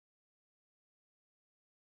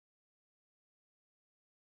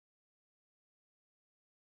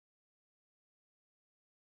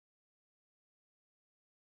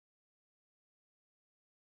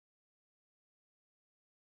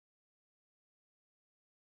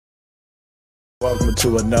Welcome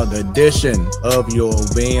to another edition of your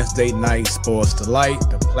Wednesday night Sports Delight,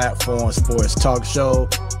 the platform sports talk show.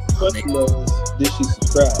 Question is, did she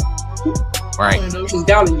subscribe? Right. She's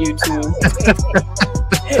down on YouTube.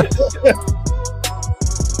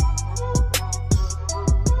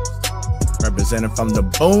 Representing from the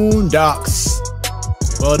Boondocks.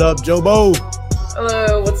 What up, Jobo?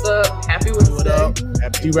 Hello, what's up? Happy Wednesday. What up?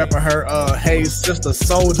 She repping her Hey Sister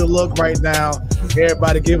Soldier look right now.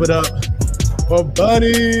 Everybody give it up for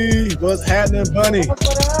Bunny. What's happening, Bunny?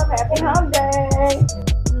 What up? Happy hump day.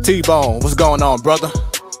 T-Bone, what's going on, brother?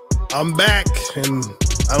 I'm back, and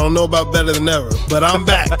I don't know about better than ever, but I'm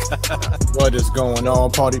back. What is going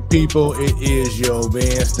on, party people? It is your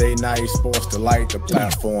Wednesday night Sports Delight, the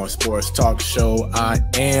platform sports talk show. I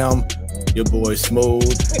am your boy Smooth.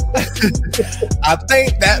 I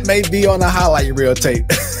think that may be on the highlight reel tape.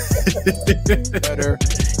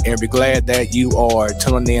 And we're glad that you are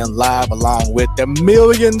tuning in live along with the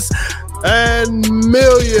millions And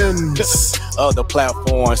millions of the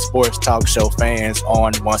platform sports talk show fans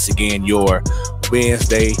on once again your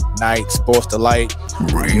Wednesday night Sports Delight.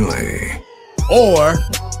 Really? Or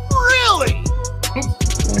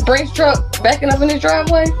Brinks truck backing up in his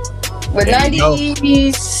driveway with There you go.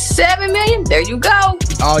 97 million. There you go.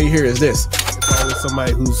 all you hear is this. Probably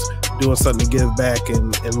somebody who's doing something to give back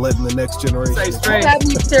and letting the next generation. Say straight. Have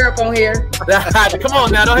me syrup on here. Come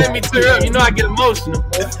on now, don't hit me too up. You know I get emotional.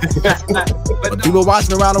 But people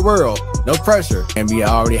watching around the world, no pressure. And we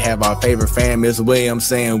already have our favorite fan, Ms. Williams,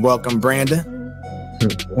 saying, welcome, Brandon.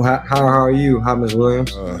 Well, how are you? Hi, Ms.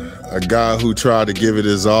 Williams. A guy who tried to give it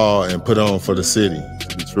his all and put on for the city,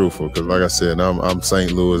 to be truthful. Because like I said, I'm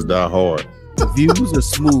St. Louis die hard. The views of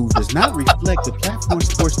Smooth does not reflect the platform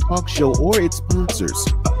sports talk show or its sponsors.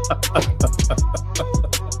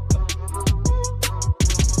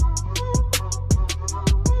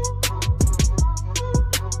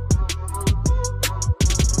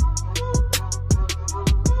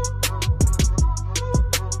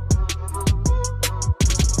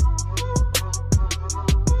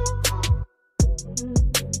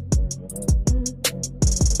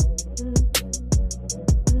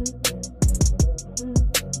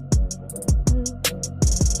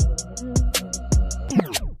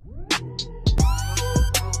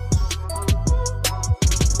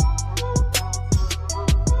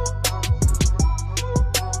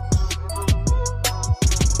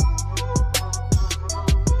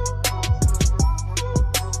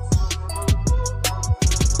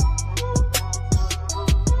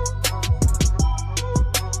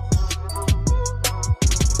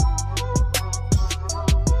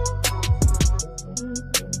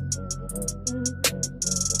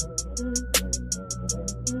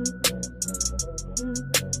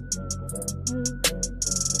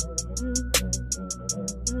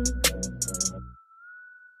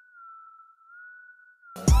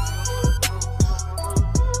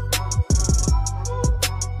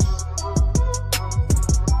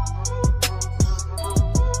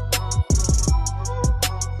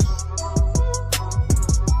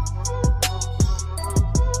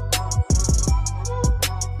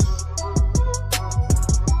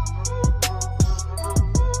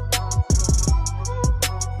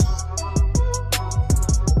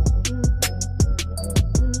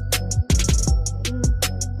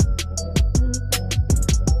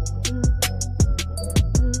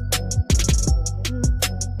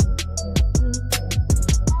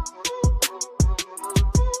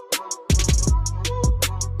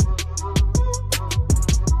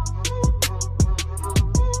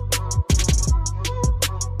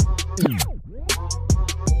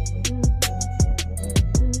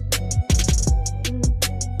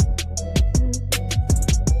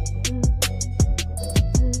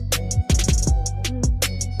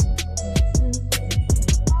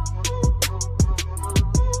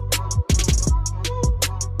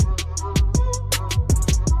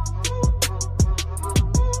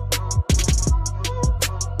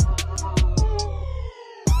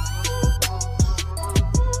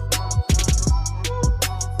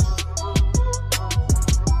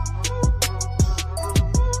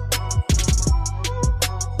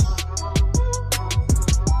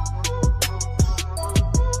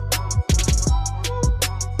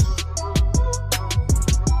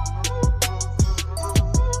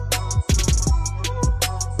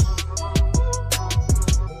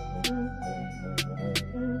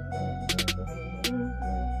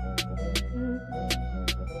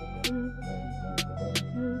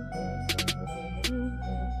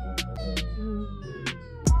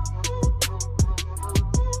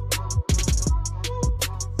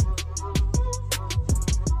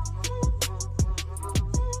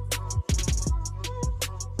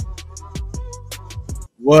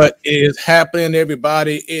 What is happening,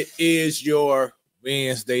 everybody? It is your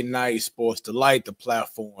Wednesday night Sports Delight, the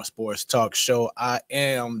platform sports talk show. I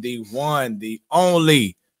am the one, the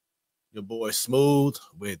only, your boy Smooth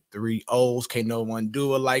with 3 O's. Can't no one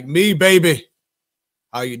do it like me, baby.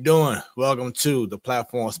 How you doing? Welcome to the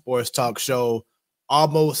platform sports talk show.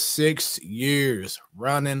 Almost 6 years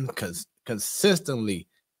running consistently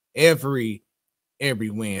every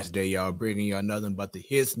Wednesday, y'all, bringing y'all nothing but the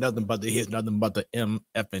hits, nothing but the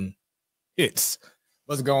MFing hits.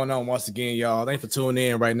 What's going on once again, y'all? Thanks for tuning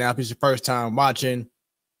in right now. If it's your first time watching,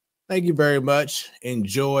 thank you very much.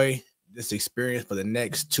 Enjoy this experience for the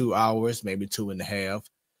next 2 hours, maybe 2.5,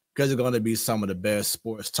 because it's going to be some of the best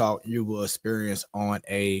sports talk you will experience on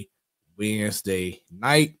a Wednesday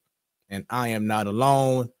night. And I am not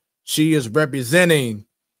alone. She is representing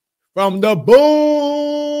from the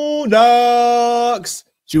Boondocks.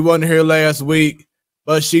 She wasn't here last week,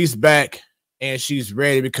 but she's back and she's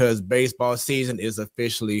ready because baseball season is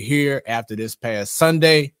officially here after this past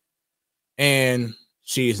Sunday. And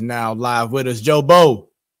she is now live with us. Joe Bo,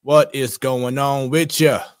 what is going on with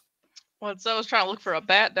you? What's I was trying to look for a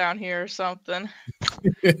bat down here or something.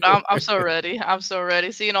 I'm so ready. I'm so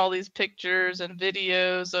ready. Seeing all these pictures and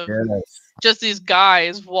videos of just these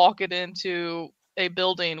guys walking into a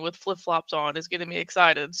building with flip-flops on is getting me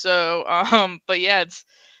excited. So but yeah,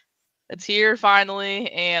 it's here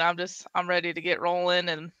finally, and I'm ready to get rolling,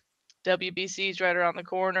 and WBC's right around the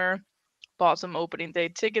corner. Bought some opening day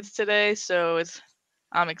tickets today, so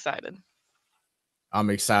I'm excited. I'm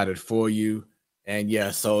excited for you. And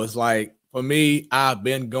yeah, so it's like for me, I've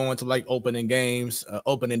been going to like opening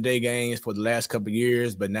day games for the last couple of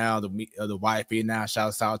years, but now the wifey now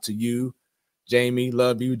shouts out to you. Jamie,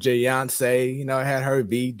 love you. Jayance, had her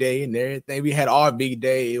V day and everything. We had our V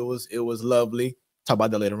day. It was lovely. Talk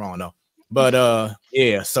about that later on though. But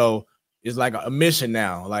yeah, so it's like a mission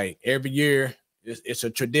now. Like every year, it's a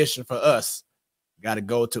tradition for us. Got to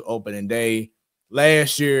go to opening day.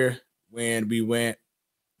 Last year when we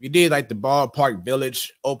did like the Ballpark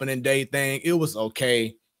Village opening day thing. It was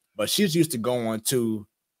okay, but she's used to going to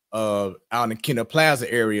out in the Kenner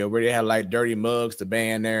Plaza area where they had like Dirty Mugs, the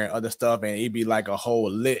band there, and other stuff, and it'd be like a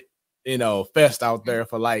whole lit, fest out there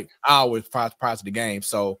for like hours prior to the game.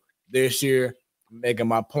 So this year, making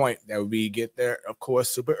my point that we get there, of course,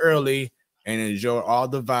 super early and enjoy all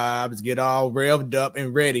the vibes, get all revved up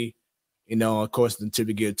and ready, of course, until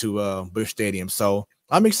we get to Busch Stadium. So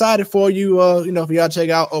I'm excited for you, for y'all check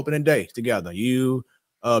out opening day together. You,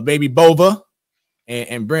 baby Bova,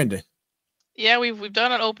 and Brendan. Yeah, we've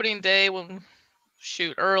done an opening day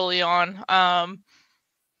early on.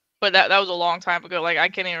 But that was a long time ago. Like I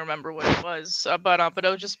can't even remember what it was. But it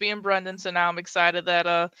was just me and Brendan. So now I'm excited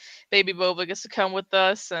that baby Bova gets to come with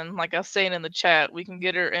us. And like I was saying in the chat, we can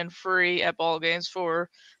get her in free at ball games for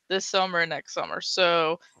this summer and next summer.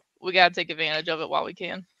 So we gotta take advantage of it while we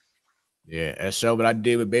can. Yeah, that's sure what I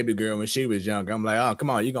did with baby girl when she was young. I'm like, oh,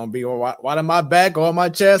 come on, you gonna be right on my back or on my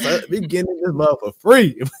chest? We getting this mother for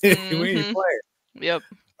free. We ain't playing. Yep.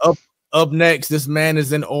 Up next, this man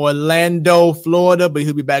is in Orlando, Florida, but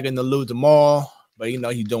he'll be back in the Lou tomorrow. But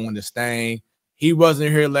he's doing this thing. He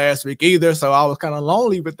wasn't here last week either, so I was kind of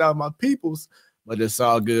lonely without my peoples. But it's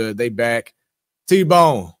all good. They back.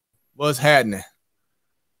 T-Bone, what's happening?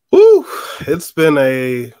 Woo! It's been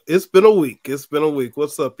a week.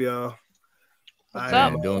 What's up, y'all? What's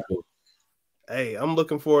up? Doing good. Hey, I'm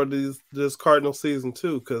looking forward to this Cardinal season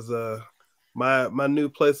too, because my new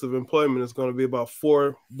place of employment is going to be about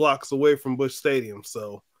 4 blocks away from Busch Stadium.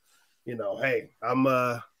 So, hey,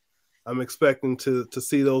 I'm expecting to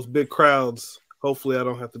see those big crowds. Hopefully, I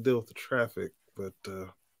don't have to deal with the traffic. But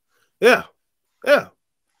yeah.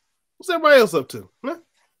 What's everybody else up to? Huh?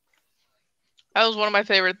 That was one of my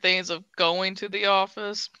favorite things of going to the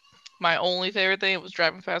office. My only favorite thing was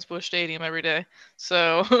driving past Busch Stadium every day.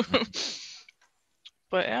 So,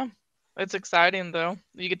 but yeah, it's exciting though.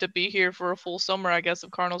 You get to be here for a full summer, I guess, of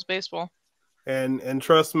Cardinals baseball. And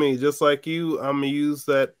trust me, just like you, I'm gonna use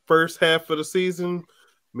that first half of the season.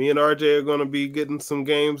 Me and RJ are gonna be getting some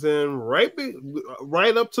games in right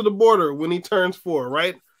up to the border when he turns 4,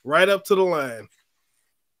 right up to the line.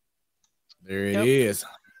 There it is.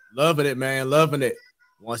 Loving it, man. Loving it.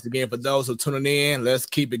 Once again, for those who are tuning in, let's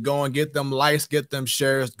keep it going. Get them likes, get them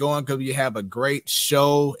shares going, because we have a great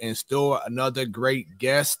show in store. Another great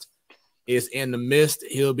guest is in the midst.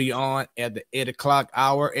 He'll be on at the 8 o'clock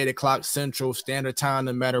hour, 8 o'clock Central Standard Time,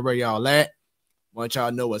 no matter where y'all at. Want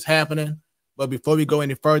y'all know what's happening. But before we go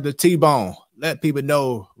any further, T-Bone, let people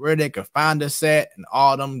know where they can find us at and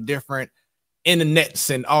all them different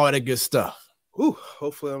internets and all that good stuff. Ooh,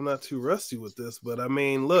 hopefully I'm not too rusty with this, but I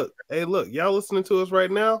mean, look, y'all listening to us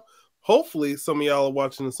right now. Hopefully some of y'all are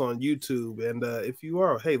watching this on YouTube, and if you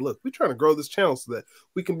are, hey, look, we're trying to grow this channel so that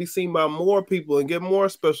we can be seen by more people and get more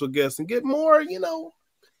special guests and get more,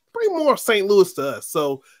 bring more St. Louis to us.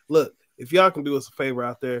 So look, if y'all can do us a favor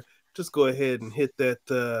out there, just go ahead and hit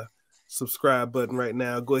that subscribe button right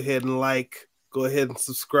now. Go ahead and go ahead and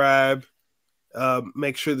subscribe.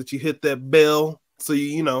 Make sure that you hit that bell so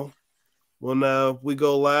when we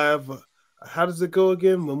go live. How does it go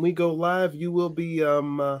again? When we go live, you will be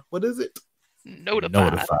what is it?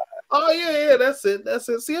 Notified. Oh yeah, that's it.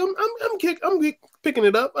 See, I'm picking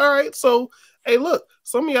it up. All right, so hey, look,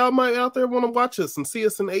 some of y'all might out there want to watch us and see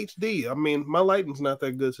us in HD. I mean, my lighting's not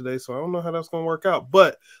that good today, so I don't know how that's gonna work out.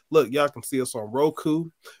 But look, y'all can see us on Roku,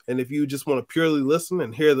 and if you just want to purely listen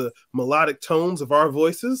and hear the melodic tones of our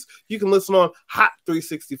voices, you can listen on Hot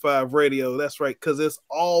 365 Radio. That's right, because it's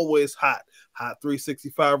always hot.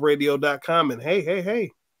 Hot365radio.com, and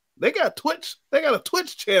hey, they got Twitch. They got a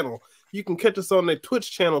Twitch channel. You can catch us on their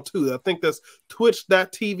Twitch channel too. I think that's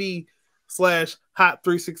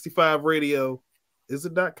twitch.tv/Hot365 Radio. Is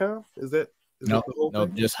it .com? Is that no,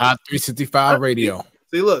 just Hot 365 Radio.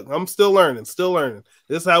 See, look, I'm still learning. This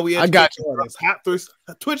is how we educate. I got you.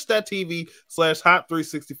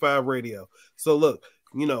 Twitch.tv/Hot365 Radio. So look,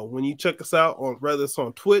 when you check us out on, whether it's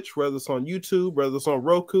on Twitch, whether it's on YouTube, whether it's on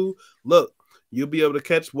Roku, look, you'll be able to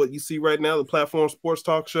catch what you see right now, the Platform Sports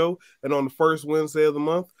Talk Show. And on the first Wednesday of the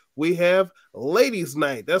month, we have Ladies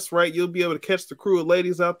Night. That's right. You'll be able to catch the crew of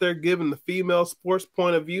ladies out there giving the female sports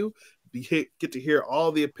point of view. Get to hear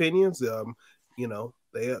all the opinions. They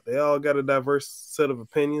all got a diverse set of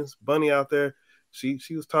opinions. Bunny out there, she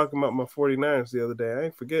was talking about my 49ers the other day. I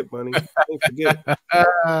ain't forget, Bunny. I ain't forget.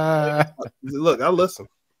 Look, I listen.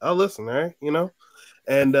 All right,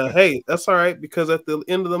 And hey, that's all right, because at the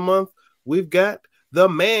end of the month, we've got the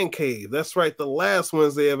Man Cave. That's right. The last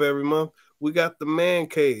Wednesday of every month, we got the Man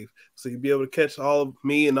Cave. So you'll be able to catch all of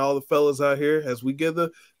me and all the fellas out here as we give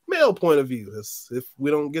the male point of view, as if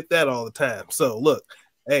we don't get that all the time. So look,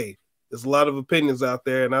 hey, there's a lot of opinions out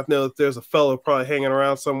there, and I know that there's a fellow probably hanging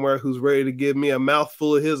around somewhere who's ready to give me a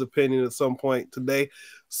mouthful of his opinion at some point today.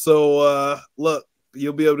 So look,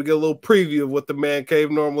 you'll be able to get a little preview of what the Man Cave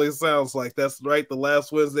normally sounds like. That's right, the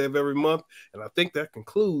last Wednesday of every month. And I think that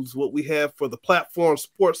concludes what we have for the Platform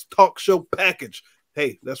Sports Talk Show package.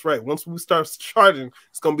 Hey, that's right. Once we start charging,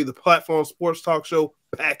 it's going to be the Platform Sports Talk Show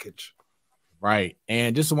package. Right.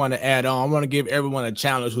 And just want to add on, I want to give everyone a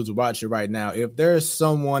challenge who's watching right now. If there's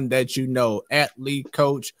someone that athlete,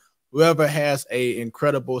 coach, whoever has an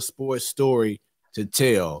incredible sports story to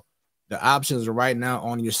tell, the options are right now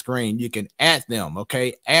on your screen. You can add them,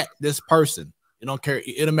 okay? At this person. You don't care.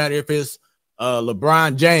 It don't matter if it's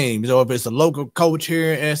LeBron James or if it's a local coach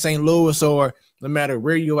here in St. Louis, or no matter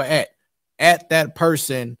where you are at that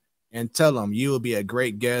person and tell them you will be a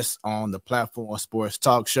great guest on the Platform Sports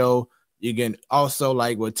Talk Show. You can also,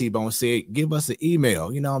 like what T-Bone said, give us an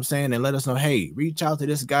email, you know what I'm saying, and let us know, hey, reach out to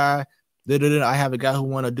this guy. I have a guy who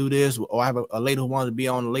want to do this, or I have a lady who wants to be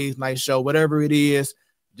on the Ladies Night Show, whatever it is.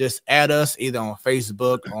 Just add us either on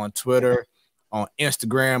Facebook, on Twitter, on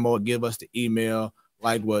Instagram, or give us the email,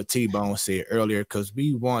 like what T-Bone said earlier, because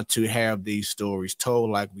we want to have these stories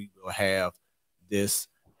told like we will have this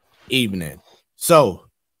evening. So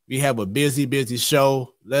we have a busy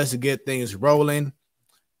show. Let's get things rolling.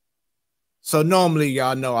 So normally,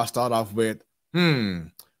 y'all know I start off with,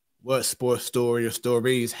 what sports story or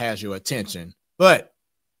stories has your attention? But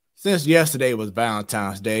since yesterday was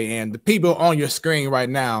Valentine's Day and the people on your screen right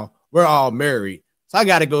now, we're all married. So I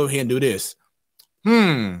got to go ahead and do this.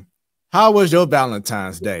 How was your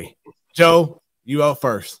Valentine's Day? Joe, you out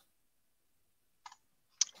first.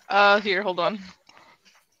 Here, hold on.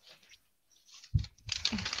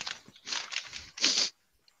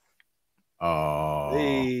 Oh,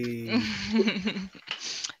 hey.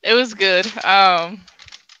 It was good.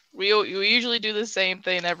 We usually do the same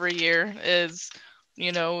thing every year.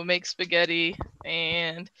 We make spaghetti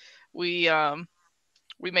and we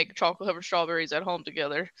make chocolate covered strawberries at home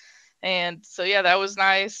together. And so yeah, that was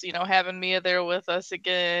nice. Having Mia there with us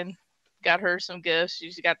again. Got her some gifts.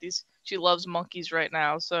 She loves monkeys right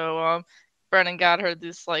now. So Brennan got her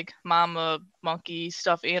this like mama monkey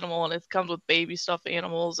stuffed animal, and it comes with baby stuffed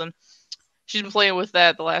animals, and she's been playing with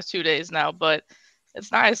that the last 2 days now, but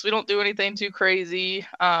it's nice. We don't do anything too crazy.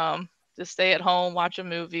 Just stay at home, watch a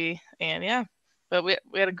movie, and yeah, but we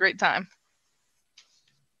had a great time.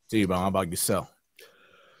 T-Bone, how about yourself?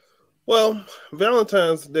 Well,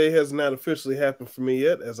 Valentine's Day has not officially happened for me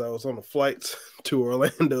yet, as I was on a flight to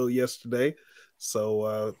Orlando yesterday.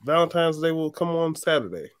 So Valentine's Day will come on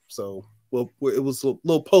Saturday. So Well, it was a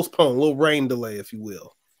little postponed, a little rain delay, if you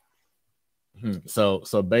will. So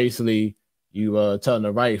basically, you telling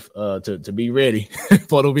the wife to be ready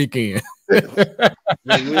for the weekend.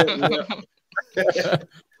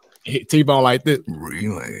 T-Bone like this.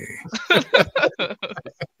 Really?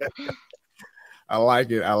 I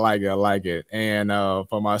like it. And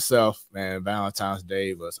for myself, man, Valentine's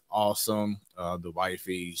Day was awesome. The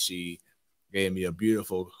wifey, she gave me a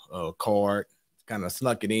beautiful card, kind of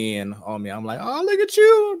snuck it in on me. I'm like, oh, look at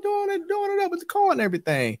you doing it up with the card and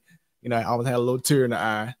everything. You know, I always had a little tear in the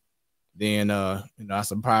eye. Then, you know, I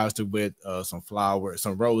surprised her with some flowers,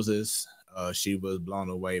 some roses. She was blown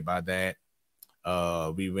away by that.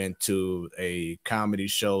 We went to a comedy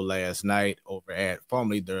show last night over at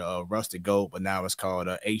formerly the Rustic Goat, but now it's called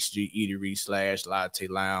HG Eatery / Latte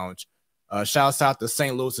Lounge. Shouts out to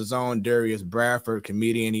St. Louis's own Darius Bradford,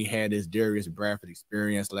 comedian. He had his Darius Bradford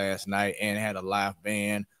experience last night and had a live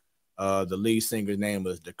band. The lead singer's name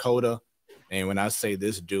was Dakota. And when I say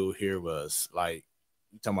this dude here was like,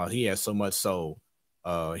 you talking about he had so much soul.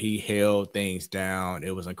 He held things down.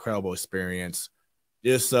 It was an incredible experience.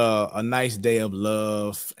 Just a nice day of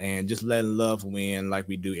love and just letting love win like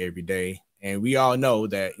we do every day. And we all know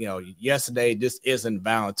that, you know, yesterday, this isn't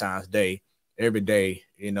Valentine's Day. Every day,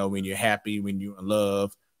 you know, when you're happy, when you're in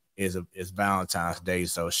love, is Valentine's Day.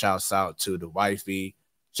 So shouts out to the wifey.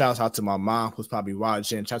 Shouts out to my mom who's probably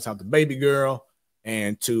watching. Shouts out to baby girl.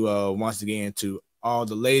 And to, once again, to all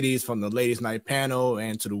the ladies from the Ladies Night panel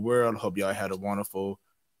and to the world. Hope y'all had a wonderful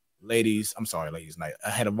Ladies Night.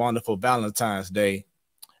 I had a wonderful Valentine's Day,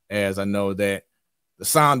 as I know that the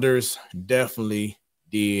Saunders definitely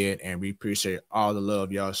did, and we appreciate all the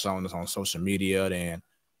love y'all showing us on social media, and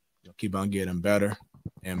keep on getting better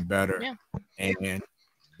and better and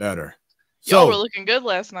better. Y'all were looking good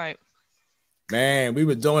last night. Man, we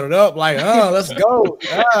were doing it up like, let's go.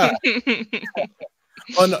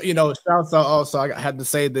 Oh no, you know, shouts out also. I had to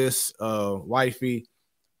say this, wifey.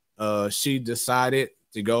 She decided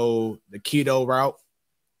to go the keto route,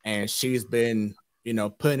 and she's been, you know,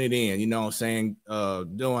 putting it in, you know what I'm saying,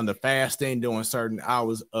 doing the fasting, doing certain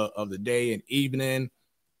hours of the day and evening,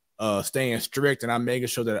 staying strict. And I'm making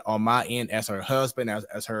sure that on my end, as her husband,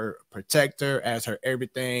 as her protector, as her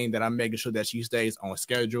everything, that I'm making sure that she stays on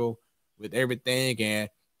schedule with everything. And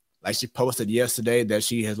like she posted yesterday that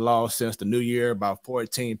she has lost since the new year about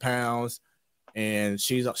 14 pounds, and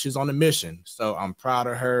she's on a mission. So I'm proud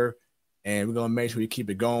of her. And we're gonna make sure we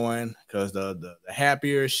keep it going, because the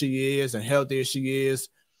happier she is and healthier she is,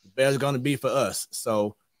 the better it's gonna be for us.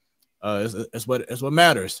 So it's what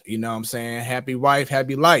matters. You know what I'm saying? Happy wife,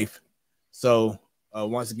 happy life. So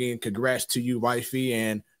once again, congrats to you, wifey,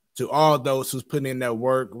 and to all those who's putting in that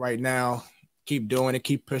work right now. Keep doing it,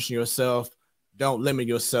 keep pushing yourself. Don't limit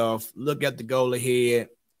yourself. Look at the goal ahead,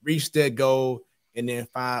 reach that goal, and then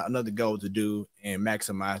find another goal to do and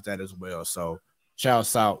maximize that as well. So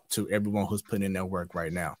shouts out to everyone who's putting in their work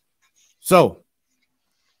right now. So,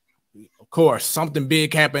 of course, something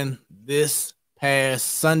big happened this past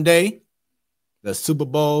Sunday, the Super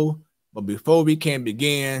Bowl. But before we can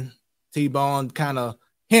begin, T-Bone kind of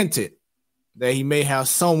hinted that he may have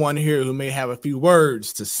someone here who may have a few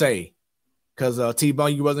words to say. Because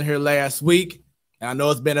T-Bone, you wasn't here last week. And I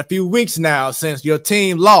know it's been a few weeks now since your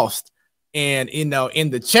team lost. And, you know,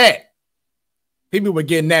 in the chat, people were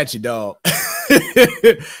getting at you, dog.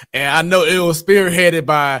 And I know it was spearheaded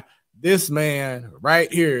by this man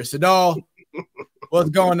right here. Sadal, what's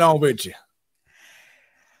going on with you?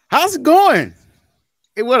 How's it going?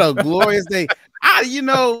 What a glorious day. I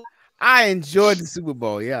enjoyed the Super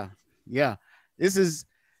Bowl. Yeah. This is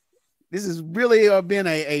really been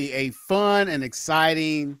a fun and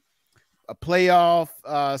exciting playoff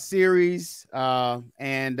series. Man,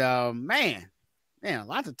 a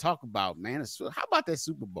lot to talk about, man. How about that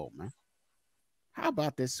Super Bowl, man? How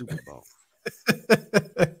about that Super Bowl?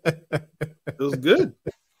 It was good.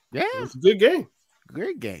 Yeah. It was a good game.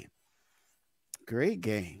 Great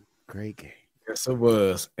game. Yes, it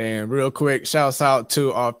was. And real quick, shouts out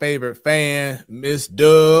to our favorite fan, Miss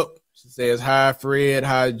Dub. She says, hi, Fred.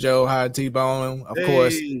 Hi, Joe. Hi, T-Bone. Of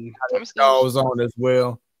course, was on as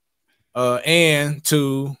well. And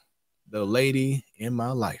to the lady in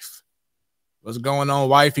my life. What's going on,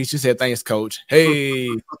 wifey? She said, thanks, coach. Hey.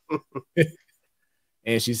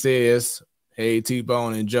 And she says, hey,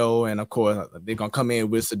 T-Bone and Joe. And of course, they're going to come in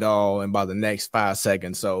with Sadal in about the next 5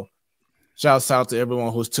 seconds. So shouts out to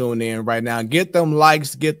everyone who's tuned in right now. Get them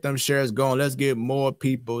likes, get them shares going. Let's get more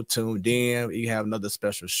people tuned in. We have another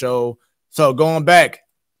special show. So going back,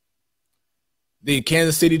 the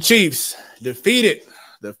Kansas City Chiefs defeated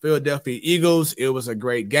the Philadelphia Eagles. It was a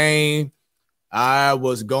great game. I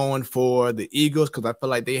was going for the Eagles because I feel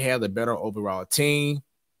like they had the better overall team.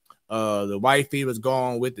 The wifey was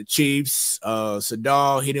going with the Chiefs.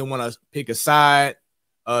 Sadal, he didn't want to pick a side.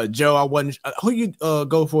 Joe, I wasn't. Who you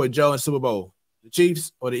go for, Joe, in Super Bowl? The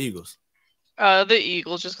Chiefs or the Eagles? The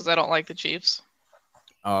Eagles, just because I don't like the Chiefs.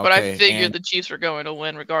 Okay. But I figured the Chiefs were going to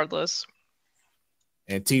win regardless.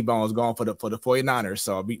 And T-Bone was going for the 49ers,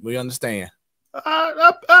 so we understand.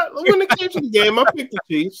 When it came to the game, I picked the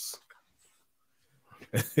Chiefs.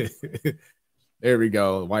 There we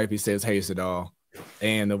go. Wifey says, "Hey, Sadal,"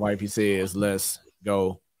 and the wifey says, "Let's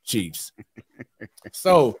go Chiefs."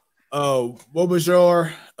 So, what was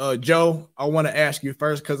your Joe? I want to ask you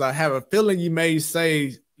first because I have a feeling you may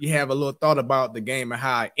say you have a little thought about the game and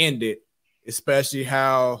how it ended, especially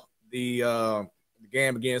how the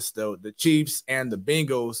game against the Chiefs and the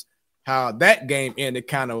Bengals, how that game ended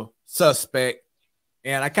kind of suspect.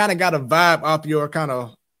 And I kind of got a vibe off your kind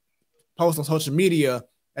of post on social media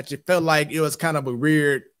that you felt like it was kind of a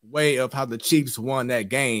weird way of how the Chiefs won that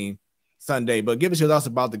game Sunday. But give us your thoughts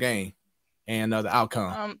about the game and the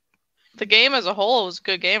outcome. The game as a whole was a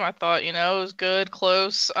good game. I thought, it was good,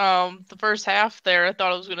 close. The first half there, I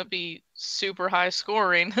thought it was going to be super high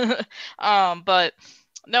scoring. But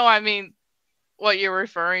no, I mean, what you're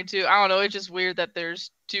referring to, I don't know. It's just weird that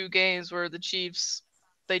there's two games where the Chiefs,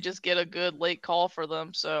 they just get a good late call for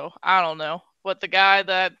them. So I don't know. But the guy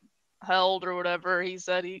that held or whatever, he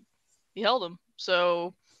said he held him.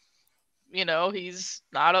 So, he's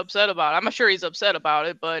not upset about it. I'm not sure he's upset about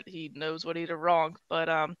it, but he knows what he did wrong. But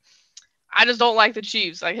I just don't like the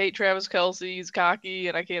Chiefs. I hate Travis Kelce. He's cocky,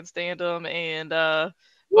 and I can't stand him. And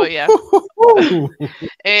but yeah,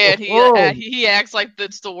 and he acts like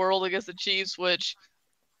it's the world against the Chiefs, which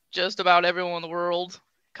just about everyone in the world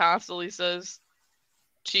constantly says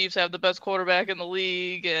Chiefs have the best quarterback in the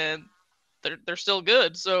league, and they're still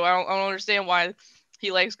good. So I don't understand why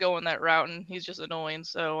he likes going that route, and he's just annoying.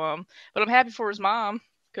 So but I'm happy for his mom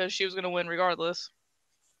because she was going to win regardless.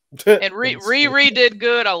 And Riri did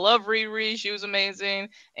good. I love Riri. She was amazing.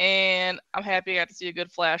 And I'm happy I got to see a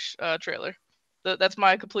good Flash trailer. That's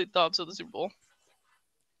my complete thoughts of the Super Bowl.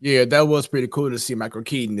 Yeah, that was pretty cool to see Michael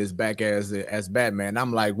Keaton is back as Batman.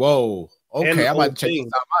 I'm like, whoa, okay, I'm about to check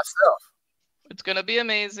this out myself. It's going to be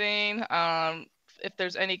amazing. If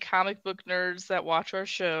there's any comic book nerds that watch our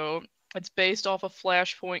show, it's based off a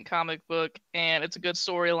Flashpoint comic book, and it's a good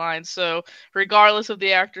storyline. So regardless of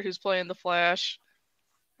the actor who's playing the Flash,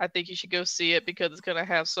 I think you should go see it because it's going to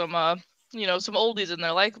have some, some oldies in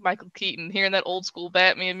there, like Michael Keaton. Hearing that old school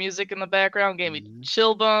Batman music in the background gave me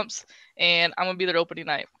chill bumps, and I'm going to be there opening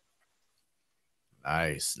night.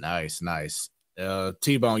 Nice.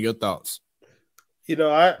 T-Bone, your thoughts?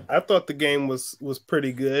 I thought the game was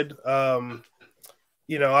pretty good. I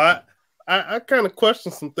kind of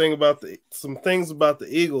questioned some things about the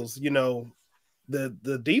Eagles.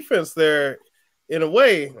 The defense there, in a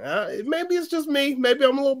way, maybe it's just me. Maybe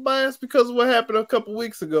I'm a little biased because of what happened a couple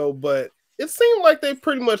weeks ago, but it seemed like they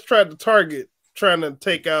pretty much tried to target trying to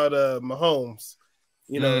take out Mahomes.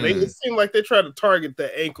 It seemed like they tried to target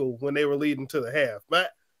that ankle when they were leading to the half. But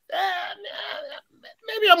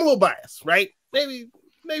maybe I'm a little biased, right? Maybe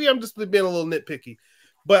I'm just being a little nitpicky.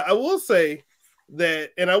 But I will say that,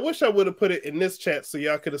 and I wish I would have put it in this chat so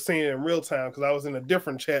y'all could have seen it in real time because I was in a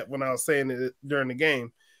different chat when I was saying it during the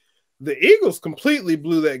game. The Eagles completely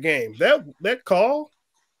blew that game. That call,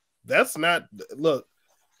 that's not – look,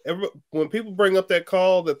 when people bring up that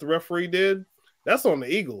call that the referee did, that's on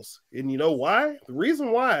the Eagles. And you know why? The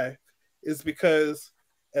reason why is because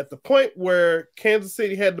at the point where Kansas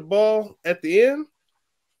City had the ball at the end,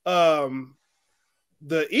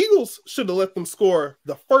 the Eagles should have let them score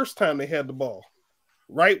the first time they had the ball.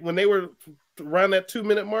 Right? When they were around that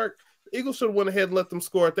 2-minute mark, the Eagles should have went ahead and let them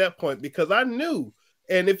score at that point because I knew –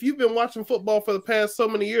 and if you've been watching football for the past so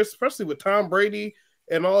many years, especially with Tom Brady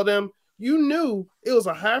and all of them, you knew it was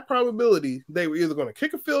a high probability they were either going to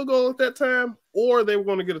kick a field goal at that time or they were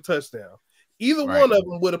going to get a touchdown. Either one of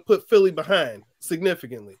them would have put Philly behind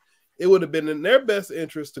significantly. It would have been in their best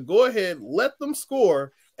interest to go ahead, let them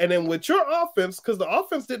score, and then with your offense, because the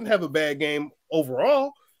offense didn't have a bad game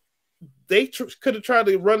overall, they could have tried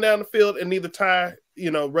to run down the field and either tie,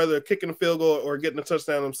 rather kicking a field goal or getting a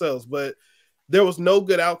touchdown themselves. But there was no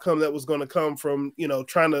good outcome that was going to come from,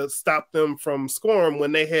 trying to stop them from scoring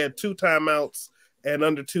when they had 2 timeouts and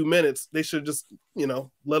under 2 minutes. They should just,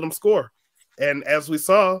 let them score. And as we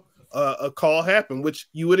saw, a call happened, which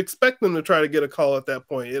you would expect them to try to get a call at that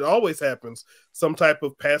point. It always happens. Some type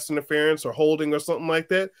of pass interference or holding or something like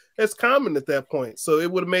that. It's common at that point. So it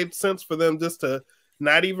would have made sense for them just to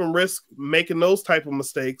not even risk making those type of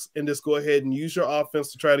mistakes, and just go ahead and use your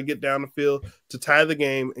offense to try to get down the field to tie the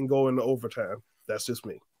game and go into overtime. That's just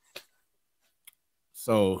me.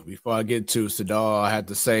 So before I get to Sadar, I have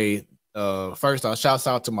to say, first, I'll shout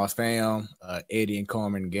out to my fam, Eddie and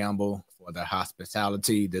Carmen Gamble, for the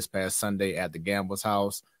hospitality this past Sunday at the Gamble's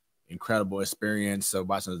house. Incredible experience of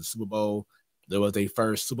watching the Super Bowl. There was their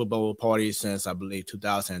first Super Bowl party since, I believe,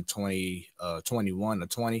 2020, 21 or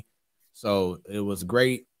 20. So it was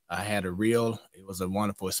great. It was a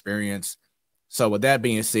wonderful experience. So with that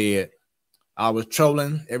being said, I was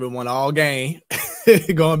trolling everyone all game,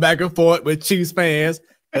 going back and forth with Chiefs fans.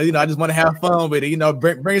 Cause, I just want to have fun with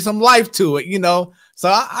it, bring some life to it, So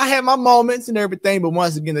I had my moments and everything, but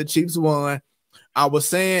once again, the Chiefs won. I was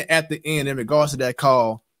saying at the end, in regards to that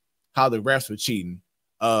call, how the refs were cheating.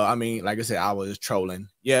 Like I said, I was trolling.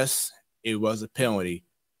 Yes, it was a penalty.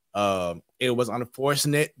 It was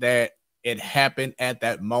unfortunate that it happened at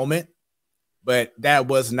that moment, but that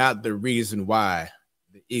was not the reason why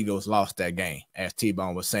the Eagles lost that game, as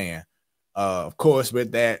T-Bone was saying. Of course,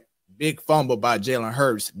 with that big fumble by Jalen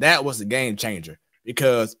Hurts, that was a game changer,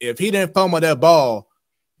 because if he didn't fumble that ball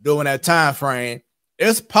during that time frame,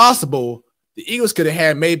 it's possible the Eagles could have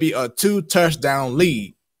had maybe a 2-touchdown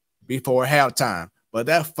lead before halftime, but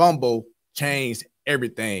that fumble changed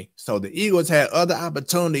everything. So the Eagles had other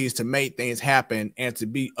opportunities to make things happen and to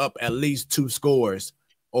be up at least 2 scores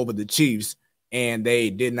over the Chiefs, and they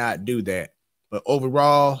did not do that. But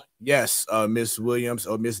overall, yes, Miss Williams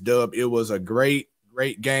or Miss Dub, it was a great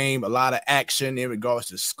game. A lot of action in regards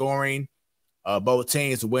to scoring. Both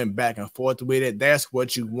teams went back and forth with it. That's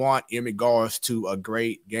what you want in regards to a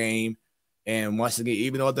great game. And once again,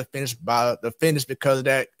 even though the finish because of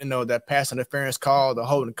that, that pass interference call, the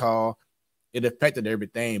holding call, it affected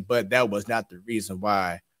everything. But that was not the reason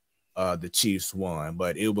why the Chiefs won.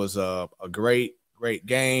 But it was a great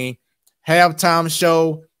game. Halftime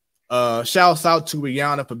show. Shouts out to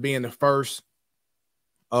Rihanna for being the first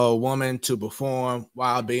woman to perform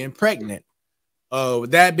while being pregnant.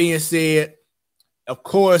 With that being said, of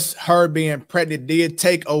course, her being pregnant did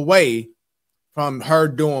take away from her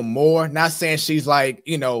doing more. Not saying she's like,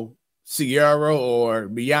 Ciara or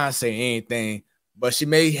Beyonce or anything, but she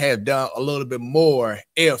may have done a little bit more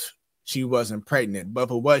if she wasn't pregnant. But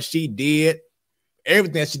for what she did,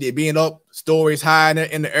 everything she did, being up, stories high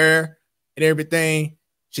in the air and everything,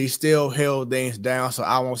 she still held things down. So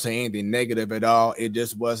I won't say anything negative at all. It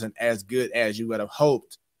just wasn't as good as you would have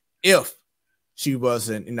hoped if she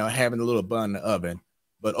wasn't, having a little bun in the oven.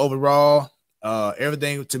 But overall,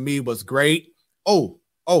 everything to me was great. Oh,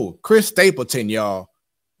 Chris Stapleton, y'all.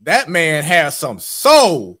 That man has some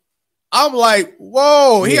soul. I'm like,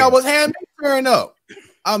 whoa, he always had me turn up.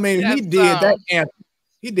 He did that anthem.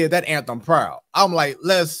 He did that anthem proud. I'm like,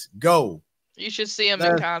 let's go. You should see him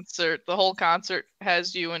in concert. The whole concert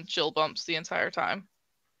has you in chill bumps the entire time.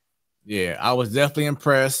 Yeah, I was definitely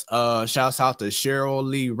impressed. Shouts out to Cheryl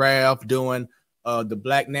Lee Raff doing the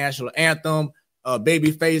Black National Anthem.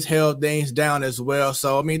 Babyface held things down as well.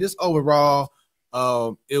 So this overall,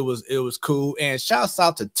 it was cool. And shouts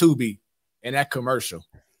out to Tubi in that commercial,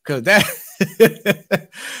 because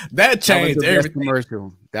that changed everything.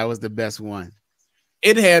 Commercial. That was the best one.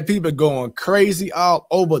 It had people going crazy all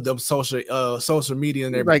over the social media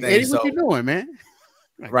and everything. Like, Eddie, what you doing, man?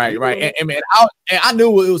 Right. And I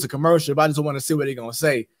knew it was a commercial, but I just want to see what they're gonna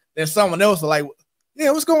say. Then someone else was like, "Yeah,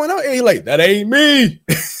 what's going on?" And he like, "That ain't me.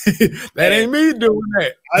 That ain't me doing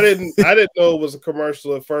that." I didn't know it was a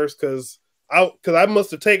commercial at first, because I must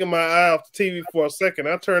have taken my eye off the TV for a second.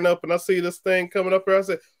 I turn up and I see this thing coming up here. I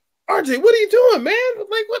said, "RJ, what are you doing, man?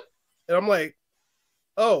 Like, what?" And I'm like,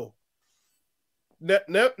 "Oh.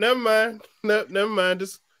 Never mind. Never mind.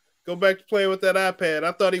 Just go back to playing with that iPad."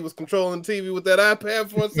 I thought he was controlling the TV with that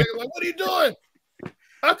iPad for a second. Like, what are you doing?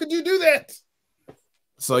 How could you do that?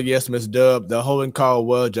 So yes, Miss Dub, the holding call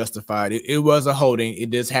was justified. It was a holding.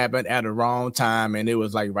 It just happened at the wrong time, and it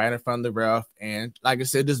was like right in front of the ref. And like I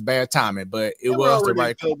said, just bad timing, but it was the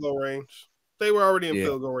right field goal range. They were already in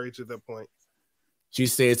field goal range at that point. She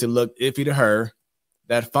said to look iffy to her.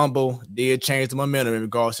 That fumble did change the momentum in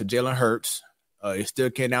regards to Jalen Hurts. It still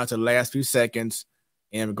came down to the last few seconds.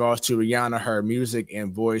 In regards to Rihanna, her music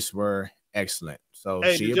and voice were excellent. So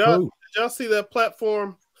she approved. Did y'all see that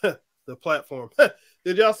platform? The platform.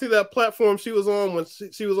 Did y'all see that platform she was on when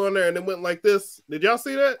she was on there and it went like this? Did y'all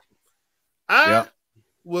see that? I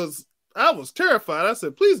was terrified. I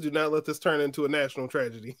said, please do not let this turn into a national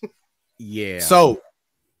tragedy. Yeah. So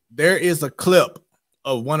there is a clip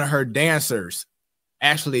of one of her dancers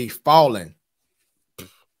actually falling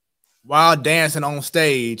while dancing on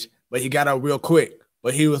stage, but he got out real quick.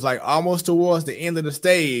 but he was like almost towards the end of the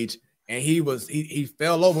stage, and he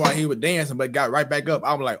fell over while he was dancing, but got right back up.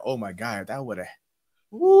 I'm like, oh my God, that would have.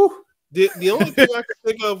 Woo. The only thing I could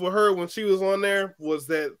think of with her when she was on there was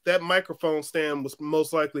that microphone stand was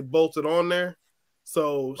most likely bolted on there.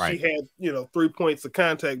 So she had, 3 points of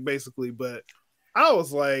contact basically. But I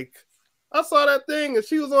was like, I saw that thing and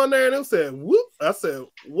she was on there and it said, whoop. I said,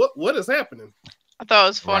 what is happening? I thought it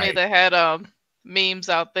was funny they had memes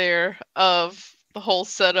out there of the whole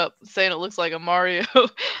setup saying it looks like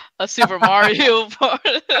a Super Mario part.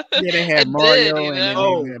 Yeah, they had Mario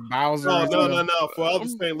and Bowser. No. For all the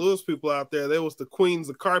St. Louis people out there, there was the Queens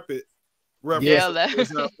of Carpet reference. Yeah,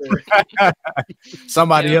 out there.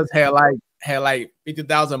 Somebody else had like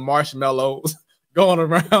 50,000 marshmallows going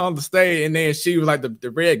around the stage, and then she was like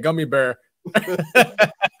the red gummy bear.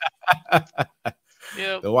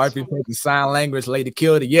 Yep. The white people, the sign language lady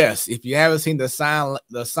killed it. Yes, if you haven't seen the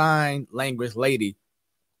sign language lady,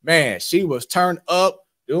 man, she was turned up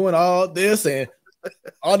doing all this and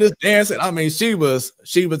all this dancing. I mean, she was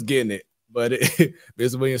getting it. But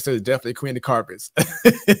Ms. Williams says definitely queen of carpets.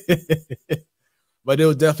 But it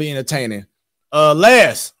was definitely entertaining.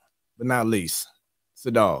 Last but not least,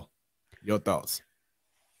 Sadal, your thoughts?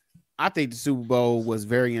 I think the Super Bowl was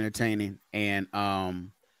very entertaining and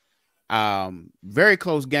very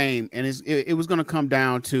close game, and it was going to come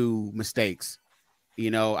down to mistakes.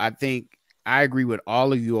 I think I agree with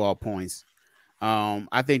all of you all points.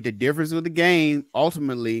 I think the difference with the game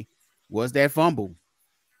ultimately was that fumble,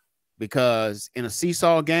 because in a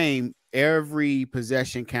seesaw game, every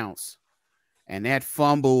possession counts, and that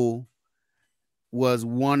fumble was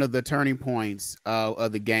one of the turning points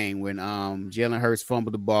of the game when Jalen Hurts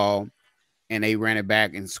fumbled the ball and they ran it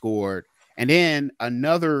back and scored. And then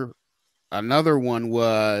another one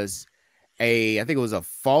was I think it was a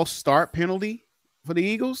false start penalty for the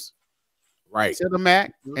Eagles. Right. To the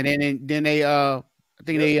Mac. And then they I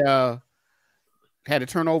think they had a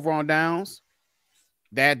turnover on downs.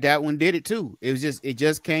 That one did it too. It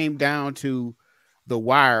just came down to the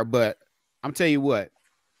wire. But I'm telling you what,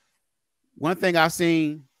 one thing I've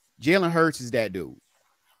seen, Jalen Hurts is that dude.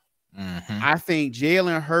 Mm-hmm. I think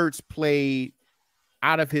Jalen Hurts played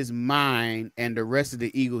out of his mind, and the rest of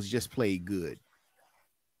the Eagles just played good.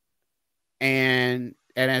 And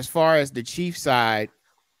as far as the Chiefs side,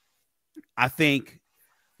 I think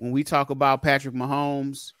when we talk about Patrick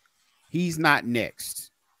Mahomes, he's not next.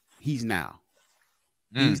 He's now.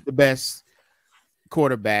 He's the best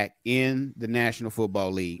quarterback in the National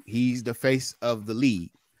Football League. He's the face of the league.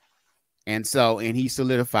 And he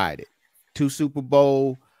solidified it. 2 Super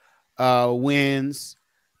Bowl wins,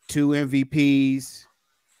 2 MVPs,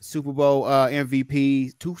 Super Bowl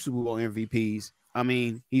MVPs, 2 Super Bowl MVPs. I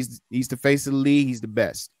mean, he's the face of the league. He's the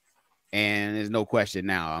best. And there's no question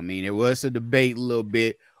now. I mean, there was a debate a little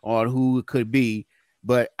bit on who it could be,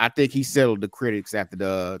 but I think he settled the critics after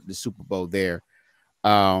the Super Bowl there.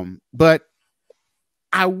 But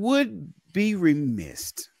I would be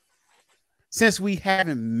remiss, since we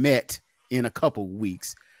haven't met in a couple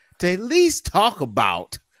weeks, to at least talk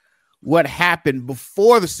about what happened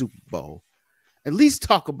before the Super Bowl. At least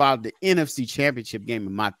talk about the NFC Championship game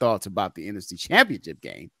and my thoughts about the NFC Championship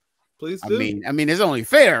game. Please do. I mean, it's only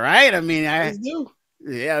fair, right? I mean, Please do.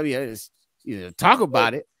 Yeah, talk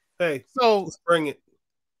about it. Hey, so let's bring it.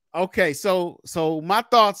 Okay, so my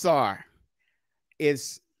thoughts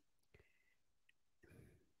is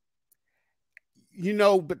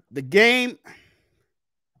but the game.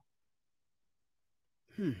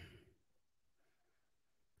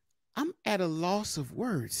 I'm at a loss of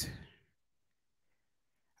words.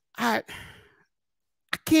 I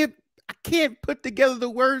can't put together the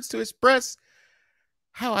words to express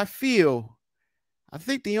how I feel. I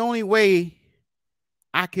think the only way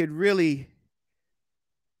I could really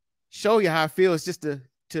show you how I feel is just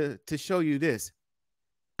to show you this.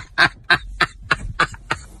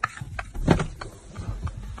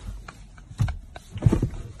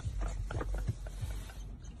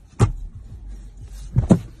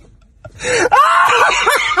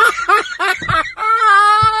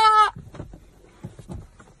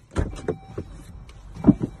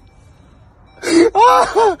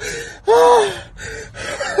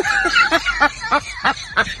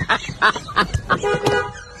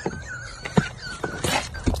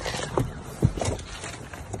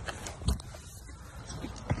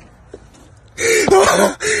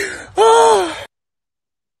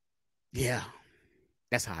 Yeah,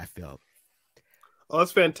 that's how I felt. Oh,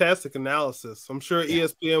 that's fantastic analysis. I'm sure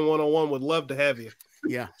ESPN 101 would love to have you.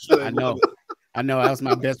 Yeah, I know. I know. That was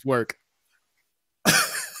my best work.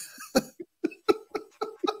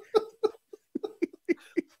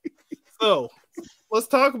 So, let's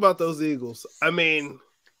talk about those Eagles. I mean,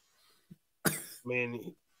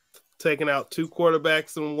 taking out 2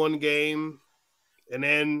 quarterbacks in one game, and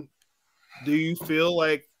then do you feel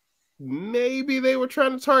like maybe they were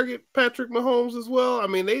trying to target Patrick Mahomes as well? I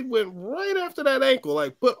mean, they went right after that ankle,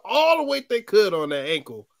 like put all the weight they could on that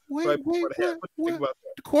ankle. Wait, what? The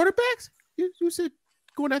quarterbacks? You said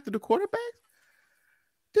going after the quarterbacks?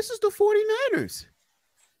 This is the 49ers.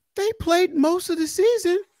 They played most of the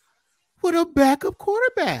season with a backup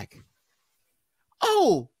quarterback.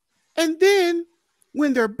 Oh, and then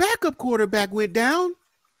when their backup quarterback went down,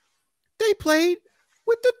 they played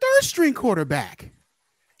with the third string quarterback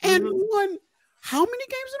and won how many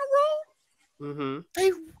games in a row?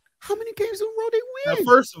 How many games in a row they win?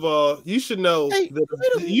 Now, first of all, you should know. Wait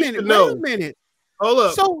a minute. Hold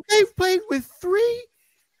up. So they've played with three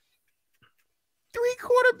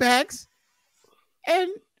quarterbacks,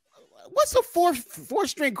 and what's a four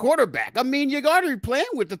string quarterback? I mean, you're already playing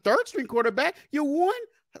with the third string quarterback. You won.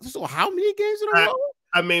 So how many games in a row?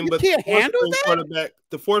 I mean, you but can't handle that.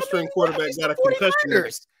 The fourth string quarterback got a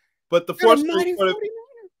concussion. But the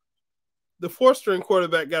fourth string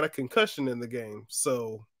quarterback got a concussion in the game.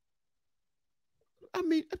 So,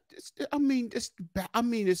 it's the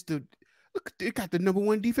look. They got the number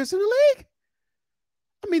 1 defense in the league.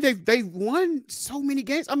 I mean, they won so many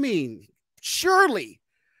games. I mean, surely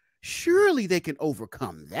they can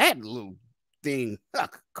overcome that little thing.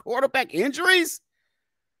 Quarterback injuries.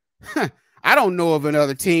 I don't know of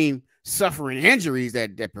another team suffering injuries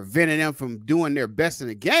that prevented them from doing their best in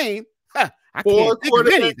the game. I can't think of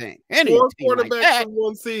anything. 4 quarterbacks in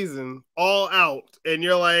one season, all out, and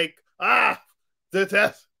you're like,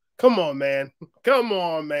 that's come on, man. Come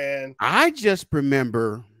on, man. I just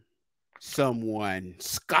remember someone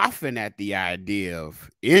scoffing at the idea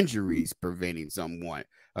of injuries preventing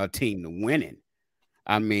a team from winning.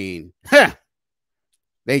 I mean,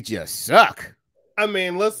 they just suck. I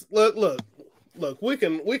mean, look. We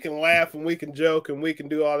can laugh and we can joke and we can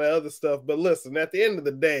do all that other stuff, but listen, at the end of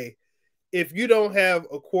the day, if you don't have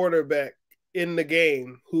a quarterback in the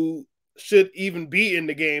game who should even be in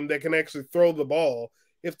the game that can actually throw the ball,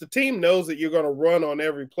 if the team knows that you're going to run on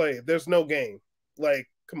every play, there's no game. Like,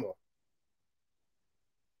 come on.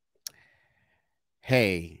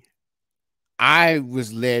 Hey, I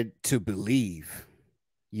was led to believe,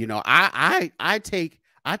 I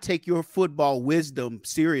take your football wisdom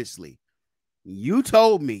seriously. You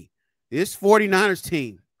told me this 49ers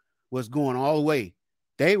team was going all the way.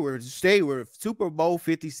 They were Super Bowl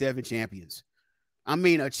 57 champions. I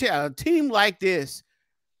mean, a team like this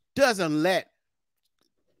doesn't let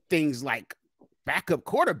things like backup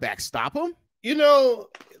quarterbacks stop them.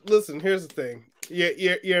 Listen, here's the thing.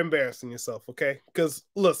 You're embarrassing yourself, okay? Because,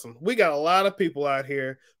 listen, we got a lot of people out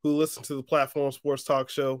here who listen to the Platform Sports Talk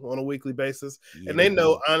Show on a weekly basis, and they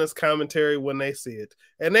know honest commentary when they see it.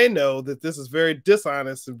 And they know that this is very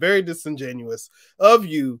dishonest and very disingenuous of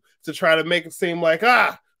you to try to make it seem like,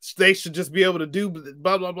 they should just be able to do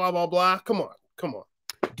blah, blah, blah, blah, blah. Come on.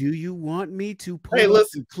 Do you want me to pull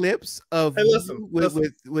some clips of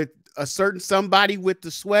with a certain somebody with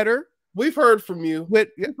the sweater? We've heard from you.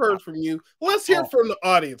 We've heard from you. Let's hear from the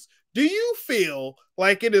audience. Do you feel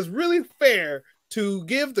like it is really fair to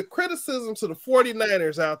give the criticism to the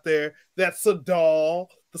 49ers out there that Sadal,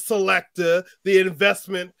 the selector, the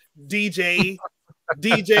investment DJ,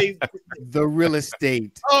 the real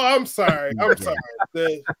estate? Oh, I'm sorry.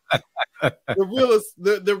 The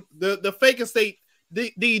fake estate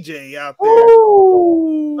DJ out there.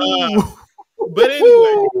 But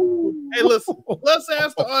anyway, hey, listen, let's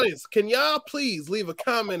ask the audience. Can y'all please leave a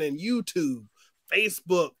comment in YouTube,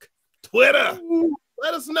 Facebook, Twitter?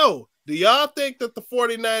 Let us know. Do y'all think that the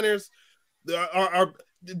 49ers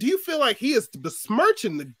do you feel like he is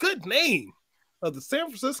besmirching the good name of the San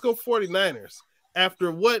Francisco 49ers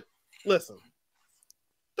after what? Listen,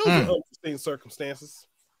 those are unforeseen circumstances.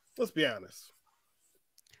 Let's be honest.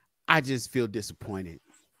 I just feel disappointed.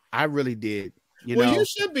 I really did. You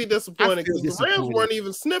should be disappointed because the Rams weren't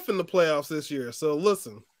even sniffing the playoffs this year. So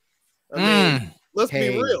listen, let's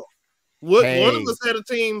be real. One of us had a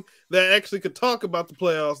team that actually could talk about the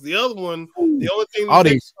playoffs. The other one, the only thing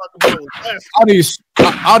they could talk about was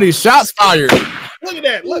all these shots fired. Look at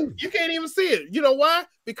that. Look, you can't even see it. You know why?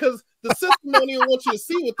 Because the system don't even want you to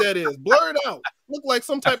see what that is. Blur it out. Look like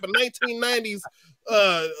some type of 1990s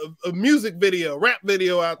a music video, rap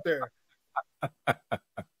video out there.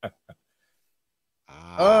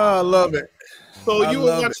 I love it. So you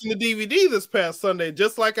were watching the DVD this past Sunday,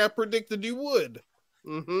 just like I predicted you would.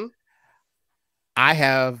 I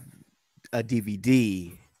have a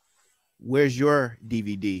DVD. Where's your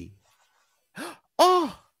DVD?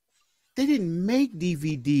 Oh, They didn't make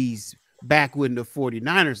DVDs back when the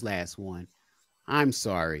 49ers last won. I'm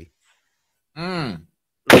sorry. Mm-hmm.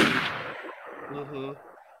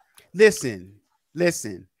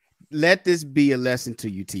 Listen. Let this be a lesson to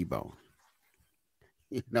you, Tebow.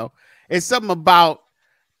 You know, it's something about,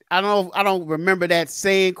 I don't remember that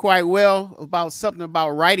saying quite well, about something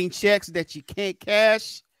about writing checks that you can't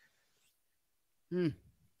cash.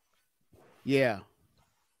 Yeah.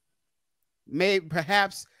 Maybe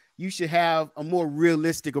perhaps you should have a more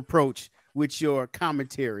realistic approach with your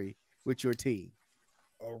commentary with your team.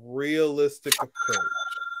 A realistic approach.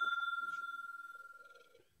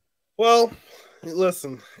 Well,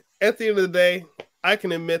 listen, at the end of the day, I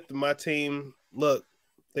can admit that my team, look,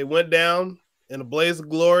 they went down in a blaze of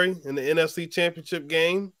glory in the NFC Championship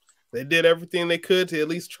game. They did everything they could to at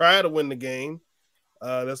least try to win the game.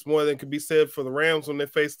 That's more than could be said for the Rams when they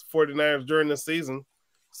faced the 49ers during the season.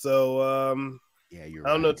 So, yeah, you're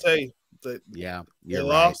I don't know to tell you. Yeah, you're right.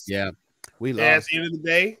 Lost. Yeah, we lost. At the end of the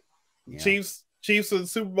day, Chiefs are the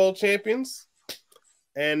Super Bowl champions.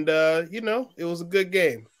 And, it was a good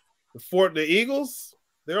game. The Eagles,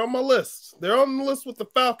 they're on my list. They're on the list with the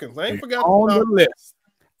Falcons. I ain't forgot the list.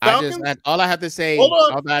 All I have to say,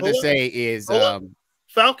 is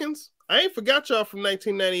Falcons. I ain't forgot y'all from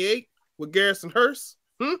 1998 with Garrison Hurst.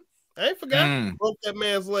 I ain't forgot broke that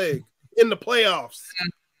man's leg in the playoffs.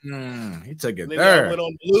 He took it there. They went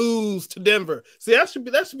on to lose to Denver. See, that should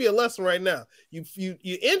be a lesson right now. You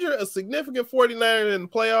injure a significant 49er in the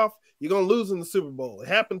playoff, you're gonna lose in the Super Bowl. It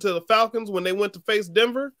happened to the Falcons when they went to face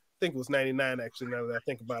Denver. I think it was 99 actually, now that I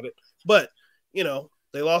think about it. But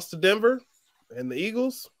they lost to Denver, and the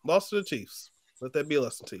Eagles lost to the Chiefs. Let that be a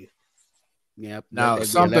lesson to you. Yep. Now,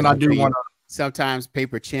 something I do want to. Sometimes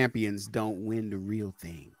paper champions don't win the real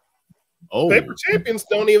thing. Oh, paper champions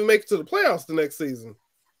don't even make it to the playoffs the next season.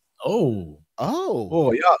 Oh,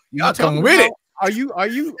 y'all come with it. Are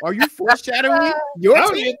you foreshadowing your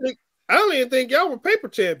team? I don't even think y'all were paper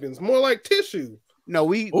champions. More like tissue. No,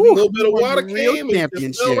 we a little bit of water came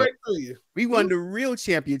championship. Right through you. We won the real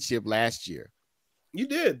championship last year. You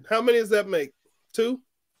did. How many does that make? 2?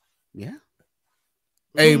 Yeah.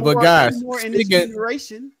 Hey, but guys,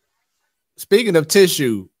 speaking of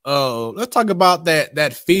tissue, let's talk about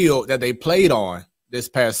that field that they played on this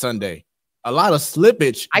past Sunday. A lot of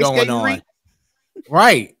slippage going on.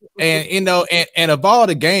 Right. And and of all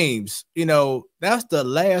the games, that's the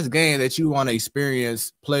last game that you want to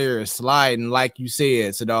experience players sliding, like you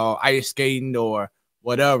said, ice skating or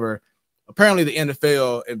whatever. Apparently the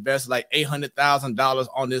NFL invested like $800,000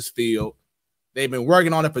 on this field. They've been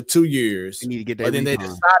working on it for 2 years. They need to get that. Oh,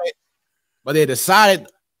 But then they decided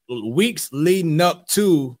weeks leading up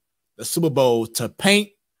to the Super Bowl to paint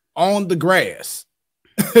on the grass.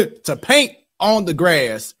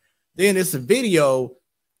 Then it's a video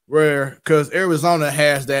where, because Arizona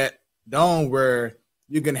has that dome where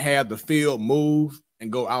you can have the field move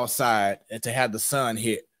and go outside and to have the sun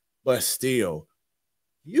hit, but still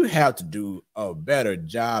you have to do a better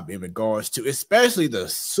job in regards to especially the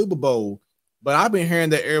Super Bowl. But I've been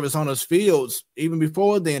hearing that Arizona's fields, even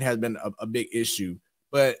before then, has been a big issue.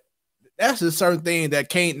 But that's a certain thing that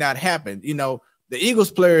can't not happen. The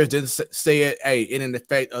Eagles players didn't say it, hey, it didn't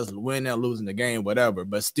affect us winning or losing the game, whatever.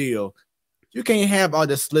 But still, you can't have all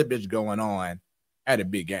this slippage going on at a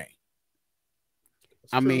big game.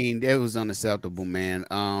 I mean, it was unacceptable, man.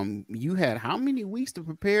 You had how many weeks to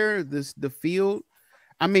prepare the field?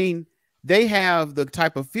 I mean, they have the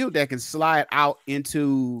type of field that can slide out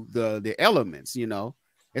into the elements,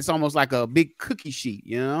 It's almost like a big cookie sheet,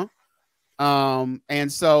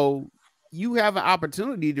 And so you have an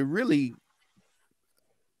opportunity to really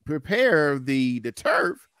prepare the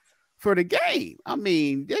turf for the game. I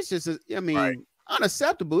mean, that's just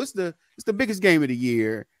unacceptable. It's the biggest game of the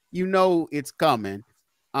year. It's coming.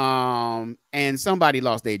 And somebody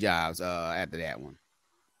lost their jobs after that one.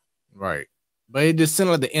 Right. But it just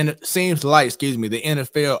seems like the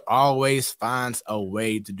NFL always finds a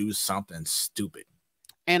way to do something stupid.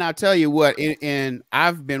 And I'll tell you what, and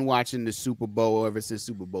I've been watching the Super Bowl ever since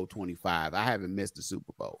Super Bowl 25. I haven't missed the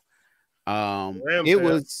Super Bowl. It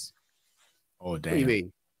was. Oh, damn. What do you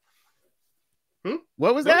mean?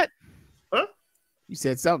 What was that? Huh? You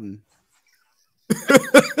said something. You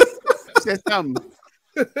said something.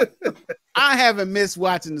 I haven't missed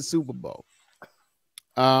watching the Super Bowl.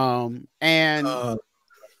 I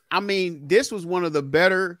mean, this was one of the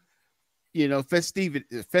better,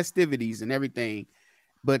 festivities and everything.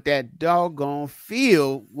 But that doggone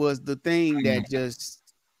field was the thing that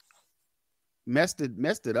just messed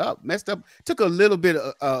it up. Took a little bit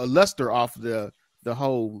of luster off the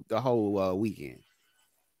whole weekend.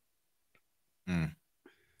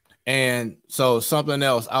 And so something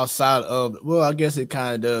else outside of, well, I guess it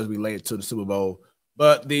kind of does relate to the Super Bowl,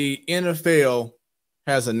 but the NFL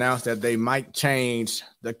has announced that they might change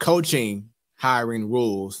the coaching hiring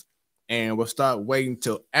rules and will start waiting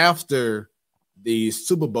till after the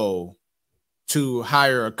Super Bowl to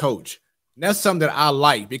hire a coach. And that's something that I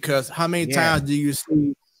like, because how many times do you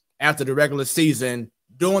see after the regular season,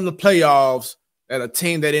 during the playoffs, that a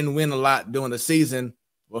team that didn't win a lot during the season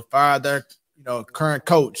will fire their current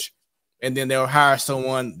coach, and then they'll hire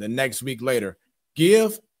someone the next week later.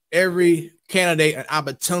 Give every candidate an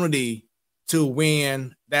opportunity to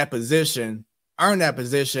win that position, earn that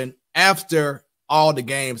position after all the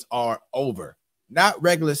games are over. Not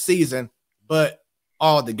regular season, but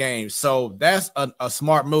all the games. So that's a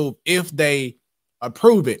smart move. If they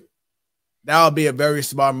approve it, that would be a very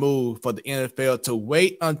smart move for the NFL to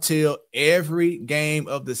wait until every game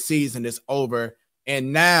of the season is over.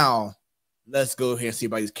 And now let's go ahead and see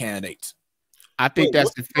about these candidates. I think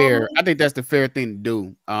that's the fair. I think that's the fair thing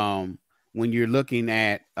to do. When you're looking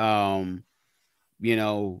at,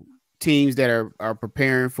 teams that are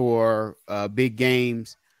preparing for big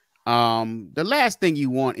games, the last thing you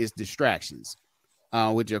want is distractions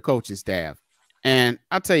with your coaching staff. And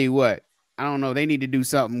I'll tell you what, I don't know. They need to do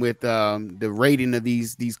something with the rating of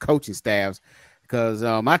these coaching staffs, because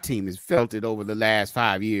my team has felt it over the last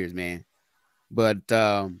 5 years, man. But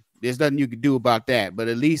there's nothing you can do about that. But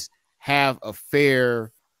at least have a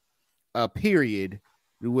fair period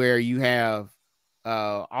where you have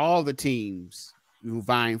all the teams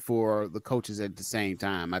vying for the coaches at the same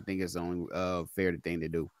time. I think it's the only fair thing to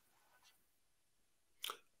do.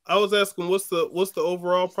 I was asking, what's the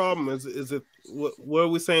overall problem? Is it what are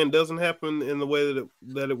we saying doesn't happen in the way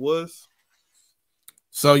that it was?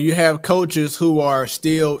 So you have coaches who are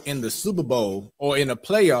still in the Super Bowl or in the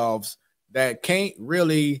playoffs that can't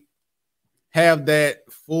really have that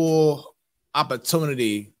full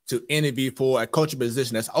opportunity to interview for a coaching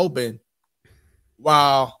position that's open,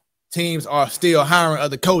 while teams are still hiring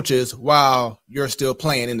other coaches while you're still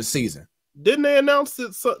playing in the season. Didn't they announce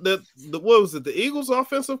that what was it? The Eagles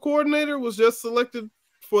offensive coordinator was just selected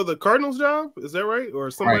for the Cardinals job. Is that right? Or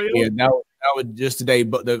somebody else? Yeah, that was just today.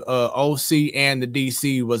 But the OC and the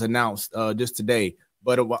DC was announced just today.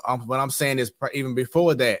 But what I'm saying is, even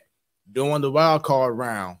before that, during the wild card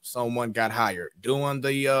round, someone got hired. During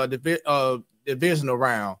the divisional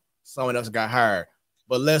round, someone else got hired.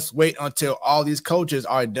 But let's wait until all these coaches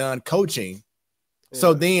are done coaching.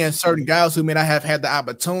 So then certain guys who may not have had the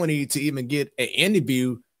opportunity to even get an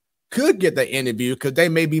interview could get the interview, because they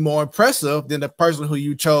may be more impressive than the person who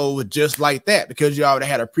you chose just like that, because you already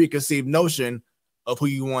had a preconceived notion of who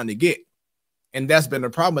you wanted to get. And that's been the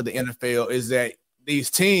problem with the NFL, is that these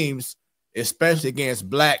teams, especially against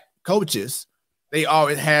black coaches, they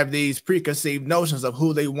always have these preconceived notions of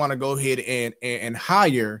who they want to go ahead and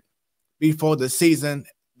hire before the season,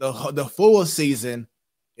 the full season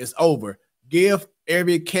is over. Give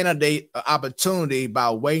every candidate an opportunity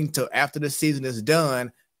by waiting till after the season is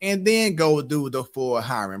done, and then go through the full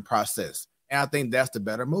hiring process. And I think that's the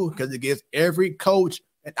better move, because it gives every coach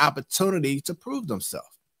an opportunity to prove themselves.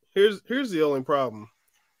 Here's the only problem,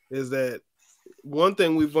 is that one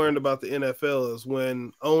thing we've learned about the NFL is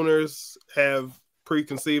when owners have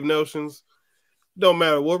preconceived notions, don't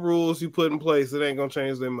matter what rules you put in place, it ain't gonna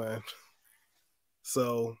change their mind.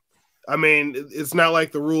 So, I mean, it's not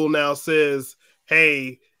like the rule now says,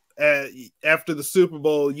 hey, after the Super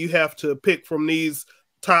Bowl, you have to pick from these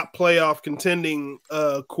top playoff contending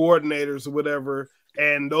coordinators or whatever,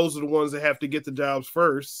 and those are the ones that have to get the jobs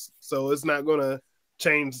first. So it's not going to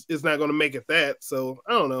change. It's not going to make it that. So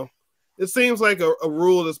I don't know. It seems like a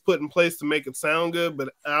rule that's put in place to make it sound good,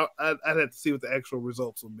 but I'd have to see what the actual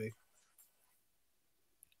results will be.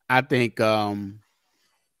 I think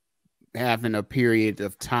having a period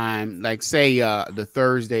of time, like say the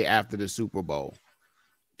Thursday after the Super Bowl,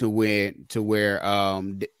 to where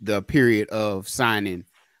the period of signing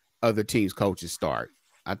other teams' coaches start.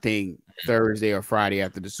 I think Thursday or Friday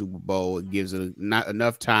after the Super Bowl, it gives not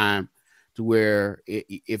enough time to where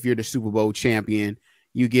if you're the Super Bowl champion,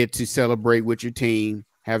 you get to celebrate with your team,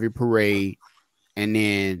 have your parade, and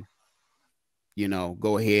then,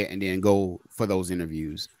 go ahead and then go for those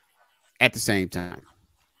interviews at the same time.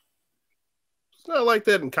 It's not like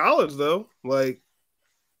that in college, though. Like,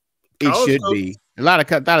 it should be. A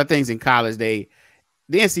lot of things in college, the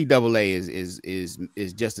NCAA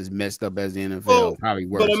is just as messed up as the NFL, well, probably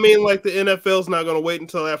worse. But I mean, like, the NFL's not going to wait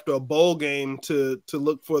until after a bowl game to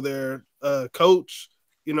look for their coach.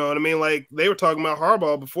 You know what I mean? Like, they were talking about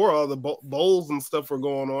Harbaugh before all the bowls and stuff were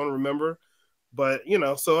going on, remember? But,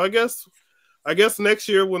 so I guess I guess next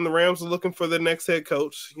year when the Rams are looking for their next head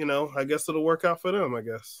coach, I guess it'll work out for them, I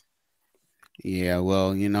guess. Yeah,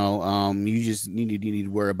 well, you just need to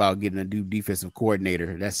worry about getting a new defensive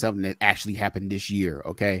coordinator. That's something that actually happened this year,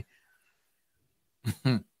 okay?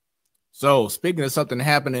 So, speaking of something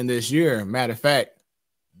happening this year, matter of fact,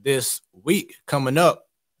 this week coming up,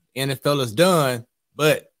 NFL is done,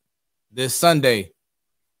 but this Sunday,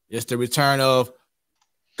 it's the return of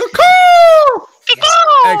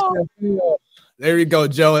XFL. There you go,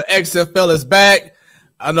 Joe. XFL is back.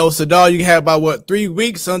 I know, Sadar, you have about 3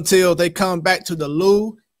 weeks until they come back to the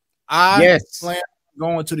Lou. I plan on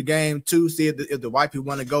going to the game too, see if the white people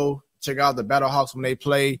want to go check out the Battlehawks when they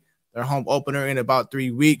play their home opener in about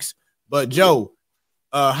 3 weeks. But Joe,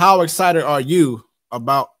 how excited are you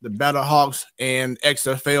about the Battlehawks and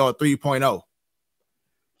XFL 3.0?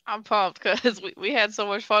 I'm pumped because we had so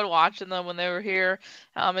much fun watching them when they were here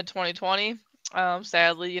in 2020.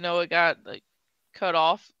 Sadly, it got cut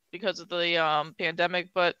off because of the pandemic,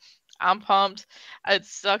 but I'm pumped. It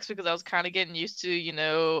sucks because I was kind of getting used to,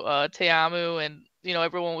 Teamu and,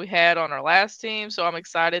 everyone we had on our last team. So I'm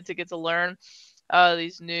excited to get to learn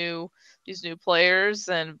these new players,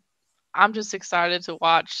 and I'm just excited to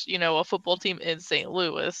watch, a football team in St.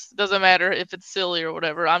 Louis. Doesn't matter if it's silly or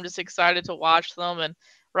whatever. I'm just excited to watch them, and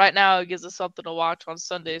right now it gives us something to watch on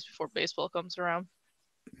Sundays before baseball comes around.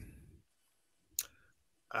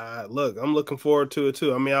 Look, I'm looking forward to it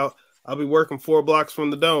too. I mean, I'll be working 4 blocks from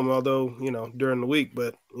the dome, although, during the week,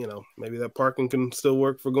 but, maybe that parking can still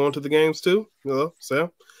work for going to the games too.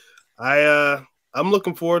 So I'm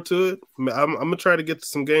looking forward to it. I'm going to try to get to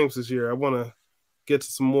some games this year. I want to get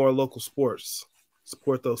to some more local sports,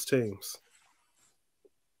 support those teams.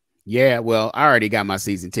 Yeah, well, I already got my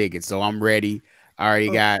season ticket, so I'm ready. I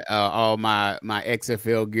already got all my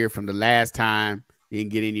XFL gear from the last time.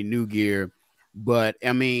 Didn't get any new gear. But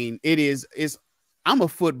I mean, I'm a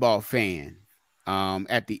football fan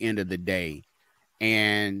at the end of the day,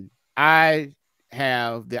 and I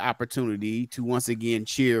have the opportunity to once again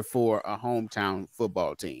cheer for a hometown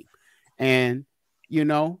football team. And I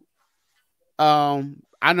know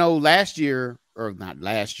last year, or not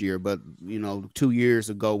last year, but 2 years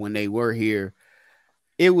ago when they were here,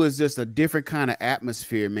 it was just a different kind of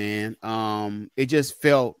atmosphere, man. It just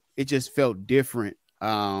felt different.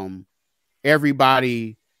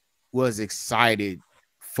 Everybody was excited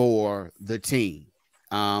for the team.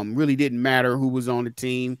 Really didn't matter who was on the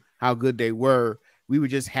team, how good they were. We were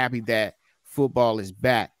just happy that football is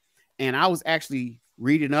back. And I was actually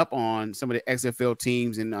reading up on some of the XFL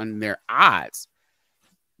teams and on their odds.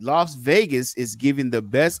 Las Vegas is giving the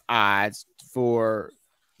best odds for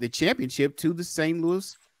the championship to the St.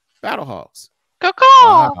 Louis Battlehawks.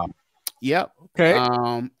 Wow. Yep.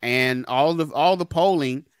 Okay. And all the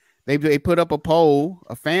polling, they put up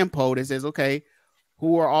a fan poll that says, okay,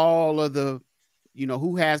 who are all of the,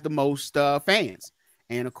 who has the most fans?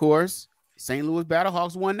 And of course, St. Louis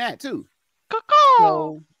Battlehawks won that too.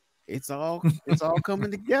 So it's all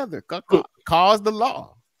coming together. Cause the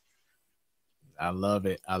law. I love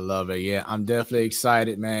it. Yeah, I'm definitely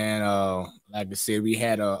excited, man. Like I said, we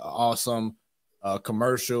had an awesome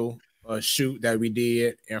commercial shoot that we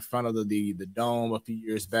did in front of the dome a few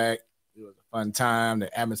years back. It was a fun time.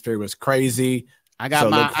 The atmosphere was crazy. I got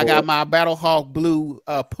my Battlehawk blue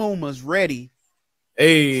Pumas ready.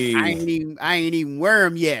 Hey, I ain't even wear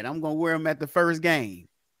them yet. I'm gonna wear them at the first game.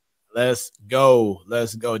 Let's go.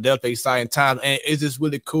 Definitely exciting time, and it's just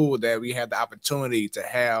really cool that we had the opportunity to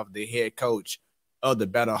have the head coach of the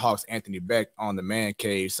Battlehawks, Anthony Beck, on the Man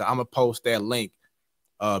Cave. So I'm gonna post that link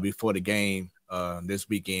before the game this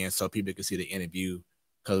weekend, so people can see the interview,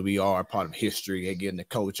 because we are a part of history and getting the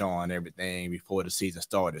coach on and everything before the season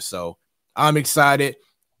started. So I'm excited,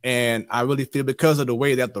 and I really feel because of the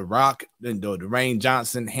way that The Rock, Dwayne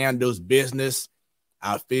Johnson, handles business,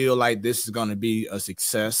 I feel like this is going to be a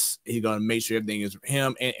success. He's going to make sure everything is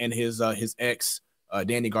him and his ex,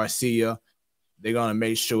 Danny Garcia. They're going to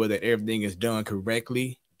make sure that everything is done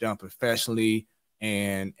correctly, done professionally,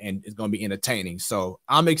 and it's going to be entertaining. So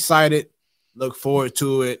I'm excited. Look forward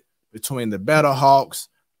to it between the Battlehawks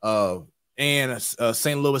and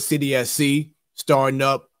St. Louis City SC starting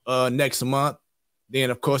up next month. Then,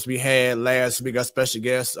 of course, we had last week our special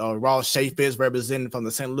guest, Ross Chaffetz, representing from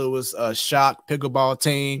the St. Louis Shock pickleball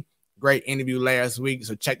team. Great interview last week,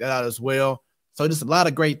 so check that out as well. So just a lot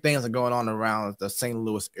of great things are going on around the St.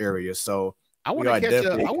 Louis area. So I want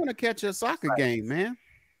to catch a soccer game, man.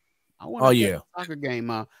 I want to catch a soccer game.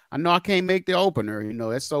 I know I can't make the opener,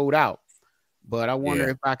 it's sold out. But I wonder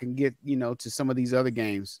if I can get, to some of these other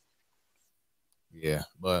games. Yeah,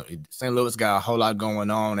 but St. Louis got a whole lot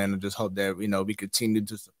going on, and I just hope that, we continue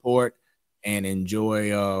to support and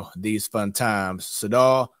enjoy these fun times.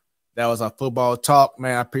 Sadar, that was our football talk,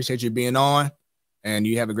 man. I appreciate you being on, and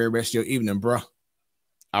you have a great rest of your evening, bro.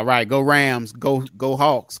 All right, go Rams, go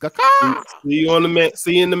Hawks. See you on the man.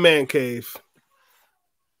 See you in the man cave.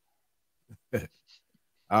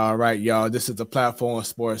 All right, y'all. This is the Platform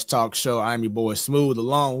Sports Talk Show. I'm your boy Smooth,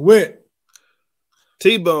 along with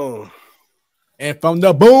T-Bone, and from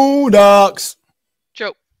the Boondocks,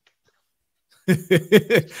 Joe.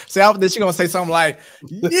 See, I thought she gonna say something like,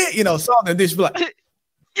 yeah, something. This be like,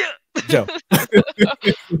 yeah, Joe. I don't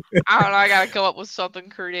know. I gotta come up with something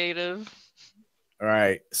creative. All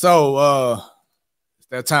right, so it's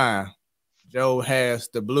that time. Joe has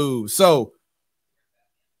the Blues. So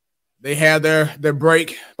they had their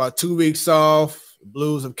break, about 2 weeks off. The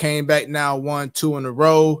Blues have came back now, 1-2 in a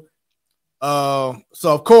row. So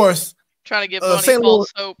of course, trying to get money St.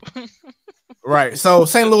 false hope. Right. So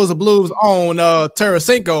St. Louis Blues own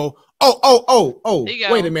Tarasenko. Oh.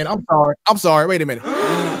 Wait a minute. I'm sorry. Wait a minute.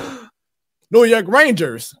 New York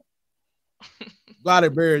Rangers.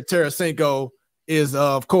 Vladimir Tarasenko is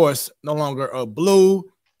of course no longer a Blue.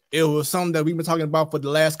 It was something that we've been talking about for the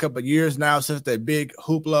last couple of years now, since that big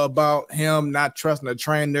hoopla about him not trusting the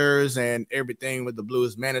trainers and everything with the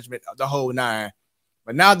Blues management, the whole nine.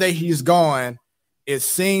 But now that he's gone, it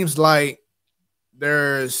seems like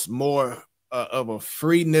there's more of a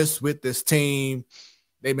freeness with this team.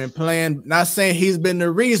 They've been playing, not saying he's been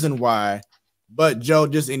the reason why, but Joe,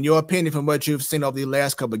 just in your opinion, from what you've seen over the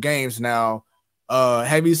last couple of games now,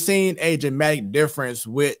 have you seen a dramatic difference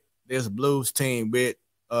with this Blues team with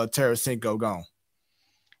Tarasenko gone?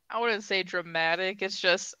 I wouldn't say dramatic. It's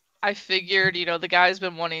just I figured, the guy's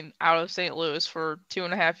been wanting out of St. Louis for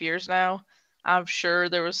 2.5 years now. I'm sure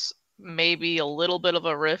there was maybe a little bit of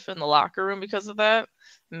a riff in the locker room because of that.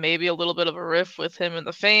 Maybe a little bit of a riff with him and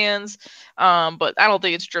the fans. But I don't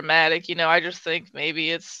think it's dramatic. I just think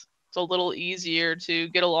maybe it's a little easier to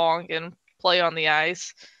get along and play on the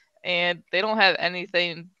ice. And they don't have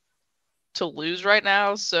anything to lose right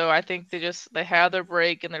now. So I think they have their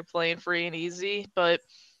break and they're playing free and easy, but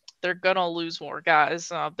they're going to lose more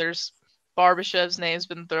guys. There's Barbashev's name's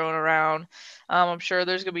been thrown around. I'm sure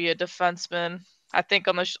there's going to be a defenseman. I think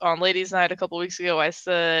on Ladies' Night a couple weeks ago, I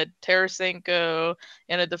said Tarasenko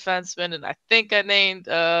and a defenseman, and I think I named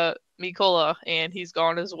Mikola, and he's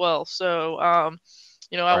gone as well. So, I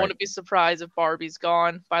wouldn't be surprised if Barbie's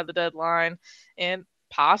gone by the deadline, and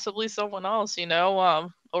possibly someone else.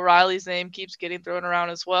 O'Reilly's name keeps getting thrown around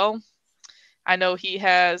as well. I know he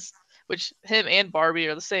has, which him and Barbie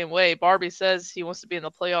are the same way. Barbie says he wants to be in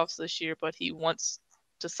the playoffs this year, but he wants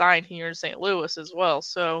to sign here in St. Louis as well.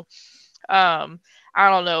 So, I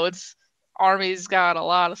don't know. Army's got a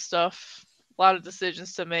lot of stuff, a lot of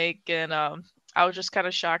decisions to make, and I was just kind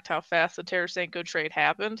of shocked how fast the Tarasenko trade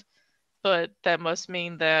happened. But that must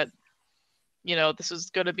mean that this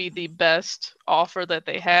was going to be the best offer that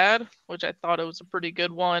they had, which I thought it was a pretty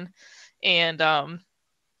good one. And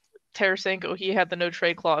Tarasenko, he had the no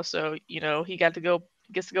trade clause, so he gets to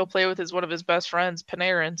go play with one of his best friends,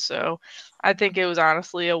 Panarin. So I think it was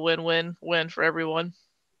honestly a win-win-win for everyone.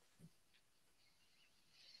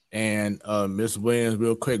 And Ms. Williams,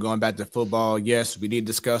 real quick, going back to football. Yes, we did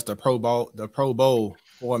discuss the Pro Bowl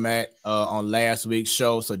format on last week's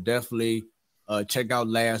show. So definitely check out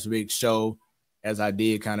last week's show, as I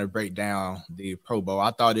did kind of break down the Pro Bowl.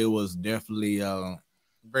 I thought it was definitely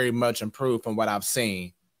very much improved from what I've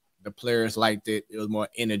seen. The players liked it. It was more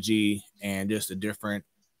energy and just a different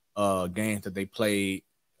games that they played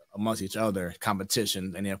amongst each other,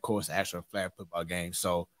 competition, and then of course the actual flag football game.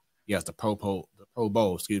 So yes, the Pro Bowl,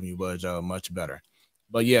 was much better.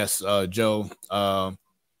 But yes, Joe,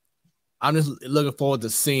 I'm just looking forward to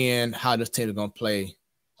seeing how this team is going to play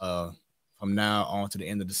from now on to the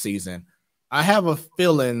end of the season. I have a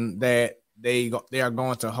feeling that they are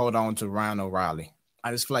going to hold on to Ryan O'Reilly.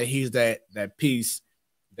 I just feel like he's that piece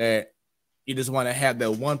that you just want to have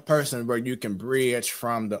that one person where you can bridge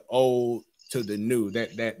from the old to the new,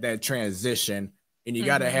 that transition, and you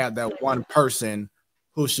got to have that one person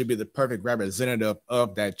who should be the perfect representative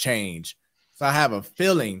of that change. So I have a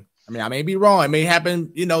feeling, I may be wrong. It may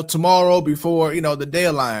happen, tomorrow before, the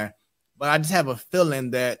deadline, but I just have a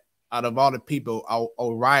feeling that out of all the people,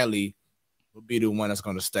 O'Reilly will be the one that's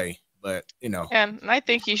going to stay. But, And I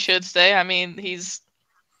think he should stay.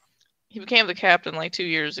 He became the captain like 2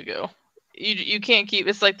 years ago. You can't keep,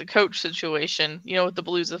 it's like the coach situation, what the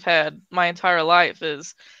Blues have had my entire life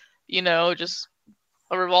is, just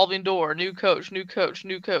a revolving door, new coach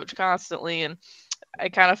constantly. And I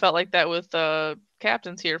kind of felt like that with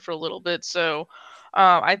captains here for a little bit. So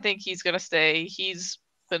I think he's going to stay. He's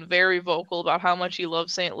been very vocal about how much he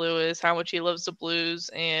loves St. Louis, how much he loves the Blues,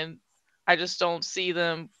 and I just don't see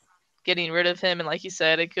them getting rid of him. And like you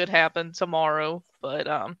said, it could happen tomorrow, but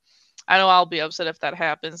I know I'll be upset if that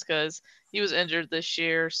happens because he was injured this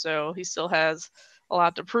year, so he still has a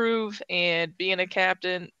lot to prove. And being a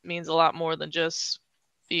captain means a lot more than just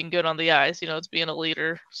being good on the ice. You know, it's being a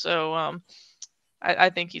leader. So I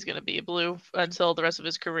think he's going to be a Blue until the rest of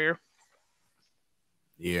his career.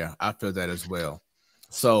 Yeah, I feel that as well.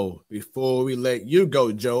 So before we let you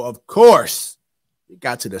go, Joe, of course, we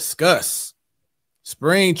got to discuss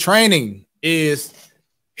spring training is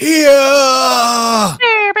here. So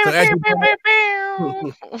as you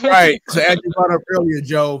brought up earlier,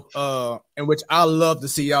 Joe, in which I love to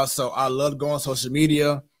see also. I love going on social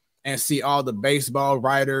media and see all the baseball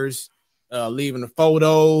writers leaving the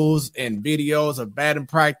photos and videos of batting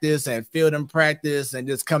practice and fielding practice and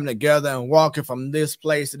just coming together and walking from this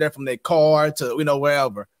place to there, from their car to, you know,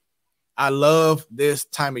 wherever. I love this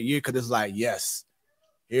time of year because it's like, yes,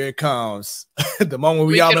 here it comes. The moment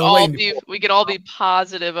we all been waiting for. We could all be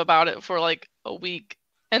positive about it for like a week,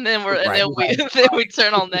 and then then we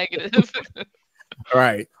turn all negative. All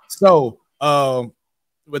right. So,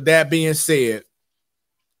 with that being said,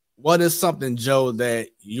 what is something, Joe, that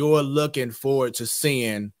you're looking forward to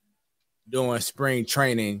seeing during spring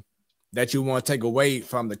training that you want to take away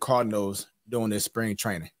from the Cardinals during this spring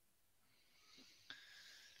training?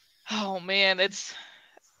 Oh man, it's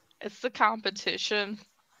the competition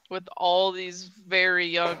with all these very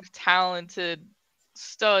young, talented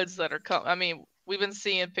studs that are coming. I mean, we've been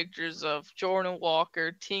seeing pictures of Jordan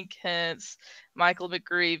Walker, Tink Hence, Michael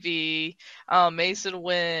McGreevy, Mason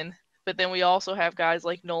Wynn. But then we also have guys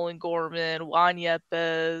like Nolan Gorman, Juan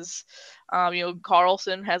Yepes. You know,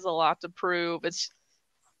 Carlson has a lot to prove.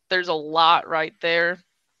 There's a lot right there.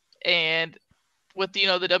 And with, you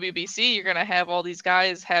know, the WBC, you're going to have all these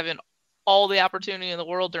guys having all the opportunity in the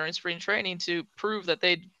world during spring training to prove that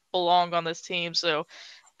they belong on this team. So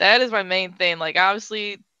that is my main thing. Like,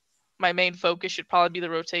 obviously, my main focus should probably be the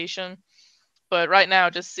rotation. But right now,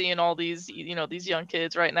 just seeing all these, you know, these young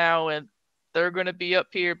kids right now, and they're going to be up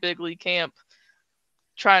here, big league camp,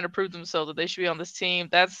 trying to prove themselves that they should be on this team.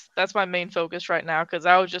 That's my main focus right now. Because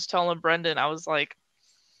I was just telling Brendan, I was like,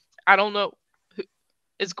 I don't know,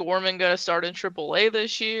 is Gorman going to start in AAA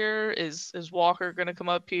this year? Is Walker going to come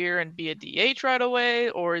up here and be a DH right away,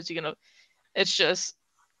 or is he going to?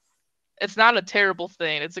 It's not a terrible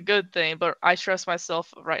thing. It's a good thing, but I stress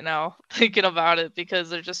myself right now thinking about it because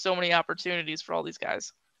there's just so many opportunities for all these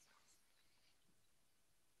guys.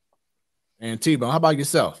 And T-Bone, how about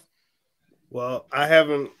yourself? Well, I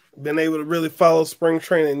haven't been able to really follow spring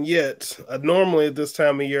training yet. Normally at this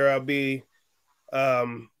time of year, I'll be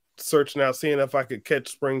searching out, seeing if I could catch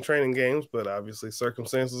spring training games, but obviously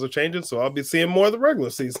circumstances are changing, so I'll be seeing more of the regular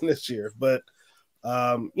season this year. But,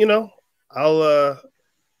 you know, I'll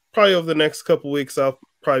probably over the next couple weeks, I'll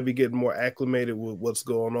probably be getting more acclimated with what's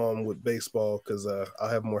going on with baseball because I'll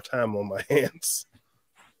have more time on my hands.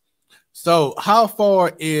 So how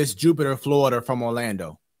far is Jupiter, Florida from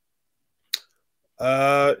Orlando?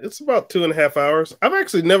 It's about 2.5 hours. I've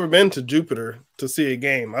actually never been to Jupiter to see a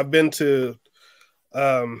game. I've been to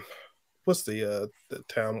what's the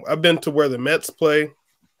town? I've been to where the Mets play,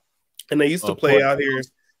 and they used to play out here.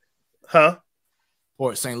 Huh?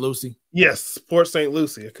 Port St. Lucie? Yes, Port St.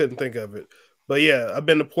 Lucie. I couldn't think of it. But yeah, I've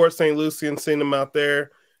been to Port St. Lucie and seen them out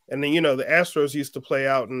there. And then, you know, the Astros used to play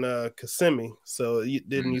out in Kissimmee, so it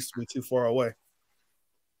didn't used to be too far away.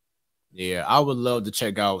 Yeah, I would love to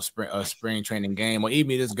check out a spring training game, or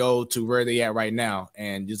even just go to where they at right now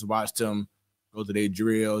and just watch them go to their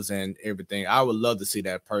drills and everything. I would love to see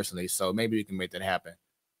that personally, so maybe we can make that happen.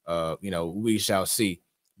 You know, we shall see.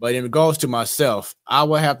 But in regards to myself, I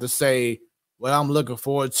would have to say what I'm looking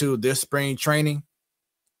forward to this spring training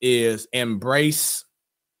is embrace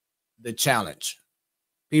the challenge.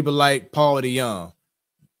 People like Paul DeYoung,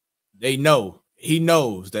 he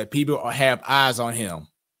knows that people have eyes on him.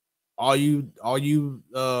 Are you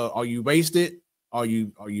wasted? Are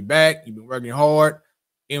you back? You've been working hard.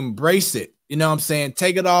 Embrace it. You know what I'm saying?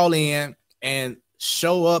 Take it all in and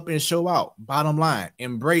show up and show out. Bottom line,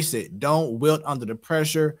 embrace it. Don't wilt under the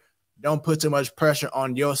pressure. Don't put too much pressure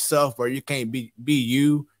on yourself where you can't be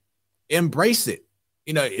you. Embrace it.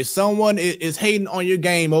 You know, if someone is hating on your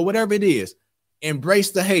game or whatever it is, embrace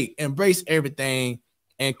the hate, embrace everything,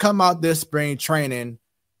 and come out this spring training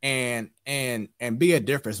and be a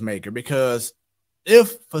difference maker. Because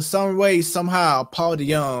if for some way, somehow, Paul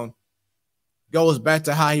DeYoung goes back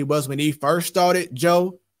to how he was when he first started,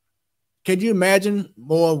 Joe, could you imagine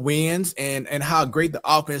more wins and how great the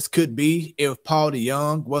offense could be if Paul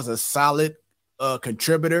DeYoung was a solid a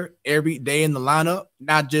contributor every day in the lineup,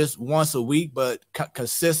 not just once a week, but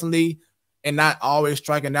consistently, and not always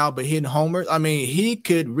striking out, but hitting homers. I mean, he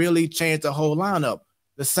could really change the whole lineup.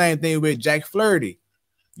 The same thing with Jack Flaherty.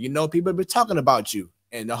 You know, people be talking about you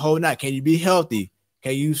and the whole night. Can you be healthy?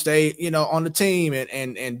 Can you stay, on the team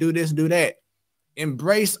and do this, do that?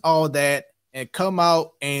 Embrace all that and come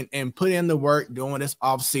out and put in the work during this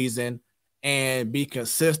off season and be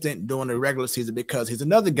consistent during the regular season, because he's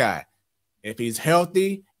another guy. If he's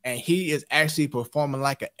healthy and he is actually performing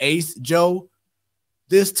like an ace, Joe,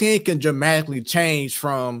 this team can dramatically change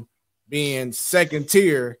from being second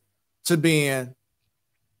tier to being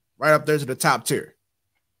right up there to the top tier.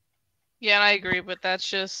 Yeah, and I agree, but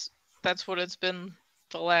that's what it's been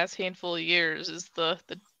the last handful of years, is the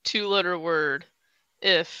 2-letter word,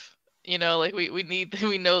 if. Like we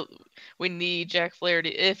need Jack Flaherty.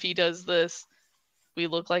 If he does this, we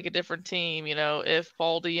look like a different team. If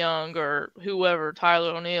Paulding Young or whoever,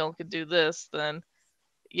 Tyler O'Neill, could do this, then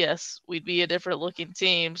yes, we'd be a different looking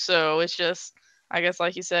team. So it's just, I guess,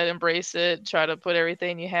 like you said, embrace it, try to put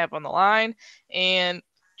everything you have on the line, and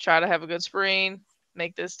try to have a good spring,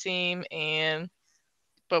 make this team.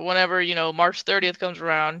 But whenever, March 30th comes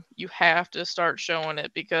around, you have to start showing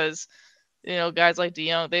it, because, guys like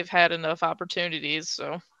DeYoung, they've had enough opportunities.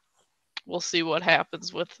 So we'll see what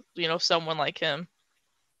happens with, someone like him.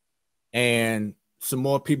 And some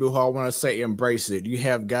more people who I want to say embrace it. You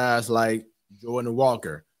have guys like Jordan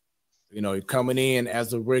Walker, coming in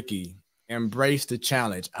as a rookie. Embrace the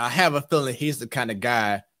challenge. I have a feeling he's the kind of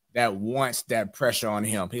guy that wants that pressure on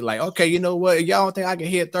him. He's like, okay, you know what? Y'all don't think I can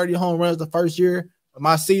hit 30 home runs the first year of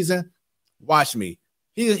my season? Watch me.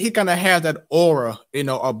 He kind of has that aura,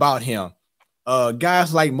 about him.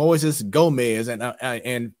 Guys like Moises Gomez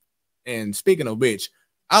and speaking of which,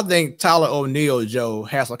 I think Tyler O'Neill, Joe,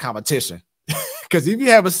 has some competition. Because if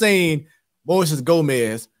you haven't seen Moises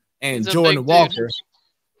Gomez and Jordan Walker,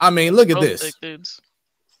 I mean, look at this.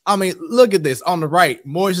 I mean, look at this on the right,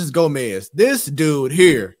 Moises Gomez. This dude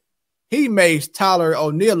here, he makes Tyler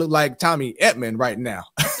O'Neill look like Tommy Edman right now.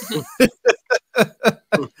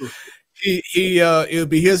 It'll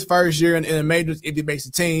be his first year in the majors if he makes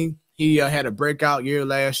the team. He had a breakout year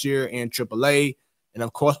last year in AAA. And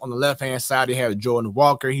of course, on the left-hand side, you have Jordan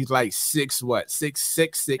Walker. He's like 6'7".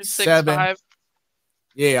 6'5".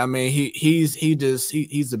 Yeah, I mean, he's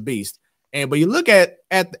a beast. But you look at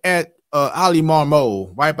Ali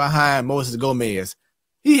Marmol right behind Moises Gomez.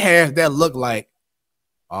 He has that look like,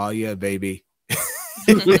 oh yeah, baby.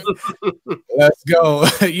 Let's go.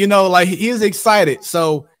 Like he's excited.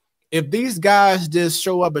 So if these guys just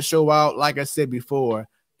show up and show out, like I said before,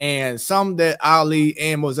 and some that Ali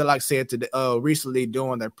and Mozeliak said to recently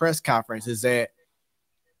during their press conference is that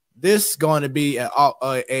this is going to be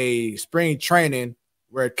a spring training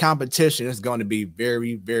where competition is going to be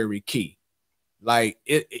very, very key. Like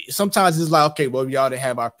sometimes it's like, okay, well, y'all didn't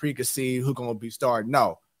have our preconceived who's going to be starting.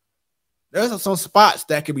 No, there's some spots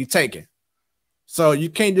that can be taken. So you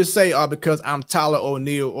can't just say, oh, because I'm Tyler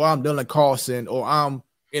O'Neill or I'm Dylan Carlson or I'm,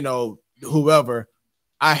 whoever,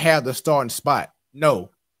 I have the starting spot. No,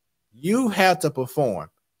 you have to perform.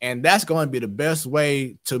 And that's going to be the best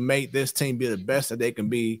way to make this team be the best that they can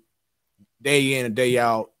be day in and day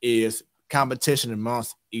out, is competition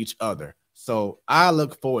amongst each other. So I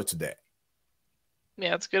look forward to that.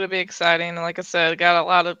 Yeah, it's going to be exciting. And like I said, got a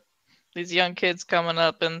lot of these young kids coming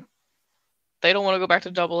up, and they don't want to go back to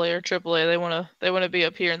AA or AAA. They want to be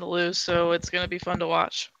up here in the loose. So it's going to be fun to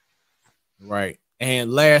watch. Right.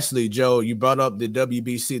 And lastly, Joe, you brought up the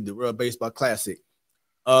WBC, the World Baseball Classic.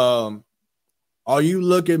 Are you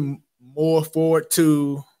looking more forward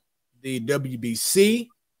to the WBC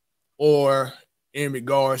or in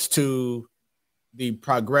regards to the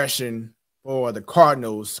progression for the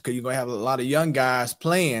Cardinals? Because you're going to have a lot of young guys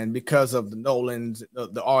playing because of the Nolans,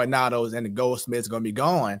 the Arenados, and the Goldsmiths going to be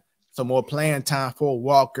gone. So more playing time for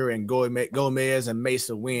Walker and Gomez and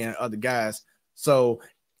Mason Wynn, other guys. So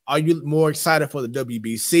are you more excited for the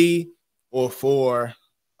WBC or for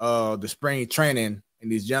the spring training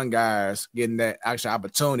and these young guys getting that actual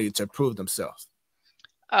opportunity to prove themselves?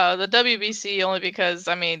 The WBC, only because,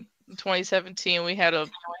 I mean, 2017, we had a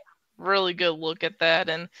really good look at that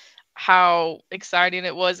and how exciting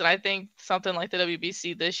it was. And I think something like the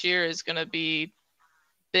WBC this year is going to be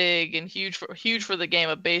big and huge for the game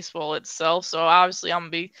of baseball itself. So obviously I'm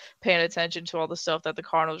going to be paying attention to all the stuff that the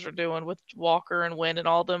Cardinals are doing with Walker and Wynn and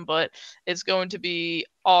all them, but it's going to be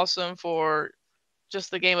awesome for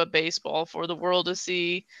just the game of baseball, for the world to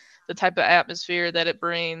see the type of atmosphere that it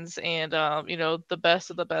brings, and the best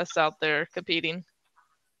of the best out there competing.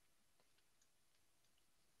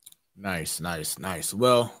 Nice, nice, nice.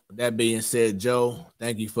 Well, that being said, Joe,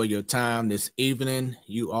 thank you for your time this evening.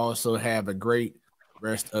 You also have a great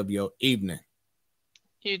rest of your evening.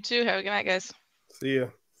 You too. Have a good night, guys. See ya.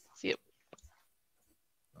 See you.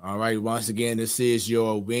 All right. Once again, this is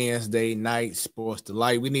your Wednesday night sports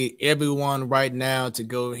delight. We need everyone right now to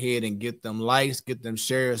go ahead and get them likes, get them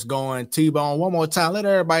shares going. T-Bone, one more time. Let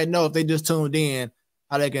everybody know if they just tuned in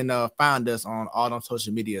how they can find us on all them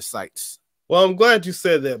social media sites. Well, I'm glad you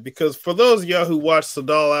said that, because for those of y'all who watch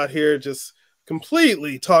Sadal out here just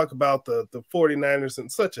completely talk about the 49ers in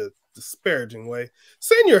such a disparaging way,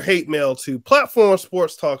 send your hate mail to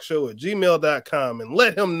platformsportstalkshow@gmail.com and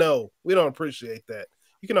let him know. We don't appreciate that.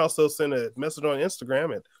 You can also send a message on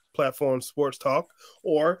Instagram at Platform Sports Talk,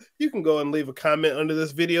 or you can go and leave a comment under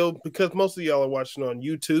this video, because most of y'all are watching on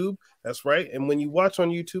YouTube. That's right. And when you watch on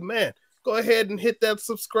YouTube, man, go ahead and hit that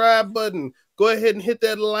subscribe button. Go ahead and hit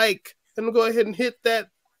that like. And go ahead and hit that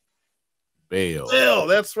bell.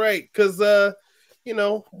 That's right. Because,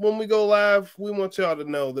 when we go live, we want y'all to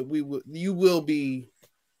know that you will be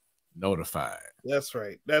notified. That's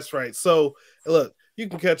right. That's right. So, look, you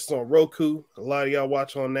can catch us on Roku. A lot of y'all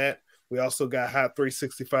watch on that. We also got Hot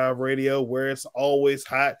 365 Radio, where it's always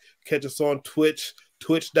hot. Catch us on Twitch,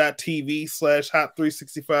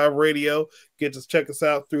 twitch.tv/Hot365 Radio. Check us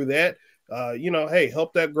out through that. Hey,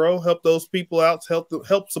 help that grow, help those people out,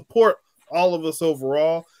 help support all of us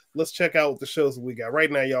overall. Let's check out the shows that we got right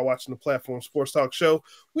now. Y'all watching the Platform Sports Talk Show.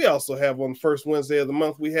 We also have on the first Wednesday of the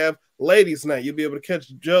month, we have Ladies Night. You'll be able to catch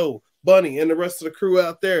Joe, Bunny, and the rest of the crew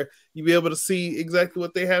out there. You'll be able to see exactly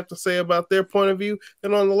what they have to say about their point of view.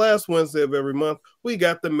 And on the last Wednesday of every month, we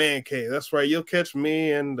got the Man Cave. That's right. You'll catch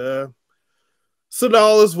me and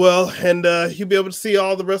Sadal as well, and you'll be able to see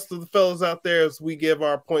all the rest of the fellas out there as we give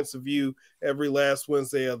our points of view every last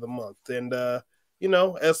Wednesday of the month. And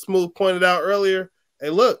as Smoooth pointed out earlier, hey,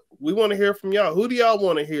 look, we want to hear from y'all. Who do y'all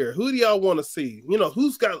want to hear? Who do y'all want to see?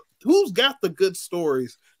 Who's got the good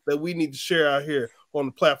stories that we need to share out here on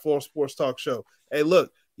the Platform Sports Talk Show? Hey,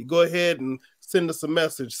 look, you go ahead and send us a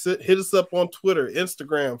message. Hit us up on Twitter,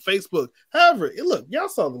 Instagram, Facebook. However, look, y'all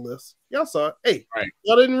saw the list. Y'all saw it. Hey, right.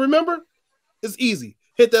 Y'all didn't remember? It's easy.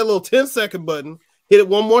 Hit that little 10-second button, hit it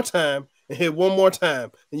one more time, and hit one more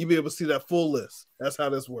time, and you'll be able to see that full list. That's how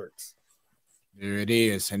this works. There it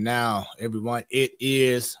is. And now, everyone, it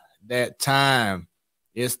is that time.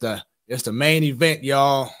 It's the main event,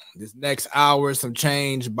 y'all. This next hour, some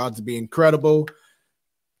change, about to be incredible.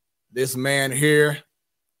 This man here,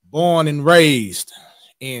 born and raised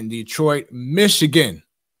in Detroit, Michigan,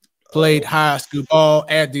 played high school ball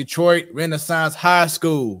at Detroit Renaissance High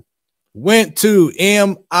School. Went to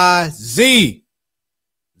MIZZOU.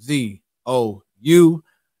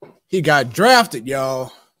 He got drafted,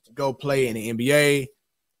 y'all, to go play in the NBA.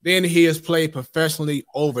 Then he has played professionally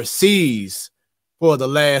overseas for the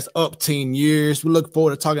last 10 years. We look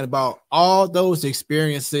forward to talking about all those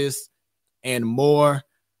experiences and more.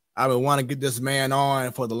 I've been wanting to get this man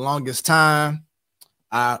on for the longest time.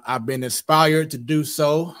 I've been inspired to do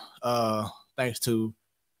so, thanks to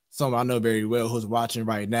someone I know very well who's watching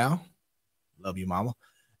right now. Love you, mama.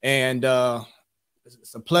 And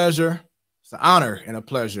it's a pleasure. It's an honor and a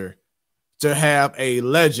pleasure to have a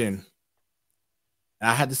legend. And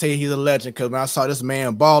I had to say he's a legend because when I saw this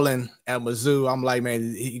man balling at Mizzou, I'm like,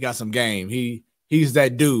 man, he got some game. He's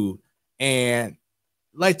that dude. And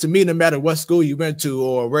like, to me, no matter what school you went to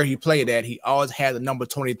or where he played at, he always had the number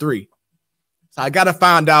 23. So I got to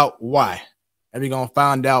find out why. And we're going to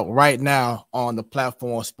find out right now on the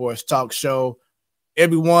Platform Sports Talk Show.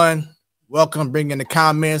 Everyone, welcome. Bring in the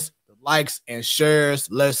comments, the likes, and shares.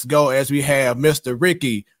 Let's go as we have Mr.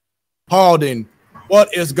 Rickey Paulding.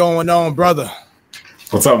 What is going on, brother?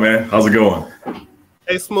 What's up, man? How's it going?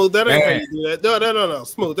 Hey, Smoooth, that ain't how you do that. No.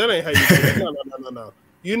 Smoooth, that ain't how you do that. No.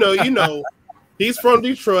 You know. He's from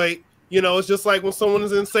Detroit. It's just like when someone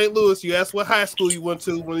is in St. Louis, you ask what high school you went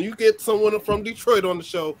to. When you get someone from Detroit on the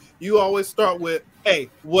show, you always start with, hey,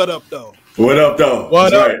 what up, though? What up, though?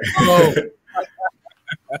 What up, though?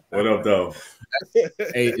 What up, though?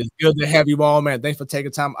 Hey, it's good to have you all, man. Thanks for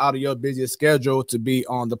taking time out of your busy schedule to be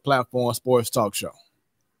on the Platform Sports Talk Show.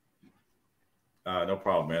 No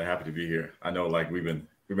problem, man. Happy to be here. I know, like, we've been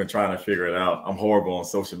trying to figure it out. I'm horrible on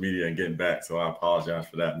social media and getting back, so I apologize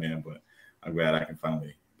for that, man. But I'm glad I can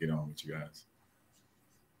finally get on with you guys.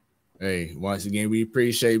 Hey, once again, we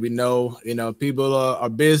appreciate. We know, people are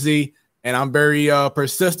busy. And I'm very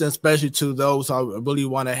persistent, especially to those I really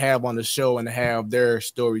want to have on the show and have their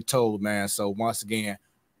story told, man. So once again,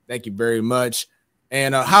 thank you very much.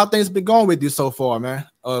 And how things been going with you so far, man,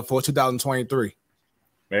 for 2023?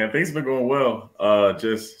 Man, things have been going well.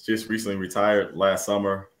 Just recently retired last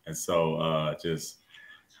summer, And so just,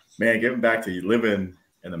 man, getting back to living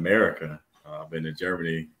in America. I've been in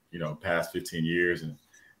Germany, past 15 years, and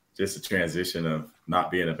just a transition of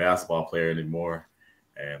not being a basketball player anymore,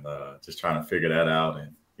 and just trying to figure that out.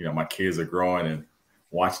 And, my kids are growing and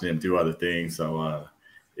watching them do other things. So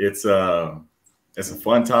it's a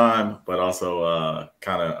fun time, but also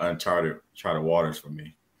kind of uncharted waters for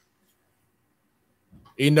me.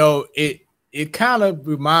 It kind of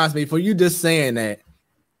reminds me, for you just saying that,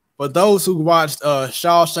 for those who watched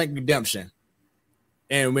Shawshank Redemption,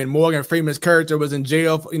 and when Morgan Freeman's character was in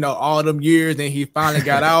jail for, all them years, and he finally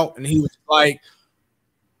got out, and he was like,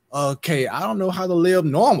 okay, I don't know how to live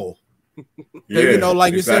normal. Yeah,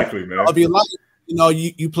 like exactly, you said, man. of your life,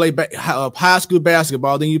 you play high school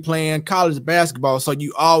basketball, then you playing college basketball, so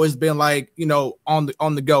you always been like, on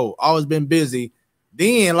the go, always been busy.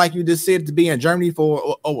 Then, like you just said, to be in Germany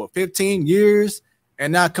for over 15 years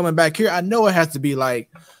and now coming back here, I know it has to be like,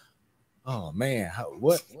 oh man,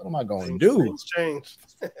 what am I going to do? Things changed.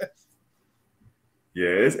 Yeah,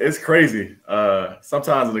 it's crazy.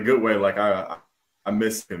 Sometimes in a good way. Like I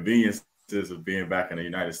miss conveniences of being back in the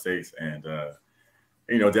United States, and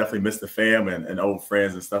definitely miss the fam and old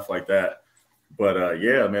friends and stuff like that. But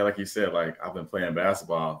yeah, man, like you said, like I've been playing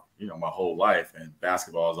basketball, my whole life, and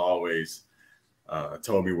basketball has always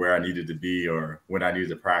told me where I needed to be or when I needed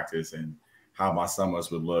to practice and how my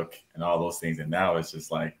summers would look and all those things. And now it's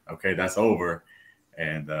just like, okay, that's over.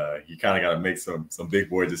 And you kind of got to make some big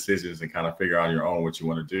boy decisions and kind of figure out on your own what you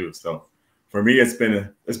want to do. So for me, it's been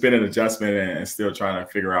an adjustment and still trying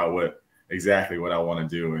to figure out exactly what I want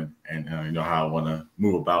to do and how I want to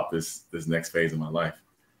move about this next phase of my life.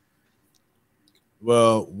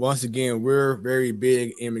 Well, once again, we're very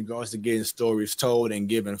big in regards to getting stories told and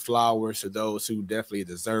giving flowers to those who definitely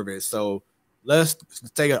deserve it. So let's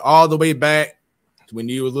take it all the way back to when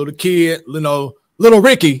you were a little kid, little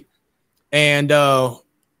Rickey, and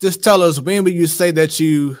just tell us, when would you say that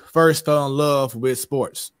you first fell in love with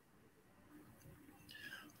sports?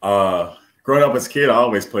 Growing up as a kid, I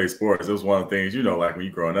always played sports. It was one of the things, like when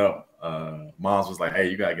you growing up, moms was like, hey,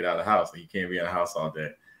 you got to get out of the house. You can't be in the house all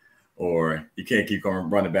day, or you can't keep going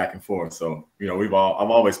running back and forth. So, I've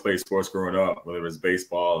always played sports growing up, whether it was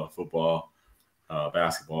baseball or football,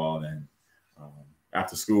 basketball, and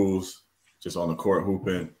after schools, just on the court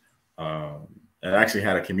hooping. And I actually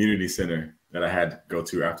had a community center that I had to go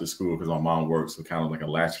to after school because my mom worked, so kind of like a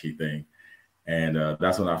latchkey thing. And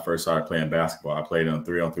that's when I first started playing basketball. I played in a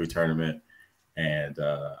 3-on-3 tournament, and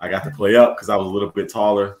I got to play up because I was a little bit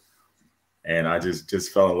taller, and I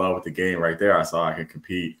just fell in love with the game right there. I saw I could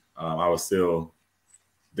compete. I was still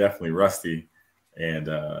definitely rusty and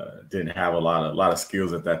didn't have a lot of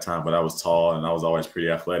skills at that time, but I was tall and I was always pretty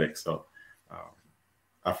athletic. So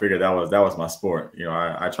I figured that was my sport.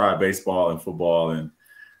 I tried baseball and football, and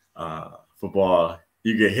football,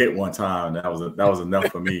 you get hit one time, that was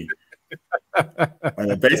enough for me.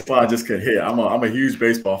 And in baseball, I just couldn't hit. I'm a huge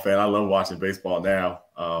baseball fan. I love watching baseball now.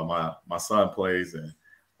 My son plays, and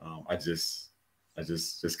I just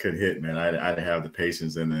couldn't hit, man. I didn't have the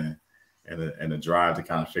patience and the drive to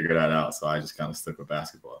kind of figure that out. So I just kind of stuck with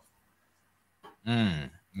basketball.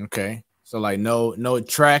 Okay. So like no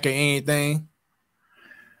track or anything?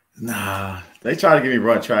 Nah, they tried to get me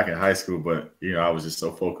run track in high school, but I was just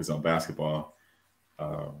so focused on basketball.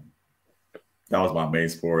 That was my main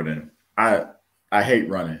sport, and I hate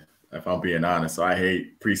running, if I'm being honest. So I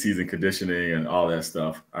hate preseason conditioning and all that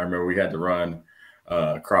stuff. I remember we had to run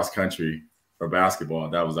cross country for basketball.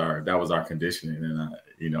 That was our conditioning, and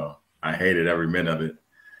I hated every minute of it.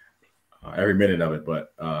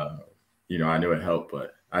 But I knew it helped,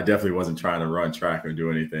 but I definitely wasn't trying to run track or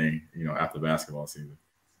do anything, after basketball season.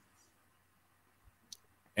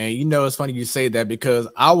 And it's funny you say that, because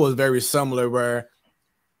I was very similar, where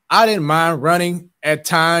I didn't mind running at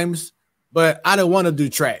times, but I didn't want to do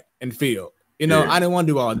track and field. Yeah. I didn't want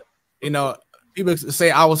to do all that. People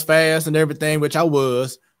say I was fast and everything, which I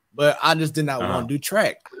was, but I just did not want to do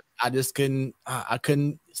track. I just couldn't. I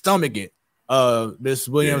couldn't stomach it. Miss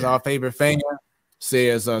Williams, our favorite fan,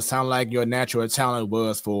 says, "Sound like your natural talent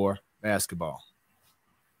was for basketball."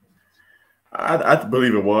 I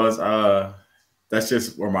believe it was. That's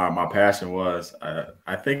just where my passion was.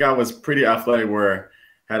 I think I was pretty athletic, where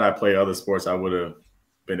had I played other sports, I would have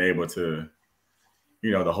been able to,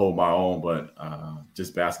 to hold my own. But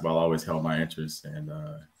just basketball always held my interest. And,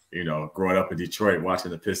 growing up in Detroit,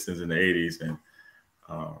 watching the Pistons in the 80s, and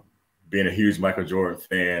being a huge Michael Jordan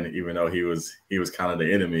fan, even though he was kind of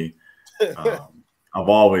the enemy, I've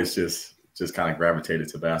always just kind of gravitated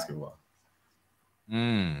to basketball.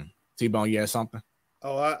 T-Bone, you had something?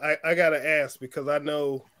 Oh, I got to ask, because I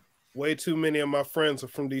know way too many of my friends are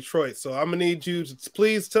from Detroit. So I'm gonna need you to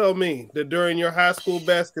please tell me that during your high school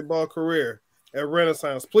basketball career at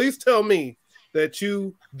Renaissance, please tell me that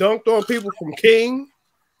you dunked on people from King,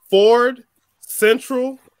 Ford,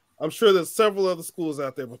 Central. I'm sure there's several other schools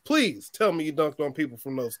out there, but please tell me you dunked on people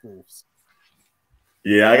from those schools.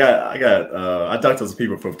 Yeah, I dunked on some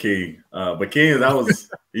people from King, but King, that was,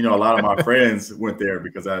 a lot of my friends went there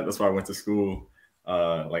because that's why I went to school,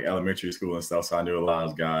 like elementary school and stuff. So I knew a lot of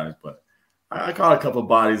those guys, but I caught a couple of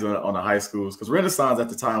bodies on the high schools because Renaissance at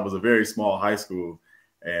the time was a very small high school,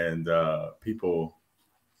 and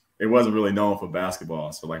it wasn't really known for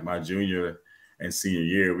basketball. So like my junior and senior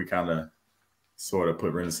year, we kind of sort of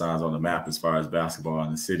put Renaissance on the map as far as basketball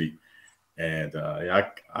in the city, and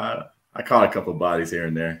I caught a couple of bodies here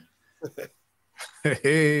and there.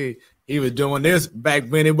 Hey, he was doing this back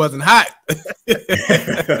when it wasn't hot.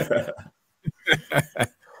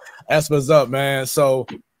 That's what's up, man. So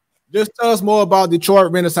just tell us more about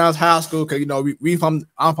Detroit Renaissance High School, because we from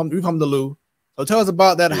the Lou. So tell us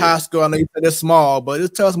about that high school. I know you said it's small, but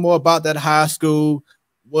just tell us more about that high school.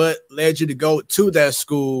 What led you to go to that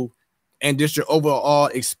school, and just your overall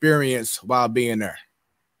experience while being there?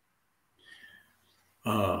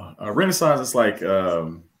 Renaissance is like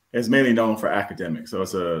it's mainly known for academics.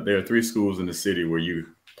 So there are 3 schools in the city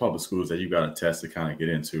public schools that you got to test to kind of get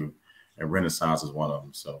into, and Renaissance is one of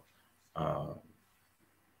them. So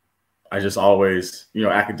I just always,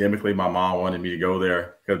 academically, my mom wanted me to go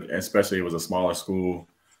there, especially it was a smaller school.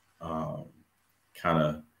 I'm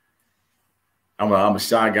a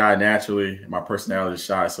shy guy naturally. My personality is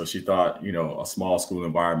shy, so she thought, a small school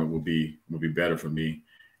environment would be better for me.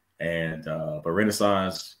 And but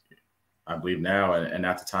Renaissance, I believe now, and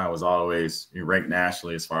at the time was always ranked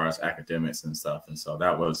nationally as far as academics and stuff. And so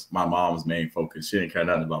that was my mom's main focus. She didn't care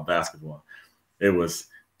nothing about basketball. It was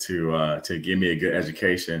to give me a good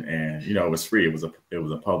education, and it was free. It was a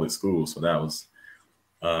public school, so that was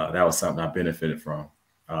something I benefited from.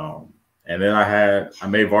 And then I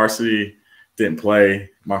made varsity, didn't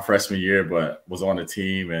play my freshman year, but was on the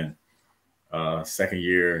team, and second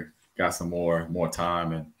year got some more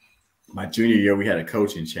time. And my junior year, we had a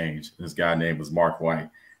coaching change. This guy named was Mark White.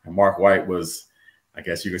 And Mark White was, I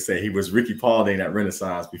guess you could say, he was Rickey Paulding at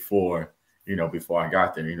Renaissance before I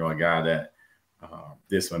got there. A guy that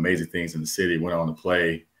did some amazing things in the city, went on to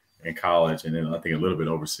play in college, and then I think a little bit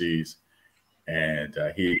overseas. And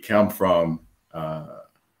he had come from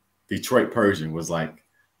Detroit Persian, was like,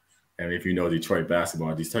 and if you know Detroit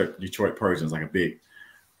basketball, Detroit Persian is like a big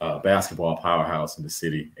basketball powerhouse in the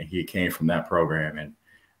city. And he came from that program, and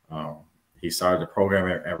he started the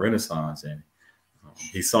program at Renaissance, and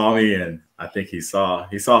he saw me, and I think he saw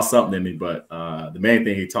something in me. But the main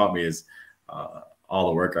thing he taught me is all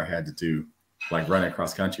the work I had to do, like running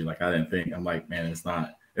cross country. Like I didn't think, I'm like, man, it's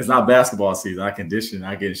not basketball season. I condition,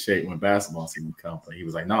 I get in shape when basketball season comes. But he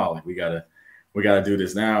was like, no, like we gotta do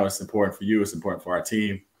this now. It's important for you. It's important for our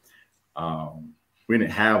team. We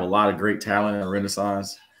didn't have a lot of great talent in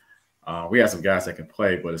Renaissance. We had some guys that can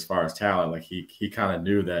play, but as far as talent, like he kind of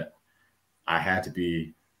knew that I had to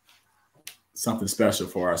be something special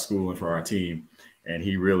for our school and for our team. And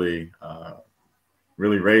he really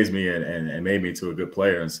raised me and made me into a good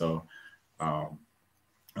player. And so a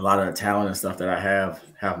lot of the talent and stuff that I have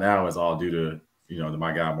now is all due to,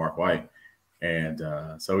 my guy, Mark White. And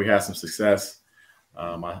so we had some success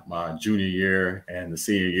my junior year and the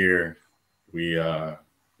senior year. We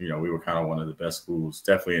were kind of one of the best schools,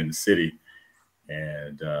 definitely in the city,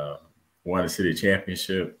 and won the city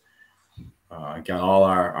championship. Got all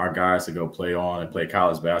our guys to go play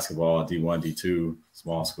college basketball, D1, D2,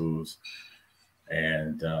 small schools.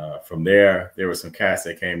 And from there were some cats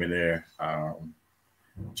that came in there.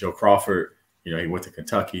 Joe Crawford, he went to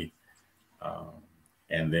Kentucky.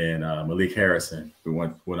 And then Malik Harrison, who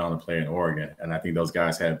went on to play in Oregon. And I think those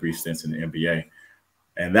guys had brief stints in the NBA.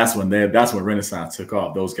 And that's when Renaissance took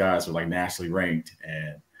off. Those guys were like nationally ranked,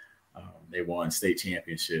 and they won state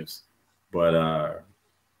championships. But I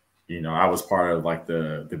was part of like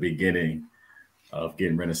the beginning of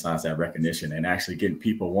getting Renaissance that recognition and actually getting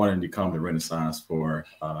people wanting to come to Renaissance for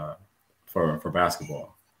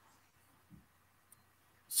basketball.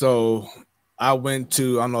 So I went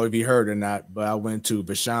to, I don't know if you heard or not, but I went to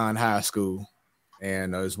Vashon High School,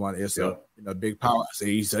 and it's a big power.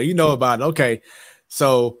 So you know about it. Okay.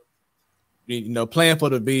 So, playing for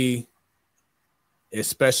the B,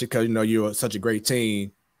 especially because, you're such a great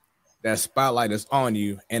team, that spotlight is on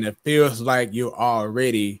you, and it feels like you're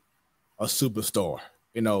already a superstar,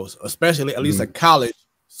 especially at least a college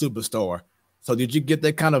superstar. So did you get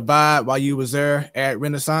that kind of vibe while you was there at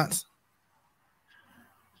Renaissance?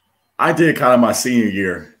 I did kind of my senior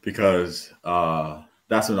year because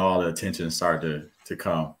that's when all the attention started to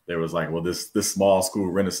come. There was like, well, this small school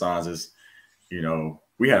renaissance is, you know,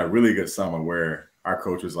 we had a really good summer where our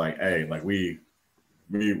coach was like, hey, like we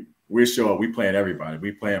show up, we playing everybody.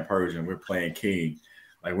 We playing Persian, we're playing King.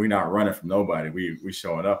 Like we're not running from nobody. We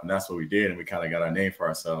showing up, and that's what we did, and we kind of got our name for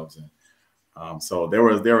ourselves. And so there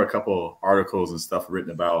were a couple articles and stuff written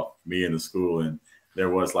about me in the school, and there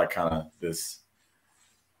was like kind of this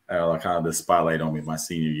spotlight on me my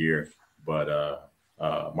senior year. But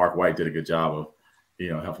Mark White did a good job of, you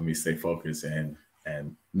know, helping me stay focused, and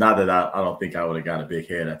not that I don't think I would have got a big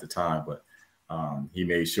head at the time, but he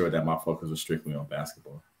made sure that my focus was strictly on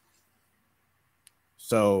basketball.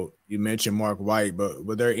 So you mentioned Mark White, but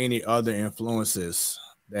were there any other influences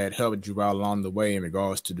that helped you out along the way in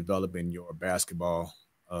regards to developing your basketball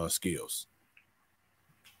skills?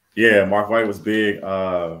 Yeah, Mark White was big.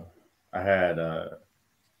 I had,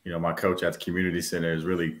 you know, my coach at the community center is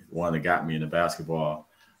really one that got me into basketball.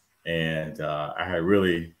 And I had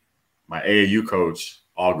really my AAU coach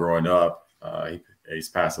all growing up. He's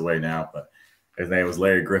passed away now, but his name was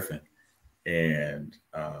Larry Griffin. And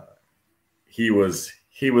he was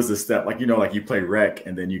the step, like, you know, like you play rec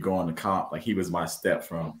and then you go on the comp. Like he was my step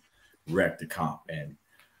from rec to comp. And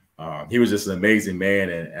he was just an amazing man.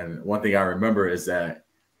 And one thing I remember is that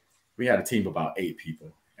we had a team of about 8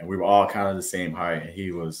 people, and we were all kind of the same height. And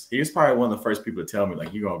he was probably one of the first people to tell me,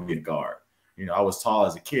 like, you're going to be a guard. You know, I was tall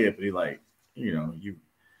as a kid, but he like, you know,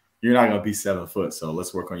 you're not going to be 7 foot. So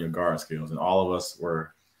let's work on your guard skills. And all of us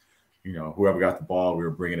were, you know, whoever got the ball, we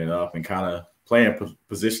were bringing it up and kind of playing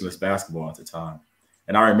positionless basketball at the time.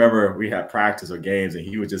 And I remember we had practice or games, and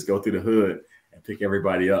he would just go through the hood and pick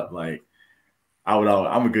everybody up. Like I'm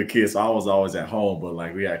a good kid, so I was always at home, but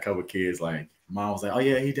like we had a couple of kids, like mom was like, oh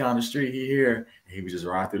yeah, he down the street, he here. And he would just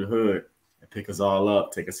ride through the hood and pick us all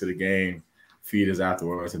up, take us to the game, feed us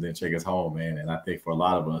afterwards, and then take us home, man. And I think for a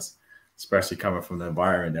lot of us, especially coming from the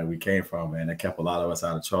environment that we came from, man, it kept a lot of us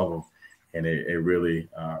out of trouble. And it really,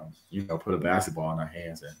 you know, put a basketball in our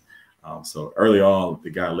hands. And so early on, the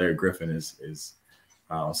guy Larry Griffin is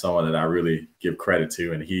someone that I really give credit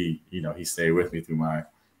to, and he, you know, he stayed with me through my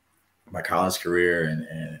college career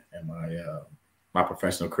and my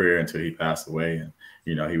professional career until he passed away. And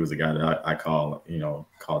you know, he was a guy that I call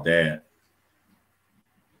dad.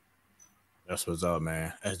 That's what's up,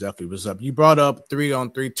 man. That's definitely what's up. You brought up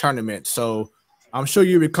 3-on-3 tournaments, so I'm sure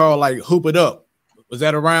you recall like Hoop It Up. Was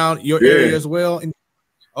that around your area as well?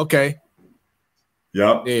 Okay.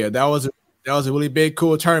 Yep. Yeah, that was a really big,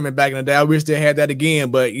 cool tournament back in the day. I wish they had that again,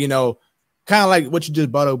 but you know, kind of like what you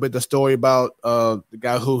just brought up with the story about the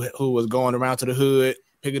guy who was going around to the hood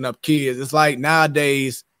picking up kids. It's like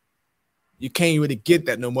nowadays you can't really get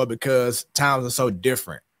that no more because times are so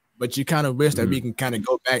different. But you kind of wish that we can kind of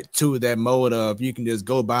go back to that mode of you can just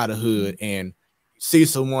go by the hood and see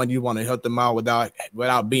someone you want to help them out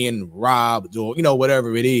without being robbed or, you know,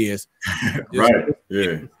 whatever it is. Right.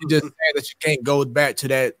 Yeah. It's just sad that you can't go back to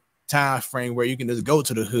that time frame where you can just go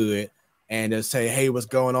to the hood and just say, hey, what's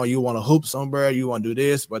going on? You want to hoop somewhere? You want to do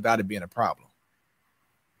this without it being a problem.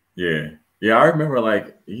 Yeah. Yeah. I remember,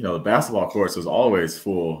 like, you know, the basketball courts was always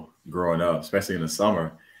full growing up, especially in the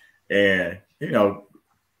summer. And, you know,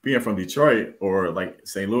 being from Detroit or like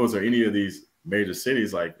St. Louis or any of these major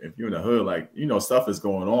cities, like if you're in the hood, like, you know, stuff is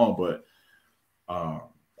going on, but I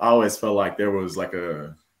always felt like there was like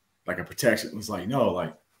a protection. It was like, no,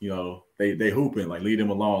 like, you know, they hooping, like leave them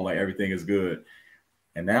alone, like everything is good.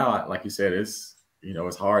 And now, like you said, it's, you know,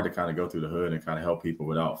 it's hard to kind of go through the hood and kind of help people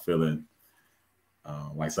without feeling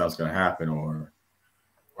like something's going to happen or,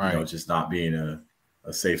 you know, just not being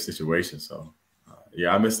a safe situation. So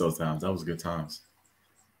yeah, I miss those times. That was good times.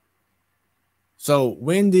 So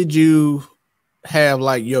when did you have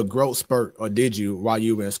like your growth spurt, or did you while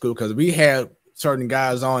you were in school? Because we had certain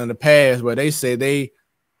guys on in the past where they said they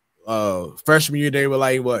freshman year they were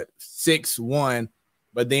like what 6'1",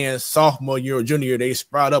 but then sophomore year or junior year they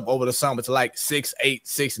sprout up over the summer to like 6'8",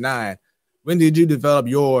 6'9". When did you develop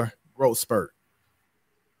your growth spurt?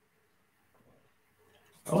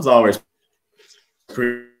 I was always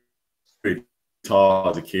pretty tall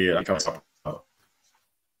as a kid. I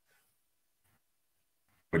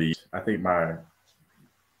think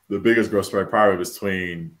the biggest growth spurt probably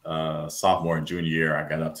between sophomore and junior year. I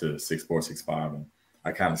got up to 6'4", 6'5", and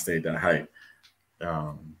I kind of stayed that height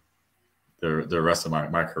the rest of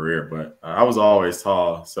my career. But I was always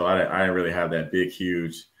tall, so I didn't really have that big,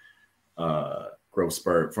 huge growth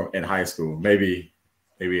spurt in high school. Maybe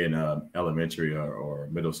in elementary or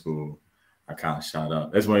middle school, I kind of shot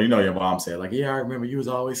up. That's when, you know, your mom said like, yeah, I remember you was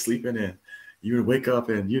always sleeping and you would wake up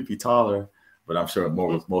and you'd be taller. but I'm sure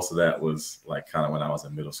most of that was like kind of when I was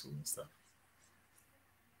in middle school and stuff.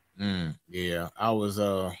 Yeah, I was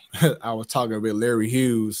I was talking with Larry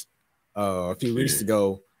Hughes a few weeks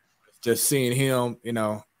ago, just seeing him, you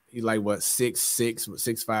know, he like what 6'6",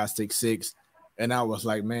 6'5", 6'6", and I was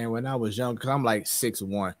like, man, when I was young, because I'm like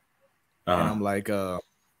 6'1", and I'm like,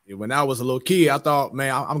 when I was a little kid, I thought,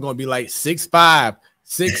 man, I'm gonna be like 6'5",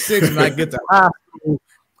 6'6" when I get to high school.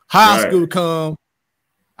 High school come,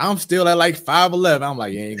 I'm still at like 5'11". I'm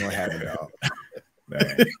like, you ain't gonna happen, dog.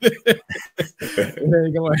 It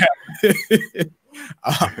ain't gonna happen.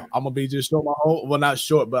 I'm gonna be just short my whole, well, not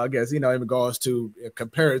short, but I guess, you know, in regards to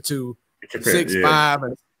compared to 6'5"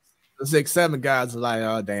 and 6'7" guys, are like,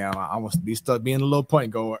 oh damn, I must be stuck being a little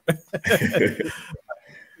point guard.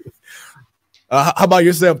 How about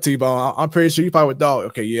yourself, T-Bone? I'm pretty sure you probably thought,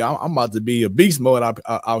 okay, yeah, I'm about to be a beast mode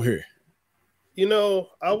out here. You know,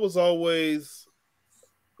 I was always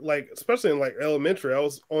like, especially in like elementary, I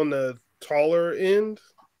was on the taller end.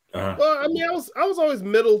 Well, I mean, I was always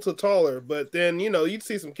middle to taller, but then, you know, you'd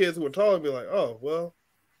see some kids who were taller and be like, oh, well,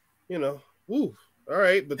 you know, ooh, all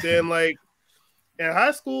right. But then like in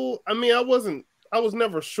high school, I mean, I was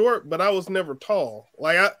never short, but I was never tall.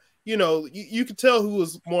 Like you know, you could tell who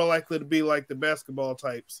was more likely to be like the basketball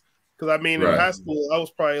types. Because I mean, in high school, I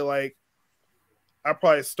was probably like, I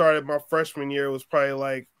probably started my freshman year, was probably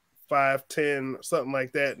like 5'10", something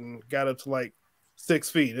like that, and got up to like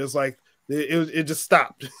 6 feet. It was like, it just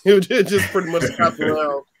stopped. It just pretty much stopped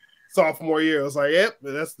around sophomore year. I was like, yep,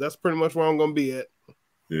 that's pretty much where I'm going to be at.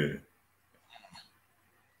 Yeah.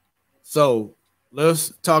 So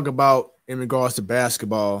let's talk about in regards to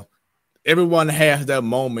basketball. Everyone has that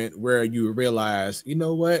moment where you realize, you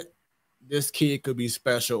know what, this kid could be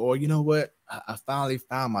special, or you know what, I finally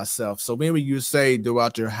found myself. So when would you say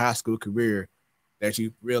throughout your high school career that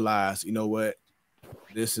you realize, you know what,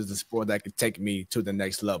 this is the sport that could take me to the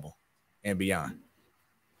next level and beyond?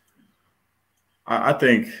 I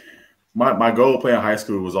think my goal playing high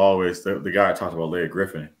school was always the guy I talked about, Larry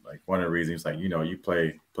Griffin. Like one of the reasons, like, you know, you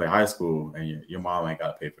play high school and your mom ain't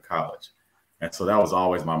got to pay for college. And so that was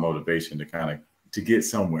always my motivation to kind of to get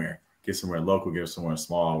somewhere local, get somewhere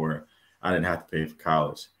small where I didn't have to pay for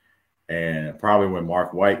college. And probably when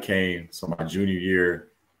Mark White came, so my junior year,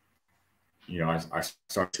 you know, I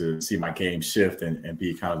started to see my game shift and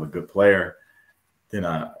be kind of a good player. Then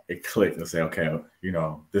it clicked and say, okay, you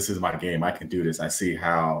know, this is my game. I can do this. I see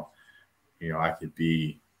how, you know, I could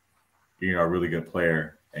be, you know, a really good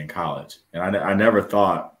player in college. And I never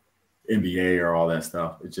thought NBA or all that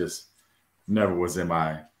stuff. It just never was in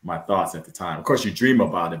my thoughts at the time. Of course, you dream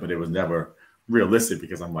about it, but it was never realistic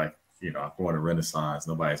because I'm like, you know, I'm going to Renaissance.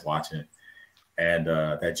 Nobody's watching. And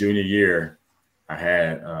that junior year, I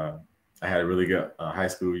had a really good high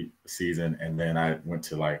school season, and then I went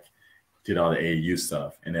to did all the AAU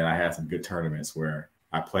stuff, and then I had some good tournaments where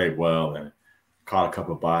I played well and caught a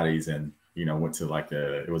couple of bodies, and you know, went to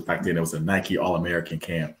it was back then it was a Nike All-American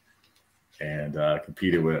camp, and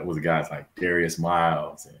competed with guys like Darius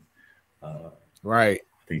Miles and right.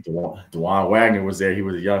 I think DeJuan Wagner was there. He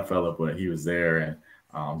was a young fella, but he was there,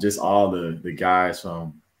 and just all the guys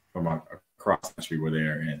from across the country were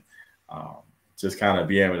there, and just kind of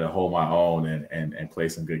be able to hold my own and play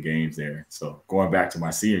some good games there. So going back to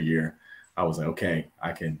my senior year, I was like, okay,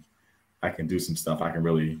 I can do some stuff. I can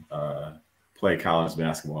really play college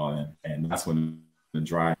basketball, and that's when the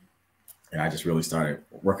drive. And I just really started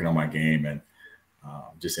working on my game and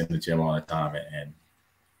just in the gym all the time and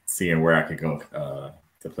seeing where I could go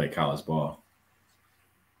to play college ball.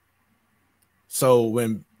 So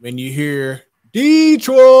when you hear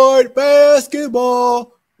Detroit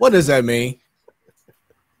basketball, what does that mean?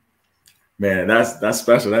 Man, that's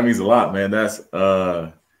special. That means a lot, man. That's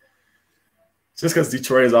just because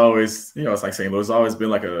Detroit is always, you know, it's like St. Louis, it's always been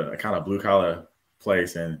like a kind of blue collar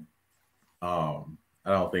place, and I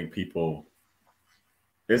don't think people.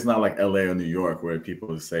 It's not like LA or New York where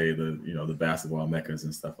people say the basketball meccas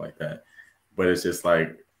and stuff like that, but it's just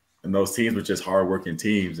like, and those teams were just hardworking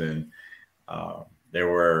teams, and they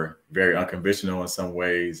were very unconventional in some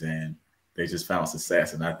ways, and they just found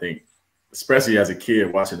success. And I think, especially as a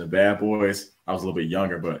kid watching the Bad Boys, I was a little bit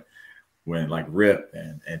younger, but when like Rip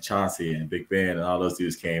and Chauncey and Big Ben and all those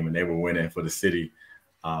dudes came and they were winning for the city,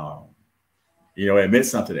 you know, it meant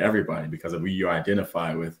something to everybody because you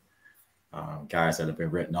identify with guys that have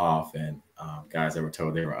been written off and guys that were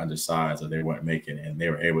told they were undersized or they weren't making it, and they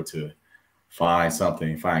were able to find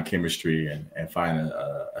chemistry and find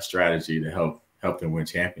a strategy to help them win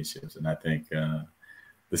championships. And I think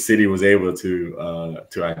the city was able to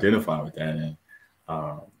identify with that.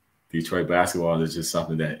 And Detroit basketball is just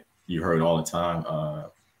something that you heard all the time.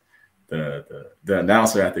 the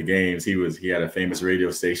announcer at the games, he had a famous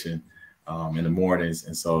radio station in the mornings,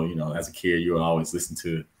 and so as a kid you would always listen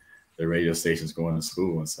to the radio stations going to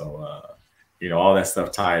school, and so all that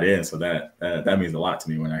stuff tied in. So that means a lot to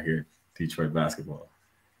me when I hear Detroit basketball.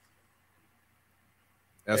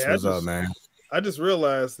 That's what's up, man. I just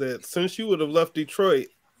realized that since you would have left Detroit,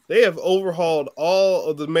 they have overhauled all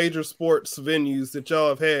of the major sports venues that y'all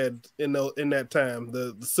have had in that time.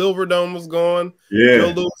 The Silver Dome was gone. Yeah.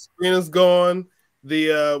 Joe Louis Arena's gone.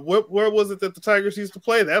 The where was it that the Tigers used to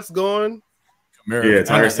play? That's gone. Yeah,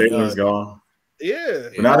 Tiger Stadium's gone. Yeah.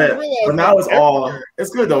 But now it's all.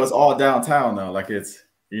 It's good though. It's all downtown now. Like it's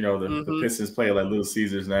the Pistons play like Little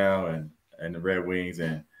Caesars now, and the Red Wings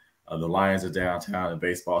and the Lions are downtown in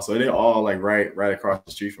baseball. So they're all like right across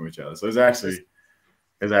the street from each other. So it's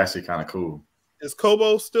actually kind of cool. Is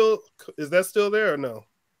Cobo still there or no?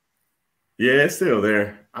 Yeah, it's still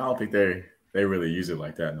there. I don't think they really use it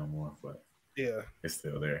like that no more, but yeah, it's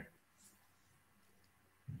still there.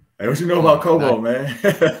 Hey, what you know about Cobo, man?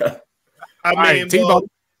 I mean, T-Bone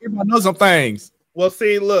knows some things. Well,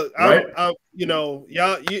 see, look, right? I'm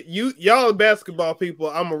y'all basketball people.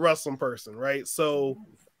 I'm a wrestling person, right? So,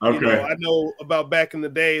 okay. I know about back in the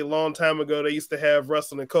day, a long time ago, they used to have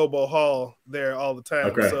wrestling in Cobo Hall there all the time.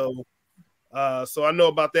 Okay. So I know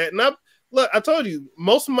about that. And I told you,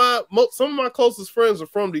 some of my closest friends are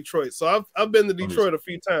from Detroit. So I've been to Detroit a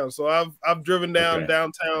few times. So I've driven down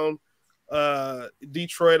downtown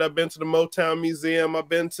Detroit. I've been to the Motown Museum. I've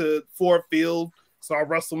been to Ford Field. Saw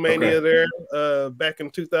WrestleMania there back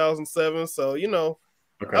in 2007. So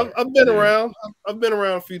I've been around. I've been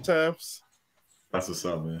around a few times. That's what's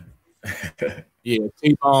up, man. Yeah,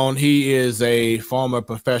 T-Bone, he is a former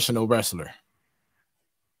professional wrestler.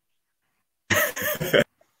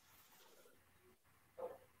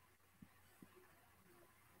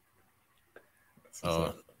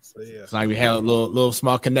 It's like we had a little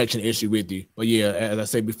small connection issue with you. But yeah, as I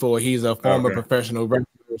said before, he's a former professional wrestler.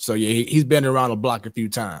 So yeah, he's been around the block a few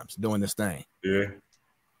times doing this thing. Yeah.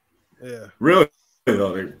 Yeah. Really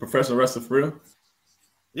though, like professional wrestler for real?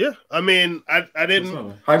 Yeah. I mean, I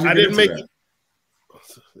didn't How'd you make that? it.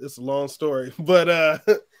 It's a long story, but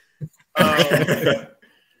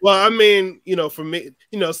well, I mean, for me,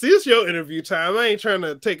 see, it's your interview time. I ain't trying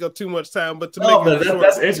to take up too much time, but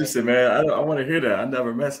that's interesting, man. I want to hear that. I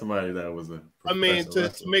never met somebody that was a. I mean,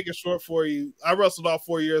 to make it short for you, I wrestled all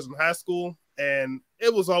 4 years in high school, and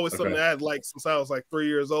it was always something I had liked since I was like 3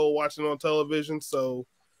 years old, watching on television. So,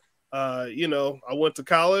 I went to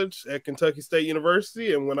college at Kentucky State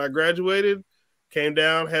University, and when I graduated, came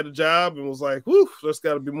down, had a job, and was like, whew, there's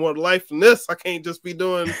got to be more to life than this. I can't just be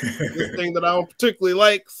doing this thing that I don't particularly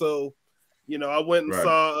like. So, I went and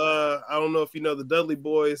saw, I don't know if you know the Dudley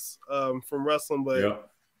Boys from wrestling,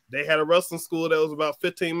 but they had a wrestling school that was about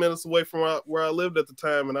 15 minutes away from where I lived at the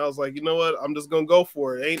time. And I was like, you know what? I'm just going to go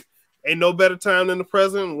for it. Ain't no better time than the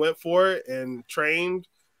present. Went for it and trained,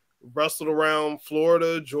 wrestled around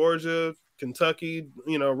Florida, Georgia, Kentucky,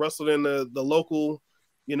 wrestled in the local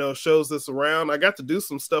shows that's around. I got to do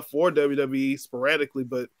some stuff for WWE sporadically,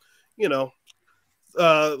 but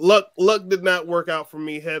luck did not work out for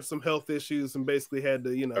me. Had some health issues and basically had to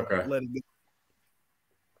let it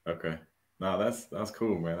go. Okay, no, that's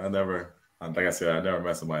cool, man. Like I said, I never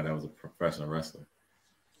met somebody that was a professional wrestler.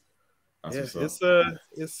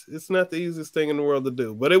 It's not the easiest thing in the world to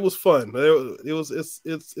do, but it was fun.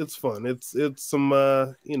 It's fun. It's some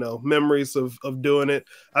memories of doing it.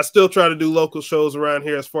 I still try to do local shows around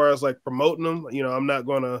here as far as like promoting them. I'm not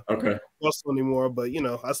going to wrestle anymore, but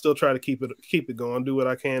I still try to keep it going. Do what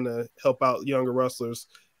I can to help out younger wrestlers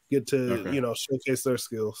get to showcase their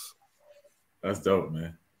skills. That's dope,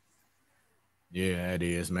 man. Yeah, it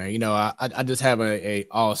is, man. I just have a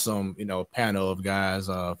awesome, panel of guys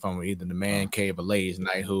from either the Man Cave or Ladies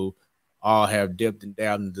Night who all have dipped and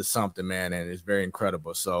dabbled into something, man, and it's very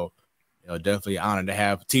incredible. So, definitely honored to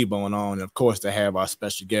have T-Bone on, and of course to have our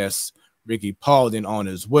special guest Rickey Paulding on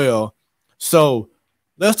as well. So,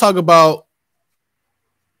 let's talk about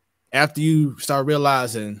after you start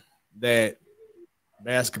realizing that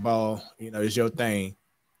basketball, is your thing.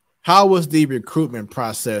 How was the recruitment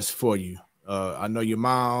process for you? I know your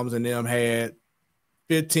moms and them had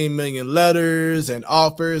 15 million letters and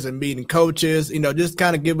offers and meeting coaches. Just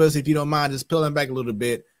kind of give us, if you don't mind, just pulling back a little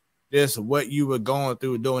bit, just what you were going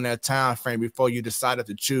through during that time frame before you decided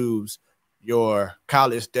to choose your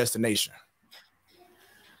college destination.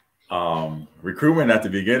 Recruitment at the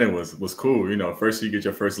beginning was cool. First you get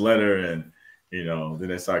your first letter, and then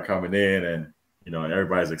they start coming in, and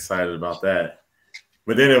everybody's excited about that.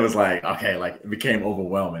 But then it was like, okay, like it became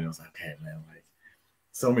overwhelming. It was like, okay, man, like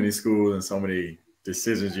so many schools and so many,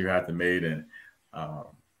 decisions you have to make, and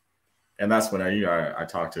that's when I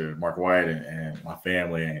talked to Mark White and my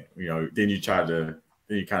family, and then you kind of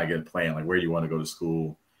get a plan, like where do you want to go to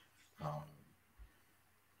school.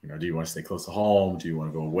 Do you want to stay close to home? Do you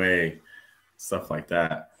want to go away? Stuff like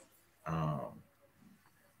that.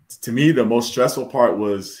 To me, the most stressful part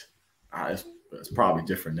was, it's probably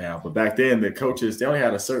different now, but back then the coaches, they only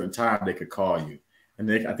had a certain time they could call you,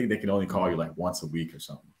 and I think they can only call you like once a week or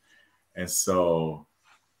something. And so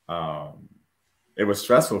it was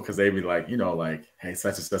stressful because they'd be like, hey,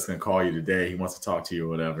 such and such gonna call you today. He wants to talk to you or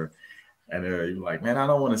whatever. And you're like, man, I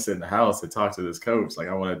don't want to sit in the house and talk to this coach. Like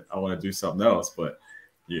I want to do something else. But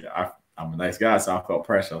yeah, I'm a nice guy, so I felt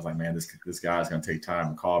pressure. I was like, man, this guy's gonna take time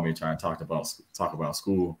to call me, try and talk about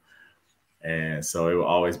school. And so it would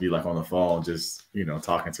always be like on the phone, just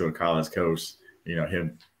talking to a college coach,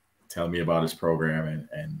 him telling me about his program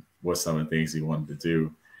and what some of the things he wanted to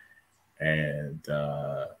do. And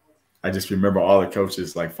I just remember all the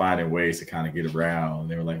coaches like finding ways to kind of get around.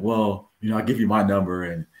 They were like, well, I'll give you my number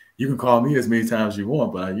and you can call me as many times as you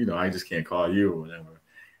want, but I just can't call you or whatever.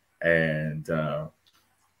 And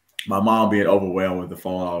my mom being overwhelmed with the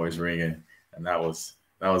phone always ringing, and that was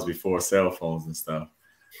before cell phones and stuff.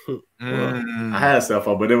 Well, I had a cell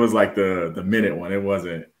phone, but it was like the minute one. It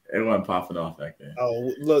wasn't popping off back then.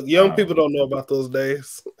 Oh, look, young people don't know about those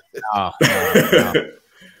days. No.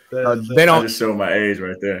 They don't. I just show my age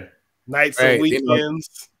right there. Nights and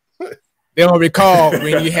weekends. They don't recall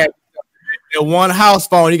when you had the one house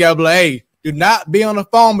phone. You gotta be like, hey, do not be on the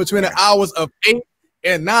phone between the hours of 8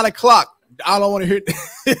 and 9 o'clock. I don't want to hear.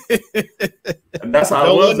 And that's how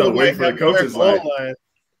I was. I wait for the coaches. Like,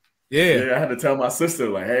 yeah, I had to tell my sister,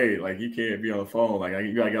 like, hey, like you can't be on the phone. Like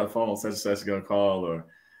you gotta get on the phone. Such and such is gonna call, or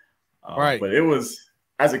right. But it was,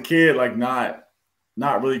 as a kid, like not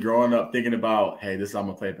really growing up thinking about, hey, this is I'm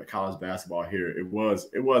gonna play college basketball here. It was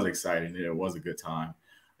exciting and it was a good time.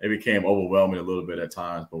 It became overwhelming a little bit at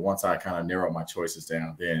times, but once I kind of narrowed my choices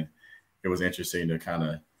down, then it was interesting to kind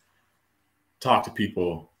of talk to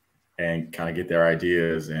people and kind of get their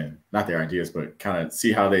ideas, and not their ideas, but kind of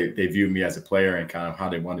see how they view me as a player and kind of how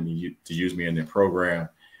they wanted me to use me in their program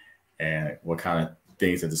and what kind of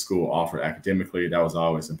things that the school offered academically. That was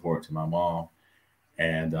always important to my mom.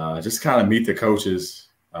 And just kind of meet the coaches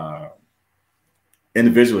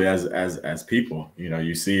individually as people.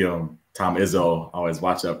 You see them, Tom Izzo, I always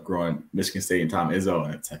watch up growing Michigan State and Tom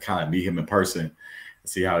Izzo, and to kind of meet him in person and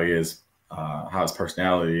see how he is, how his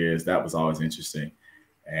personality is. That was always interesting.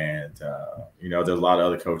 And, there's a lot of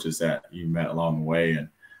other coaches that you met along the way. And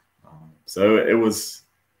so it was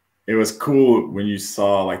cool when you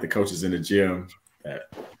saw like the coaches in the gym that,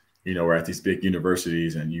 we're at these big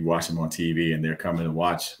universities and you watch them on TV and they're coming to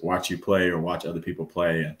watch you play or watch other people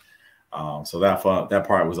play. And so that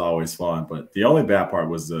part was always fun. But the only bad part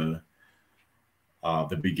was the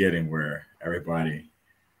beginning, where everybody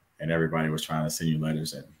was trying to send you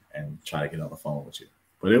letters and try to get on the phone with you.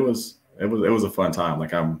 But it was a fun time.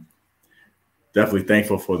 Like I'm definitely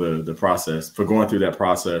thankful for the process, for going through that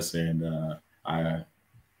process, and I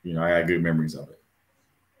had good memories of it.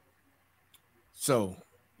 So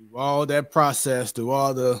through all that process, through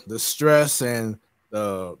all the stress and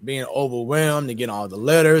the being overwhelmed and getting all the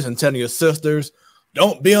letters and telling your sisters,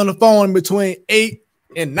 don't be on the phone between 8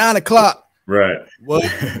 and 9 o'clock. Right.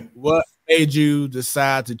 What made you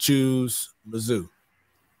decide to choose Mizzou?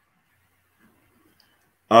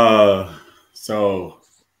 So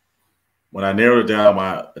when I narrowed it down,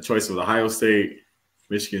 my choice was Ohio State,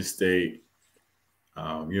 Michigan State,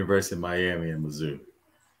 University of Miami, and Mizzou.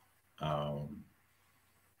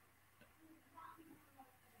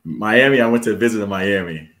 Miami, I went to visit in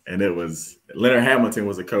Miami, and it was Leonard Hamilton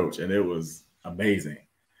was a coach, and it was amazing.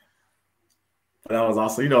 But I was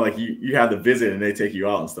also, like you have to visit and they take you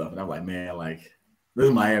out and stuff. And I'm like, man, like this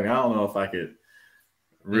is Miami. I don't know if I could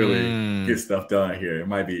really get stuff done here. It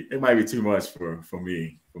might be too much for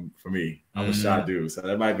me. I'm a shy dude, so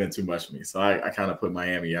that might have been too much for me. So I kind of put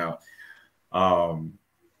Miami out. I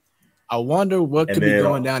wonder what could be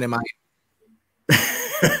going down in Miami.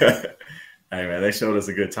 Hey man, they showed us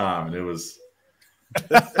a good time, and it was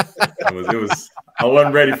I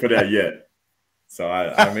wasn't ready for that yet. So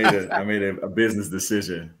I made a business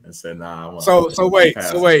decision and said, nah. So wait.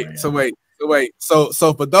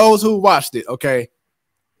 So for those who watched it, okay.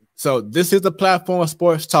 So this is the Platform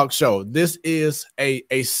Sports Talk Show. This is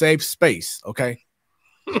a safe space, okay?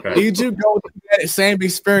 Did you go through that same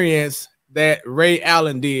experience that Ray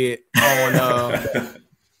Allen did on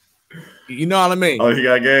you know what I mean? Oh, he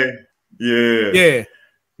got gay? Yeah. Yeah.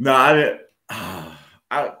 No, I didn't.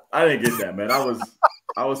 I didn't get that, man.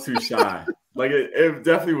 I was too shy. like it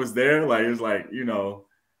definitely was there. Like it was like,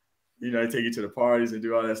 they take you to the parties and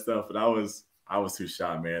do all that stuff. But I was too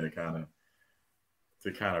shy, man, to kind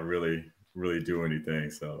of really, really do anything.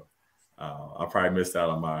 So I probably missed out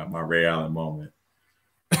on my Ray Allen moment.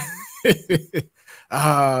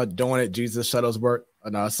 Doing it, Jesus Shuttlesworth. Oh,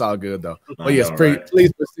 no, it's all good though. Oh yes, right?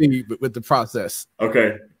 Please proceed with the process.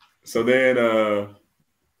 Okay, so then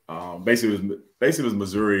basically it was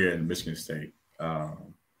Missouri and Michigan State.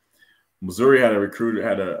 Missouri had a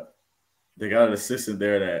recruiter, they got an assistant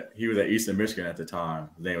there that he was at Eastern Michigan at the time.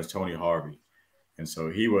 His name was Tony Harvey, and so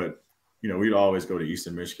he would, we'd always go to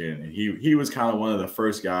Eastern Michigan, and he was kind of one of the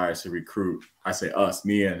first guys to recruit. I say us,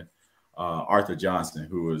 me and Arthur Johnson,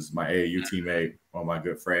 who was my AAU teammate, one of my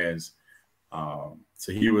good friends.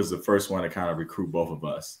 So he was the first one to kind of recruit both of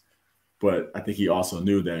us. But I think he also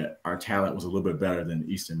knew that our talent was a little bit better than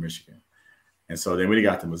Eastern Michigan. And so then when he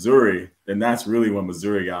got to Missouri, then that's really when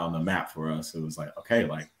Missouri got on the map for us. It was like, okay,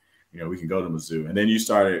 we can go to Mizzou. And then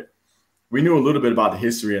we knew a little bit about the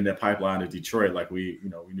history and the pipeline of Detroit. Like we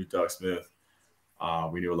knew Doug Smith.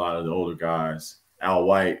 We knew a lot of the older guys. Al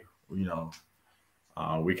White, we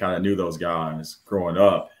kind of knew those guys growing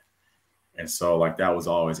up. And so that was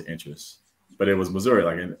always an interest. But it was Missouri.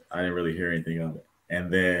 I didn't really hear anything of it.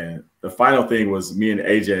 And then the final thing was me and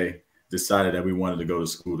AJ decided that we wanted to go to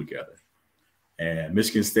school together. And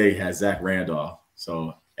Michigan State had Zach Randolph.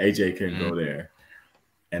 So AJ couldn't go there.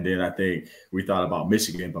 And then I think we thought about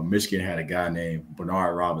Michigan, but Michigan had a guy named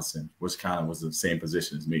Bernard Robinson, which kind of was the same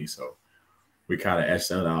position as me. So we kind of etched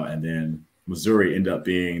that out. And then Missouri ended up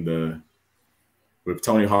being with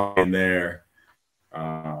Tony Hawk in there.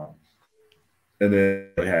 And then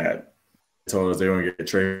they told us they were going to get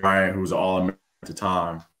Trey Bryant, who was an All-American at the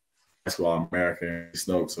time, high school All-American,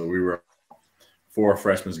 Snoke. So we were 4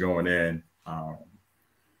 freshmen going in.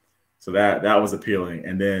 So that was appealing.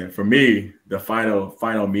 And then for me, the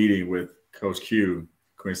final meeting with Coach Q,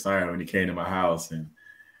 Quinn Snyder, when he came to my house and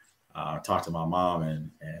talked to my mom, and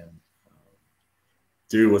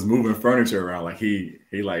dude was moving furniture around. He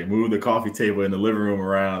moved the coffee table in the living room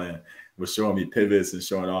around and was showing me pivots and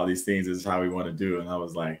showing all these things. This is how we want to do it. And I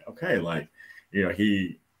was like, okay,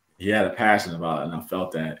 he had a passion about it, and I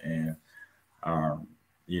felt that. And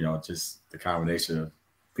just the combination of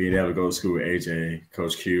being able to go to school with AJ,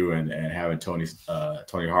 Coach Q, and having Tony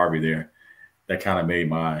Harvey there, that kind of made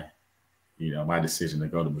my decision to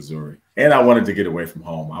go to Missouri. And I wanted to get away from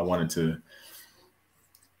home. I wanted to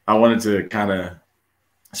kind of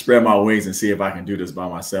spread my wings and see if I can do this by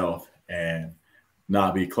myself and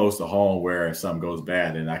not be close to home where if something goes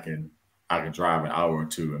bad, then I can drive an hour or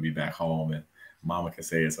 2 and be back home and mama can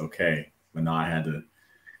say it's okay. But now I had to,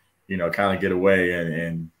 kind of get away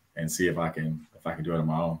and see if I can do it on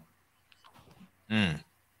my own.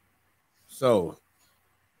 So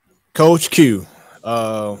Coach Q,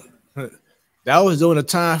 that was during a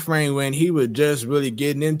time frame when he was just really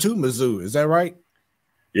getting into Mizzou. Is that right?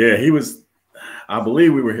 Yeah, he was. I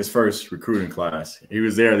believe we were his first recruiting class. He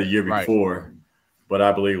was there the year before, but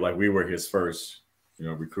I believe we were his first,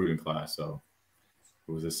 recruiting class. So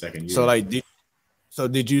it was his second year. So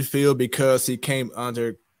did you feel because he came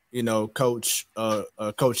under, Coach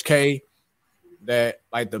K, that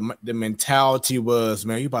the mentality was,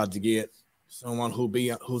 man, you about to get someone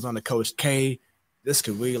who's under Coach K. This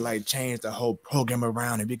could really change the whole program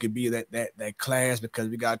around, and we could be that class because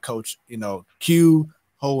we got Coach, Q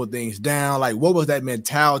hold things down. What was that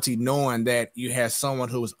mentality, knowing that you had someone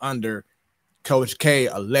who was under Coach K,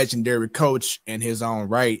 a legendary coach in his own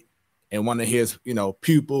right, and one of his,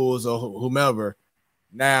 pupils or whomever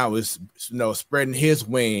now is, spreading his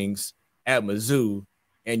wings at Mizzou,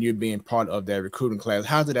 and you're being part of that recruiting class?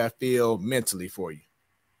 How did that feel mentally for you?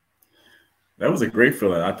 That was a great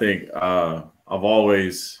feeling. I think I've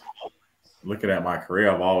always, looking at my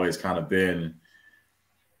career, I've always kind of been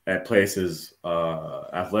at places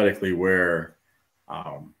athletically where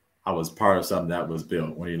I was part of something that was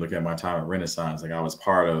built. When you look at my time at Renaissance, I was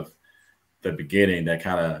part of the beginning that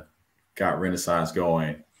kind of got Renaissance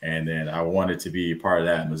going. And then I wanted to be part of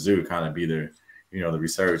that. Mizzou kind of be the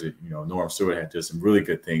resurgent. Norm Stewart had did some really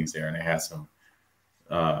good things there, and they had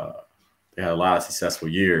they had a lot of successful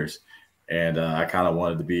years. And I kind of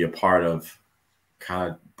wanted to be a part of kind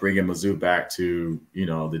of bringing Mizzou back to,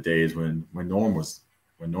 the days when Norm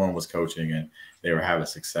was coaching and they were having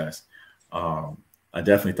success. I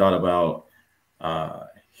definitely thought about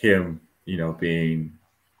him, being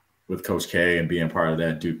with Coach K and being part of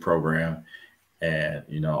that Duke program,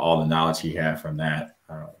 and all the knowledge he had from that.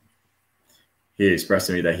 He expressed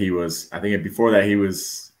to me that he was, I think before that, he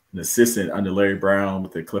was an assistant under Larry Brown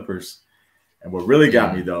with the Clippers. And what really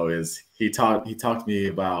got me though is he talked to me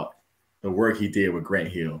about the work he did with Grant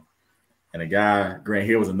Hill. And Grant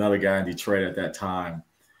Hill was another guy in Detroit at that time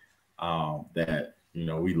that, you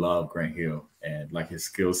know, we love Grant Hill and like his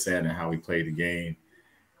skill set and how he played the game.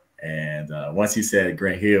 And once he said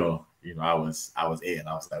Grant Hill, you know, I was in.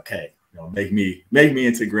 I was like, okay, you know, make me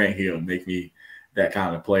into Grant Hill, make me that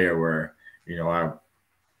kind of player where, you know,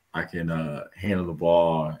 I can handle the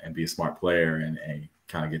ball and be a smart player and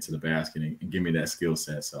kind of get to the basket and give me that skill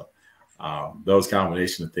set. So those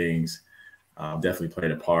combination of things definitely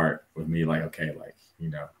played a part with me. Like, okay, like, you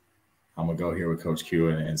know, I'm gonna go here with Coach Q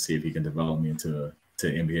and see if he can develop me into an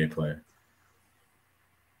NBA player.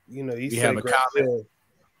 You know, you have say a Grant comment. Hill.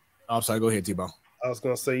 I'm sorry, go ahead, T-Bone. I was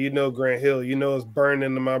gonna say, you know, Grant Hill, you know, it's burned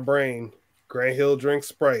into my brain. Grant Hill drinks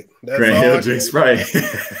Sprite. That's Grant all Hill drinks Sprite.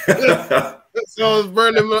 So it's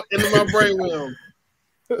burned into my brain with him.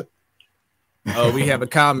 We have a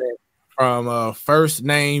comment from first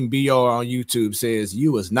name BR on YouTube says,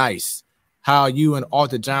 you was nice. How you and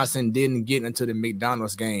Arthur Johnson didn't get into the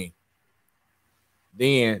McDonald's game.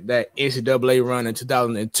 Then that NCAA run in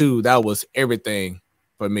 2002, that was everything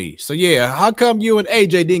for me. So yeah, how come you and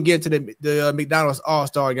AJ didn't get to the McDonald's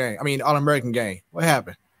All-Star game? I mean, All-American game. What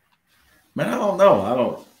happened? Man, I don't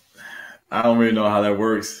know. I don't really know how that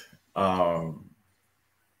works.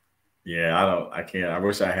 Yeah, I can't. I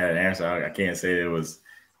wish I had an answer. I can't say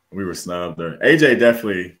we were snubbed. Or AJ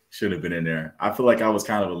definitely should have been in there. I feel like I was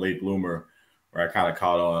kind of a late bloomer where I kind of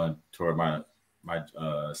caught on toward my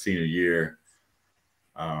senior year.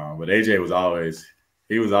 But AJ was always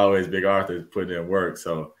Big Arthur putting in work.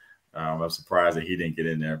 So I'm surprised that he didn't get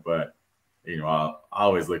in there. But, you know, I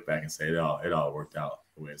always look back and say it all worked out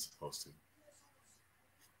the way it's supposed to.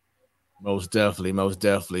 Most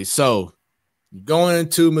definitely. So going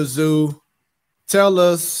into Mizzou, tell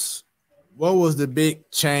us what was the big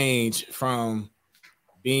change from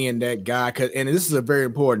being that guy? And this is very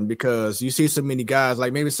important because you see so many guys,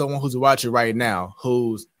 like maybe someone who's watching right now,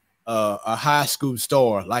 who's a high school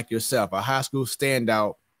star like yourself, a high school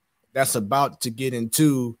standout that's about to get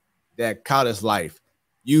into that college life.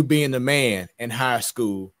 You being the man in high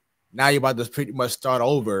school, now you're about to pretty much start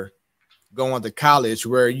over going to college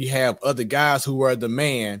where you have other guys who are the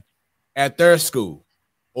man at their school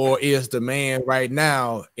or is the man right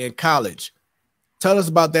now in college. Tell us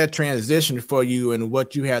about that transition for you and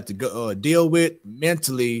what you had to go, deal with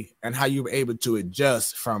mentally and how you were able to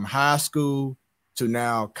adjust from high school to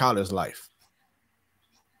now college life.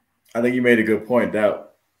 I think you made a good point.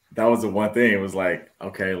 That was the one thing. It was like,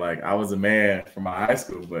 okay, like I was a man from my high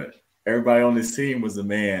school, but everybody on this team was a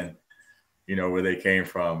man, you know, where they came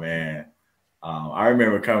from. And I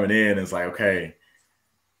remember coming in, it's like, okay,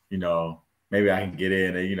 you know, maybe I can get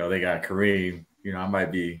in and, you know, they got Kareem, you know, I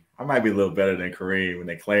might be a little better than Kareem and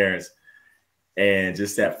then Clarence. And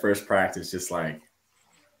just that first practice, just like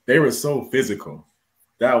they were so physical.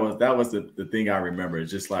 That was the thing I remember.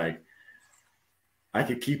 It's just like I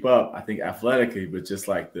could keep up, I think, athletically, but just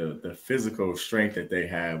like the physical strength that they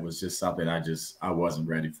had was just something I wasn't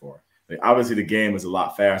ready for. Like obviously the game was a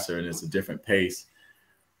lot faster and it's a different pace,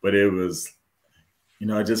 but it was, you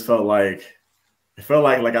know, it just felt like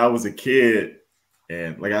I was a kid.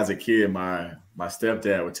 And like as a kid, my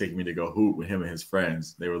stepdad would take me to go hoop with him and his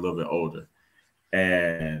friends. They were a little bit older.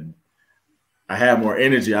 And I had more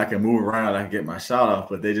energy. I could move around. I could get my shot off,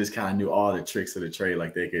 but they just kind of knew all the tricks of the trade.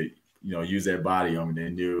 Like they could, you know, use their body on me. They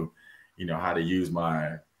knew, you know, how to use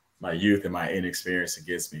my youth and my inexperience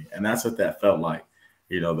against me. And that's what that felt like.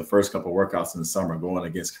 You know, the first couple of workouts in the summer going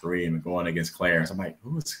against Kareem and going against Clarence. I'm like,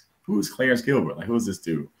 who is Clarence Gilbert? Like, who is this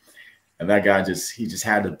dude? And that guy he just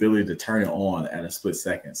had the ability to turn it on at a split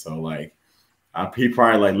second. So like, he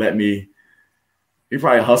probably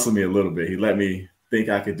hustled me a little bit. He let me think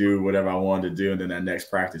I could do whatever I wanted to do. And then that next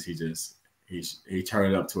practice, he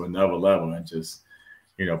turned it up to another level and just,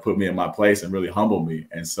 you know, put me in my place and really humbled me.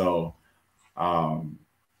 And so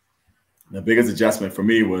the biggest adjustment for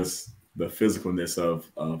me was the physicalness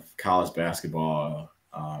of college basketball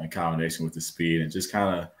in combination with the speed and just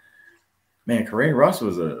kind of, man, Kareem Rush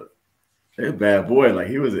was a bad boy. Like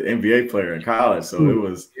he was an NBA player in college. So it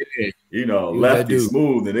was, you know, lefty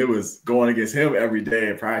smooth, and it was going against him every day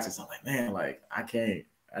in practice. I'm like, man, like I can't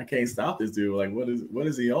stop this dude. Like, what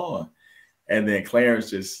is he on? And then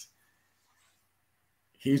Clarence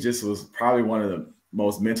he was probably one of the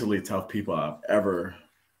most mentally tough people I've ever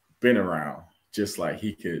been around. Just like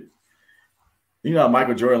he could, you know,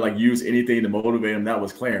 Michael Jordan like used anything to motivate him. That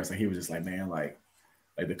was Clarence. And he was just like, man, like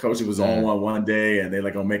the coach was on one day and they're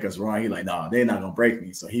like gonna make us run. He like, no, they're not gonna break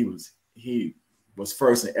me. So he was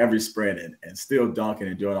first in every sprint and still dunking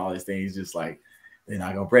and doing all these things. Just like, they're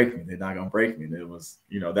not gonna break me. They're not gonna break me. And it was,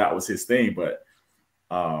 you know, that was his thing. But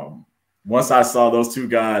once I saw those two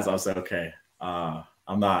guys, I was like, okay, I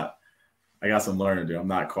got some learning to do. I'm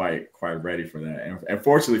not quite ready for that. And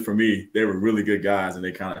fortunately for me, they were really good guys, and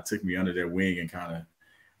they kind of took me under their wing and kind of,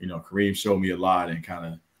 Kareem showed me a lot and kind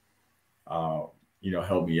of,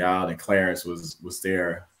 helped me out. And Clarence was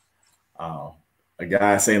there. A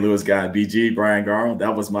guy, St. Louis guy, BG, Brian Garl,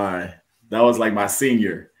 that was like my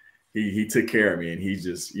senior. He took care of me, and he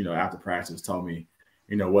just, after practice told me,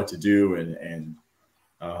 what to do and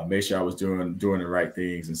make sure I was doing the right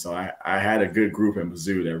things. And so I had a good group in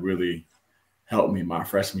Mizzou that really helped me my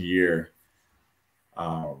freshman year,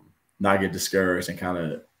 not get discouraged and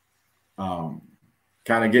kind of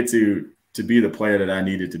get to be the player that I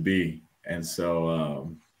needed to be. And so,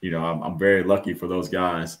 I'm very lucky for those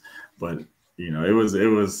guys, but it was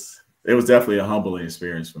definitely a humbling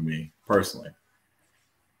experience for me personally.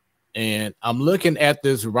 And I'm looking at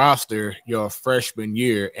this roster your freshman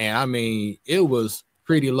year, and I mean, it was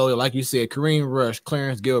pretty low. Like you said, Kareem Rush,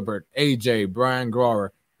 Clarence Gilbert, AJ, Brian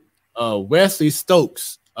Grower, Wesley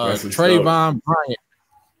Stokes, Trayvon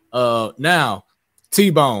Bryant. Now,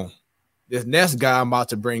 T-Bone, this next guy I'm about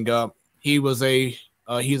to bring up, he's a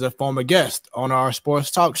former guest on our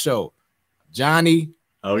sports talk show, Johnny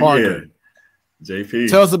Parker. Yeah. JP.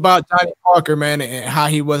 Tell us about Johnny Parker, man, and how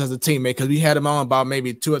he was as a teammate, because we had him on about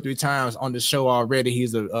maybe 2 or 3 times on the show already.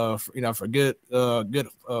 He's a for good I don't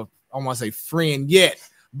want to say friend yet,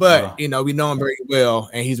 but we know him very well,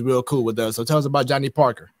 and he's real cool with us. So tell us about Johnny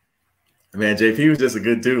Parker. Man, JP was just a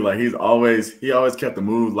good dude. Like he always kept the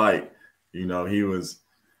mood light. He was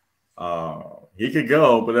he could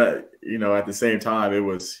go, but at the same time, it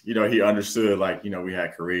was he understood, like we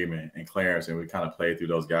had Kareem and Clarence, and we kind of played through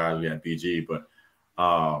those guys. We had BG, but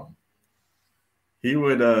he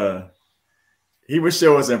would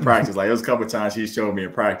show us in practice. Like, there was a couple of times he showed me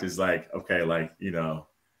in practice, like, okay, like,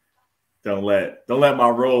 don't let my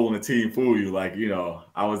role in the team fool you. Like,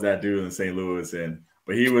 I was that dude in St. Louis,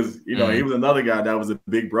 but he was, he was another guy that was a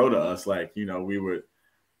big bro to us. Like, we would,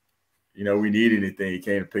 we need anything, he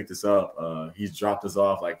came and picked us up. He's dropped us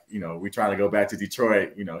off. Like, we trying to go back to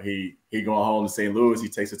Detroit. He going home to St. Louis. He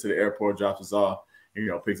takes us to the airport, drops us off,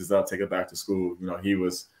 picks us up, take us back to school. He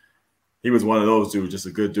was one of those dudes, just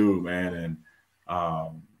a good dude, man, and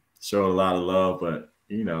showed a lot of love. But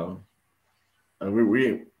we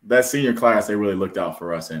that senior class, they really looked out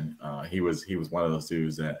for us, and he was one of those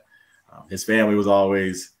dudes that his family was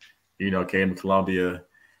always, came to Columbia,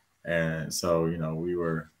 and so we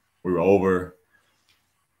were over,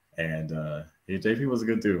 and JP was a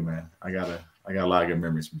good dude, man. I got a lot of good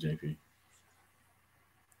memories from JP.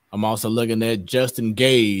 I'm also looking at Justin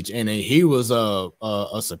Gage, and he was a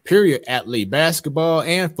superior athlete, basketball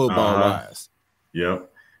and football wise.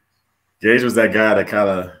 Yep. Gage was that guy that kind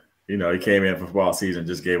of, he came in for football season,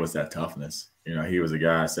 just gave us that toughness. He was a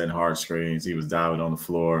guy setting hard screens. He was diving on the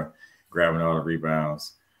floor, grabbing all the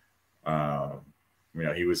rebounds.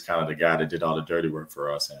 He was kind of the guy that did all the dirty work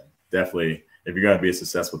for us. And definitely, if you're going to be a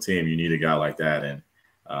successful team, you need a guy like that. And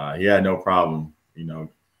he had no problem,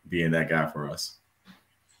 being that guy for us.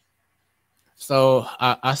 So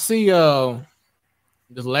I see the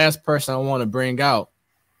last person I want to bring out.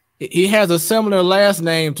 He has a similar last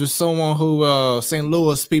name to someone who St.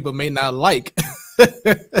 Louis people may not like.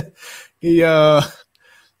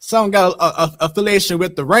 Someone got a affiliation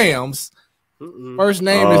with the Rams. First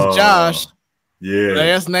name is Josh. Yeah.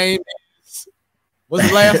 Last name is, what's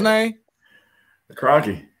his last name?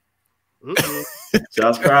 Crocky.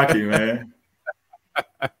 Josh Crocky, man.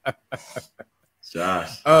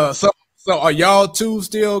 Josh. So are y'all two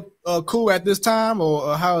still cool at this time,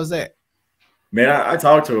 or how is that? Man, I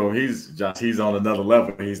talked to him. He's on another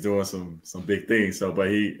level. He's doing some big things. So, but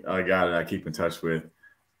a guy that I keep in touch with.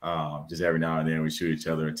 Just every now and then we shoot each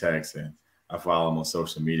other a text, and I follow him on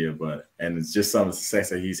social media. And it's just some of the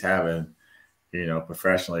success that he's having,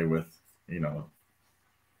 professionally with, he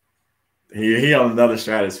on another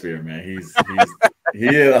stratosphere, man. He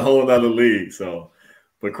in a whole other league. So,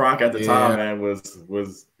 but Kronk at the time, man,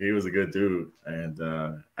 he was a good dude. And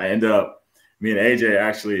me and AJ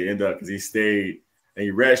actually ended up, because he stayed and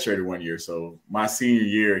he redshirted 1 year. So my senior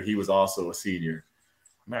year, he was also a senior.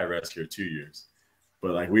 I might have redshirted 2 years.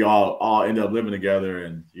 But like we all ended up living together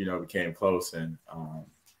and, became close. And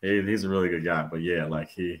he's a really good guy. But yeah, like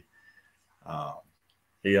he on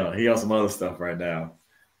some other stuff right now.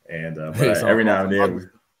 And but every now and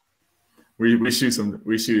then we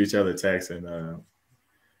shoot each other texts and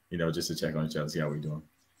just to check on each other, see how we're doing.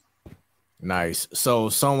 Nice. So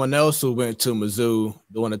someone else who went to Mizzou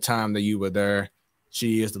during the time that you were there,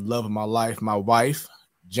 she is the love of my life, my wife,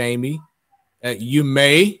 Jamie. You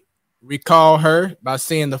may recall her by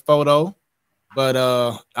seeing the photo. but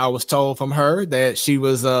I was told from her that she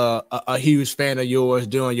was a huge fan of yours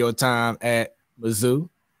during your time at Mizzou.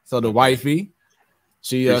 So the wifey,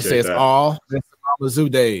 she says, that. "Oh, this is my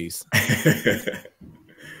Mizzou days."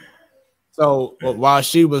 So while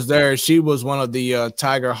she was there, she was one of the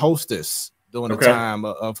Tiger hostess during the time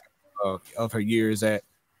of her years at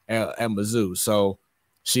Mizzou. So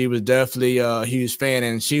she was definitely a huge fan,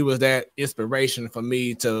 and she was that inspiration for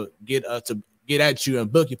me to get at you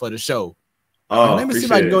and book you for the show. Let me see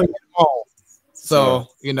if I can go get them all. So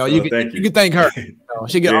you know, you can thank her. You know,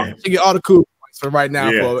 she get all the cool points for right now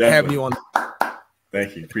for definitely. having you on.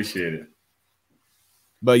 Thank you, appreciate it.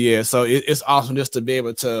 But yeah, so it's awesome just to be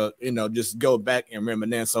able to, you know, just go back and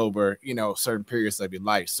reminisce over, you know, certain periods of your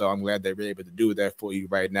life. So I'm glad that we're able to do that for you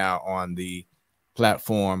right now on the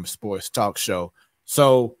platform Sports Talk Show.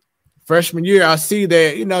 So freshman year, I see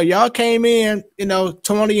that, you know, y'all came in, you know,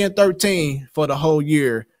 20-13 for the whole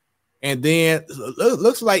year. And then it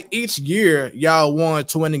looks like each year y'all won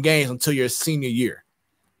 20 games until your senior year.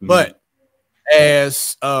 Mm-hmm. But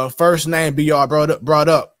as first name BR brought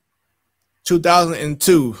up,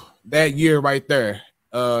 2002, that year right there,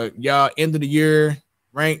 y'all ended the year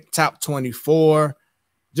ranked top 24.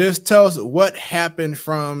 Just tell us what happened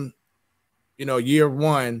from, you know, year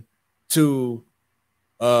one to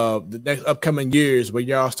the next upcoming years where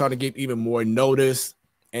y'all started to get even more notice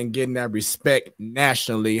and getting that respect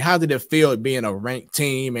nationally. How did it feel being a ranked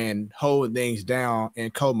team and holding things down in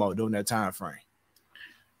Como during that time frame?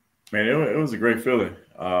 Man, it was a great feeling.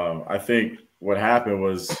 I think what happened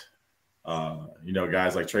was, you know,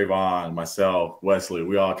 guys like Trayvon, myself, Wesley,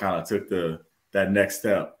 we all kind of took that next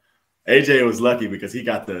step. AJ was lucky because he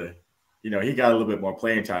got a little bit more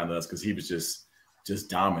playing time than us because he was just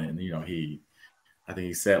dominant. You know, I think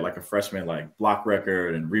he set like a freshman like block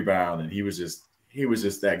record and rebound, and he was just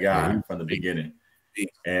that guy from the beginning.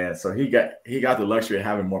 And so he got the luxury of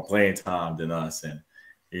having more playing time than us. And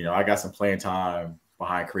you know, I got some playing time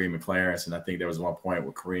behind Kareem and Clarence, and I think there was one point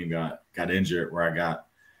where Kareem got injured where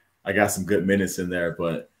I got some good minutes in there.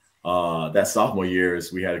 But that sophomore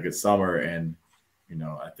years, we had a good summer, and you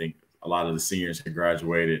know, I think a lot of the seniors had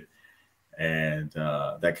graduated, and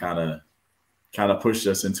that kind of pushed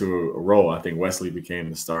us into a role. I think Wesley became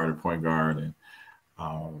the starter point guard, and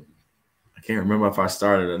I can't remember if I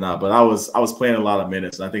started or not, but I was playing a lot of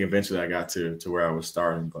minutes, and I think eventually I got to where I was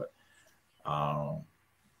starting.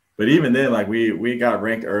 But even then, like we got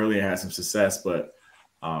ranked early and had some success, but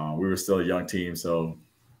we were still a young team, so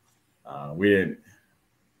we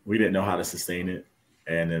didn't know how to sustain it.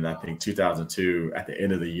 And then I think 2002, at the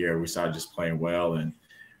end of the year, we started just playing well, and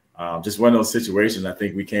just one of those situations. I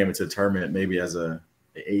think we came into the tournament maybe as an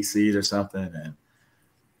 8 seed or something, and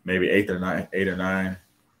maybe 8 or 9,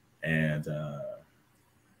 and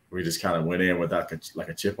we just kind of went in with like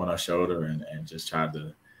a chip on our shoulder and just tried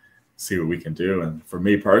to see what we can do. And for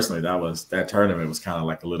me personally, that tournament was kind of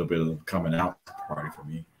like a little bit of a coming out party for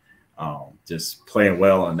me. Just playing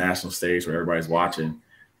well on a national stage where everybody's watching.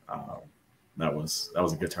 That was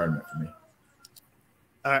a good tournament for me.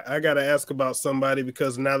 I got to ask about somebody,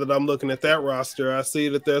 because now that I'm looking at that roster, I see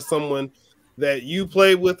that there's someone that you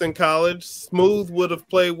played with in college, Smoooth would have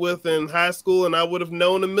played with in high school, and I would have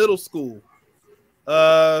known in middle school.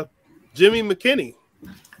 Jimmy McKinney.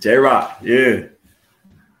 J-Rock, yeah.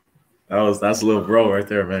 That's a little bro right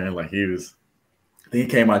there, man. Like I think he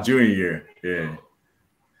came my junior year. Yeah.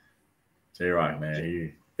 J-Rock,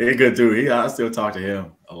 man. He's a good dude. I still talk to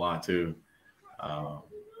him a lot too.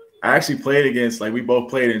 I actually played against, like, we both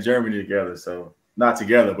played in Germany together. So not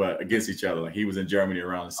together, but against each other. Like, he was in Germany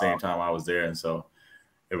around the same time I was there. And so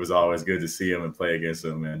it was always good to see him and play against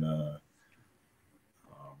him and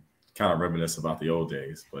kind of reminisce about the old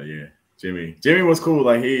days. But yeah, Jimmy was cool.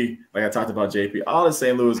 Like I talked about JP, all the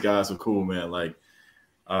St. Louis guys were cool, man. Like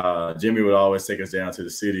Jimmy would always take us down to the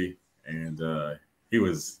city, and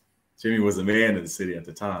Jimmy was the man in the city at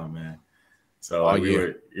the time, man. So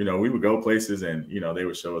we would go places, and you know, they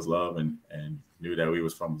would show us love and knew that we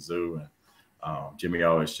was from Mizzou, and Jimmy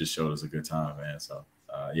always just showed us a good time, man. So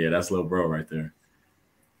yeah, that's little bro right there.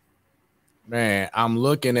 Man, I'm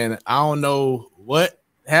looking, and I don't know what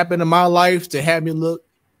happened in my life to have me look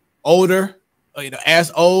older, you know,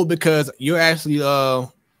 as old, because you're actually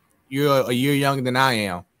you're a year younger than I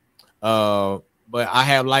am. But I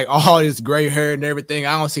have like all this gray hair and everything.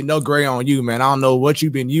 I don't see no gray on you, man. I don't know what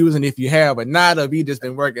you've been using, if you have or not, or if you just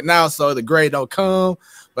been working out so the gray don't come.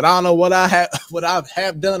 But I don't know what I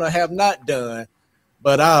have done or have not done.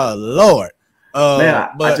 But Lord, man,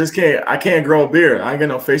 I can't grow a beard. I ain't got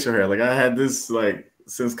no facial hair. Like I had this like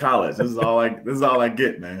since college. This is all I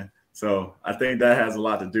get, man. So I think that has a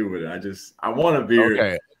lot to do with it. I want a beard.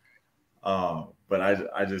 Okay. But I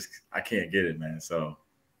can't get it, man. So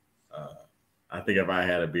I think if I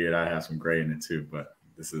had a beard, I'd have some gray in it too. But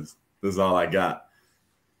this is all I got.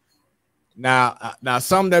 Now,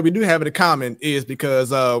 something that we do have in common is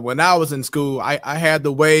because when I was in school, I had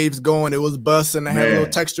the waves going. It was busting. I had a little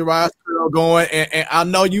texturized curl going, and I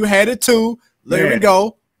know you had it too. There we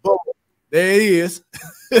go. Boom. There it is.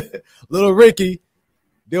 Little Rickey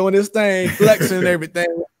doing his thing, flexing and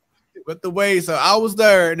everything with the waves. So I was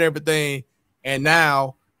there and everything. And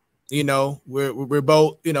now, you know, we're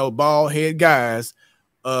both, you know, bald head guys.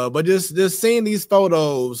 But just seeing these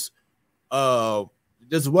photos,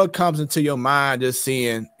 just what comes into your mind, just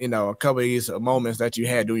seeing, you know, a couple of these moments that you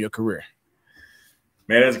had during your career.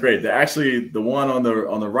 Man, that's great. Actually, the one on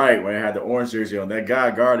the right where I had the orange jersey on, that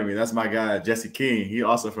guy guarding me, that's my guy, Jesse King. He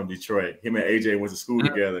also from Detroit. Him and AJ went to school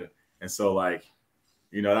together. And so, like,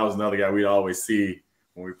 you know, that was another guy we'd always see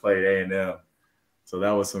when we played A&M. So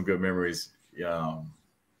that was some good memories. And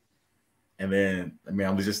then, I mean,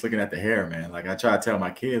 I'm just looking at the hair, man. Like, I try to tell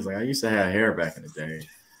my kids, like, I used to have hair back in the day.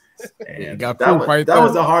 And that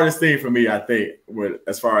was the hardest thing for me, I think,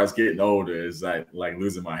 as far as getting older, is like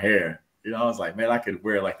losing my hair. You know, I was like, man, I could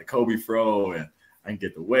wear like the Kobe fro and I can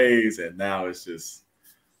get the waves, and now it's just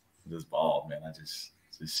bald, man. I just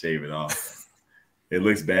shave it off. It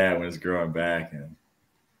looks bad when it's growing back, and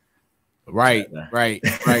right.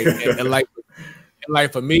 and like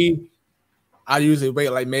for me, I usually wait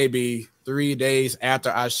like maybe 3 days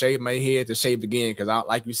after I shave my head to shave again, because I,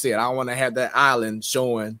 like you said, I don't want to have that island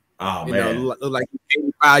showing. Oh, you man, know, look like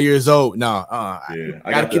 85 years old. No, yeah,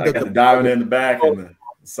 I got the diamond in the back and the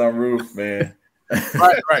sunroof, man.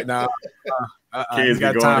 right now, kids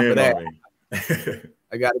got time for that.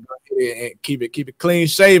 I got to go ahead and keep it clean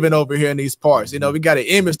shaven over here in these parts. You know, we got an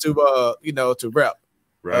image to to rep.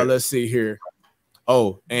 Right. Let's see here.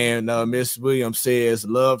 Oh, and Miss Williams says,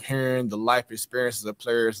 love hearing the life experiences of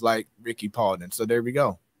players like Rickey Paulding. So there we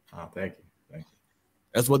go. Oh, thank you.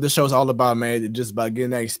 That's what this show's all about, man. It's just about getting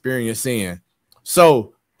that experience in.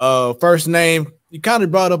 So, first name, you kind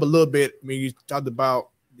of brought up a little bit when you talked about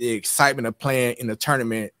the excitement of playing in the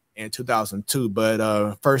tournament in 2002.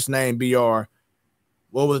 But first name, BR,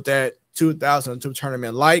 what was that 2002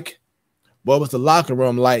 tournament like? What was the locker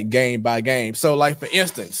room like game by game? So, like, for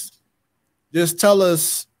instance, just tell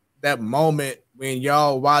us that moment when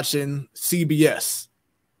y'all watching CBS,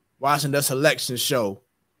 watching the selection show,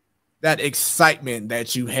 that excitement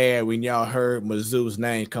that you had when y'all heard Mizzou's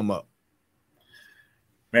name come up.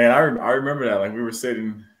 Man, I remember that. Like, we were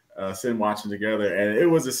sitting watching together, and it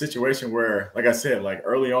was a situation where, like I said, like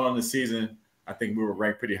early on in the season, I think we were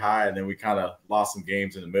ranked pretty high, and then we kind of lost some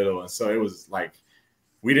games in the middle. And so it was like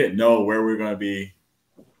we didn't know where we were going to be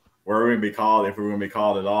called, if we were going to be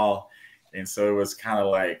called at all. And so it was kind of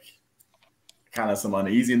some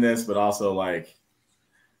uneasiness, but also like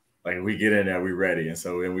we get in there, we ready. And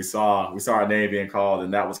so when we saw our name being called,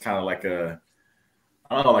 and that was kind of like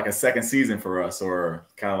like a second season for us, or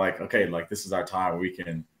kind of like, okay, like this is our time where we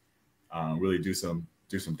can really do some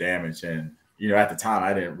damage. And, you know, at the time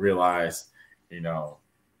I didn't realize, you know,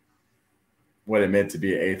 what it meant to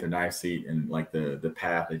be an 8th or 9th seed, and like the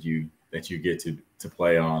path that you get to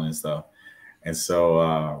play on and stuff. And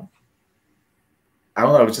so I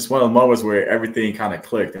don't know, it was just one of the moments where everything kind of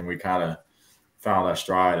clicked and we kind of found our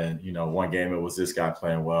stride. And, you know, one game it was this guy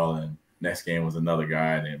playing well, and next game was another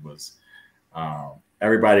guy, and it was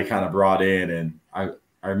everybody kind of brought in. And I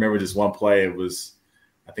remember this one play. It was,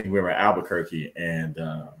 I think we were at Albuquerque, and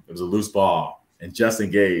it was a loose ball, and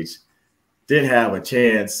Justin Gage didn't have no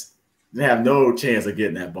chance of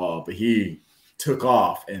getting that ball, but he took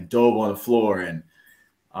off and dove on the floor and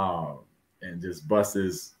just bust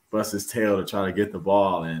his tail to try to get the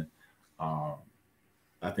ball. And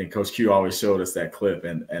I think Coach Q always showed us that clip,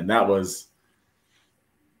 and that was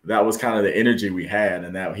kind of the energy we had,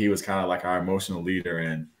 and that he was kind of like our emotional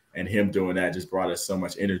leader, and him doing that just brought us so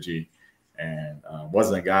much energy. And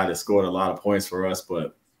wasn't a guy that scored a lot of points for us,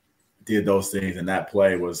 but did those things. And that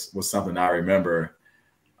play was something I remember.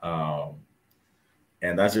 And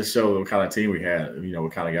that just showed what kind of team we had, you know,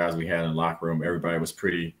 what kind of guys we had in the locker room. Everybody was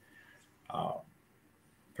pretty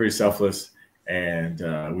selfless. And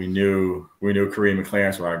we knew Kareem and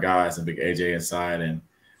Clarence were our guys, and Big AJ inside, and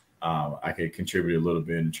I could contribute a little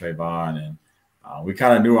bit in Trayvon, and we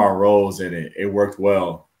kind of knew our roles, and it worked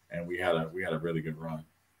well, and we had a really good run.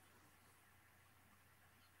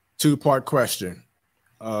 Two-part question.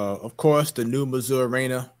 Of course, the new Mizzou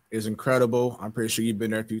Arena is incredible. I'm pretty sure you've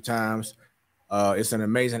been there a few times. It's an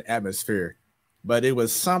amazing atmosphere. But it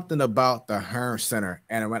was something about the Hearn Center.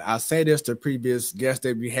 And when I say this to previous guests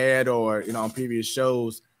that we had, or, you know, on previous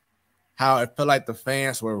shows, how it felt like the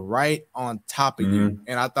fans were right on top of you.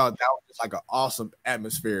 And I thought that was just like an awesome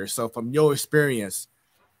atmosphere. So from your experience,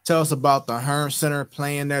 tell us about the Hearn Center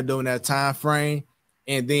playing there during that time frame.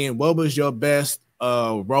 And then what was your best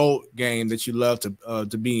road game that you love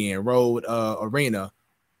to be in, road arena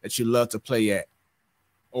that you love to play at,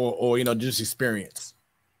 or you know, just experience?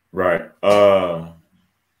 Right.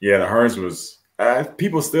 Yeah, the Hearns was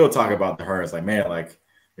people still talk about the Hearns, like, man, like,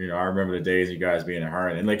 you know, I remember the days you guys being at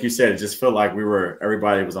Hearn. And like you said, it just felt like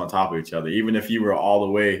everybody was on top of each other. Even if you were all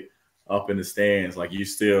the way up in the stands, like you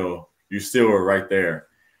still were right there.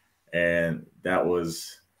 And that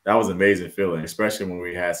was an amazing feeling, especially when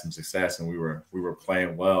we had some success and we were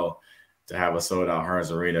playing well. To have a sold out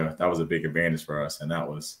Hearns Arena, that was a big advantage for us. And that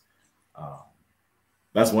was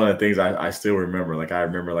that's one of the things I still remember. Like I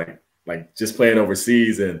remember like just playing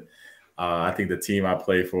overseas, and I think the team I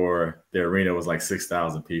played for, the arena was like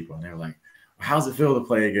 6,000 people, and they were like, "How's it feel to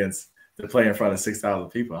play in front of 6,000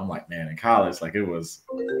 people?" I'm like, man, in college, like it was,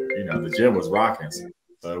 you know, the gym was rocking.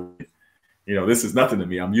 So, you know, this is nothing to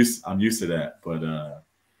me. I'm used to that. But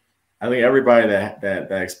I think everybody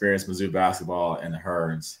that experienced Mizzou basketball and the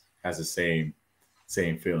Hearns has the same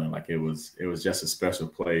feeling. Like it was just a special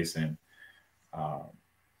place, and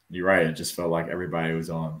you're right. It just felt like everybody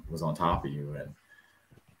was on top of you. And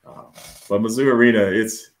but Mizzou Arena,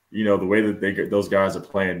 it's, you know, the way that those guys are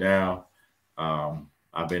playing now.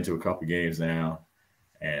 I've been to a couple games now,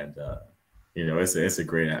 and you know, it's a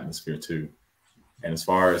great atmosphere too. And as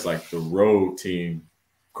far as like the road team,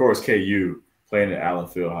 of course, KU playing at Allen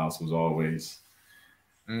Fieldhouse was always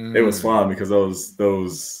it was fun because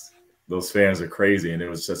those fans are crazy, and it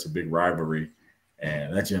was such a big rivalry.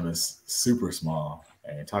 And that gym is super small.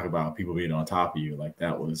 And talk about people being on top of you, like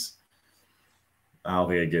that was. I don't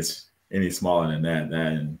think it gets any smaller than that.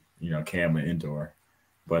 That and, you know, Cameron indoor,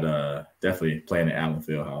 but definitely playing at Allen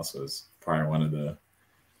Fieldhouse was probably one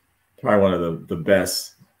of the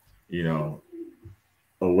best, you know,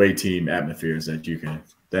 away team atmospheres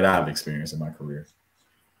that I've experienced in my career.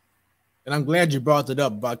 And I'm glad you brought it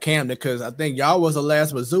up about Camden, because I think y'all was the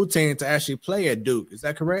last Mizzou team to actually play at Duke. Is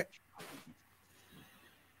that correct?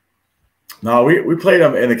 No, we played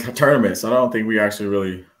them in the tournament, so I don't think we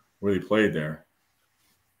actually really played there.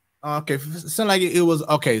 Okay, it sounded like it was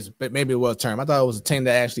okay, but maybe it was a tournament. I thought it was a team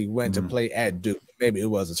that actually went to play at Duke. Maybe it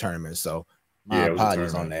was a tournament. So my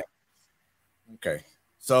apologies on that. Okay,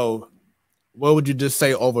 so what would you just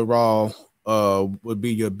say overall would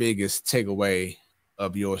be your biggest takeaway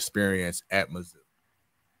of your experience at Mizzou?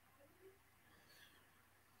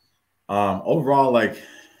 Overall, like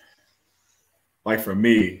for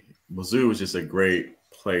me, Mizzou was just a great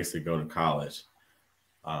place to go to college.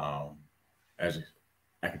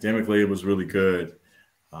 Academically, it was really good.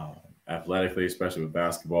 Athletically, especially with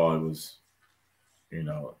basketball, it was, you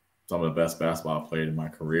know, some of the best basketball I played in my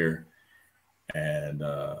career. And,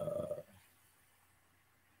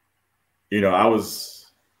 you know, I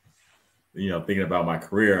was, you know, thinking about my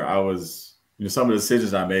career, I was, you know, some of the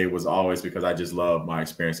decisions I made was always because I just loved my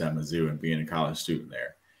experience at Mizzou and being a college student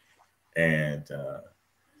there. And,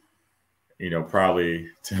 you know, probably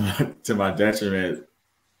to my detriment,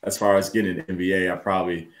 as far as getting an NBA, I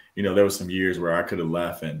probably, you know, there was some years where I could have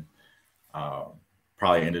left and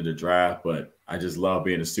probably ended the draft, but I just love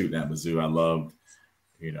being a student at Mizzou. I loved,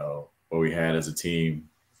 you know, what we had as a team,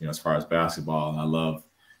 you know, as far as basketball, and I love,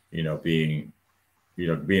 you know, being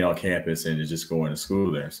on campus and just going to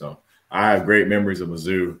school there. So I have great memories of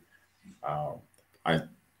Mizzou.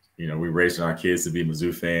 You know, we raising our kids to be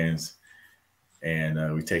Mizzou fans,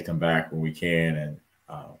 and we take them back when we can. And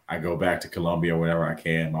I go back to Columbia whenever I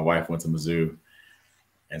can. My wife went to Mizzou,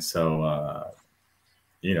 and so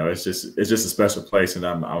you know, it's just a special place, and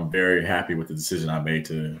I'm very happy with the decision I made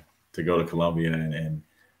to go to Columbia and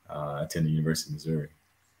attend the University of Missouri.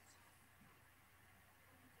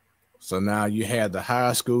 So now you had the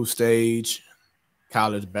high school stage,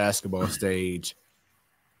 college basketball stage.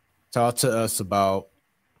 Talk to us about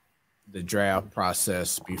the draft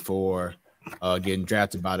process before getting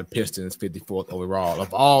drafted by the Pistons, 54th overall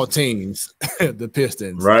of all teams, the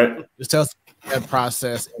Pistons. Right. Just tell us that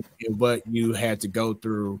process and what you had to go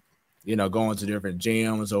through, you know, going to different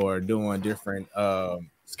gyms or doing different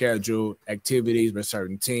scheduled activities with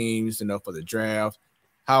certain teams, you know, for the draft.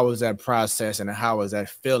 How was that process, and how was that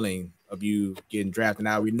feeling of you getting drafted?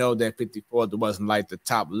 Now, we know that 54th wasn't like the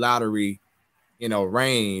top lottery, you know,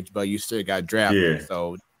 range, but you still got drafted. Yeah.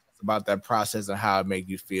 So it's about that process and how it made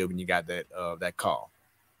you feel when you got that call.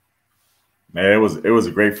 Man, it was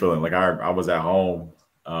a great feeling. Like I was at home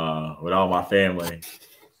with all my family,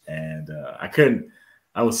 and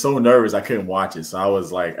I was so nervous I couldn't watch it. So I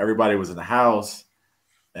was like, everybody was in the house,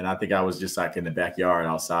 And I think I was just like in the backyard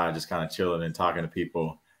outside, just kind of chilling and talking to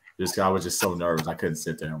people. I was just so nervous. I couldn't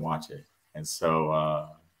sit there and watch it. And so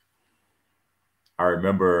I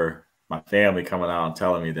remember my family coming out and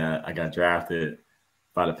telling me that I got drafted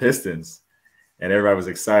by the Pistons, and everybody was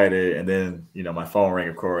excited. And then, you know, my phone rang,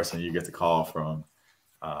 of course, and you get the call from,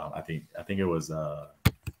 I think it was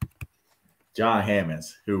John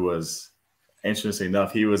Hammonds, who was, interestingly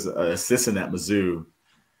enough, he was an assistant at Mizzou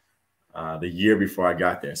the year before I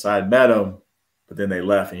got there. So I had met him, but then they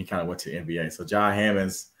left and he kind of went to the NBA. So John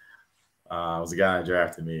Hammonds was the guy that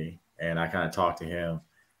drafted me, and I kind of talked to him,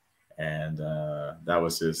 and that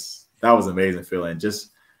was an amazing feeling.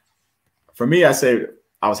 Just for me, I say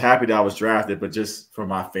I was happy that I was drafted, but just for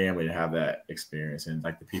my family to have that experience, and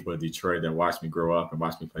like the people in Detroit that watched me grow up and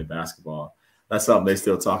watched me play basketball, that's something they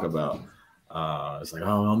still talk about. It's like,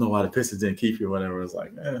 oh, I don't know why the Pistons didn't keep you, whatever. It's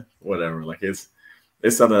like, whatever. Like it's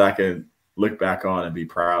something that I can look back on and be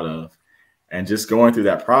proud of. And just going through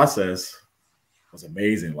that process was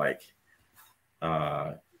amazing. Like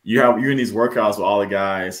you're in these workouts with all the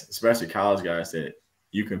guys, especially college guys that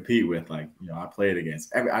you compete with. Like, you know, I played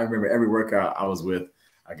against I remember every workout I was with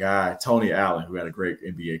a guy, Tony Allen, who had a great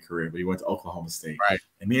NBA career, but he went to Oklahoma State. Right.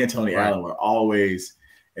 And me and Tony Allen were always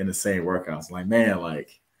in the same workouts. Like, man,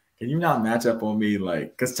 like, can you not match up on me?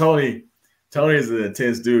 Like, because Tony is an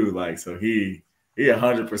intense dude. Like, so he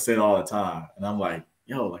 100% all the time. And I'm like,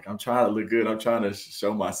 yo, like, I'm trying to look good. I'm trying to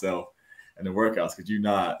show myself in the workouts. Could you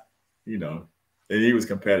not, you know, and he was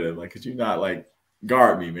competitive. Like, could you not, like,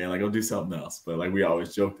 guard me, man? Like, go do something else. But, like, we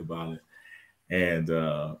always joked about it. And,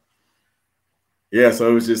 yeah, so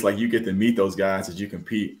it was just like you get to meet those guys that you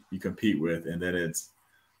compete with. And then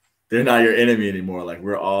they're not your enemy anymore. Like,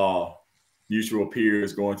 we're all mutual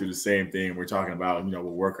peers going through the same thing. We're talking about, you know,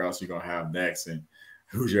 what workouts you're going to have next and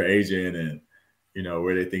who's your agent and, you know,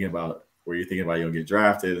 where you're thinking about you'll get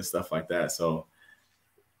drafted and stuff like that. So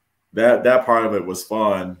that part of it was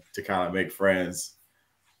fun to kind of make friends,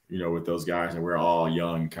 you know, with those guys, and we're all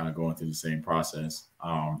young, kind of going through the same process.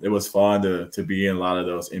 It was fun to be in a lot of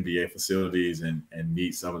those NBA facilities and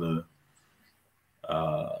meet some of the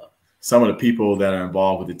people that are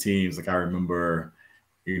involved with the teams. Like I remember,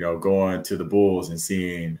 you know, going to the Bulls and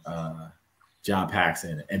seeing John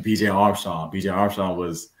Paxson and BJ Armstrong. BJ Armstrong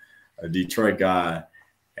was a Detroit guy,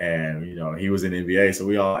 and, you know, he was in the NBA. So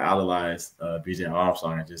we all idolized BJ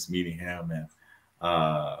Armstrong, and just meeting him. And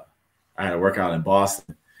I had a workout in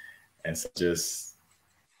Boston. And so just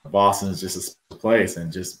Boston is just a special place,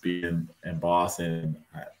 and just being in Boston,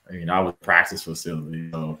 I mean, I was a practice facility.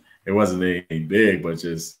 So it wasn't anything big, but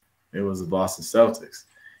just it was the Boston Celtics.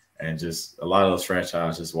 And just a lot of those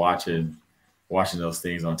franchises, just watching those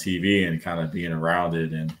things on TV and kind of being around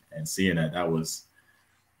it and seeing that was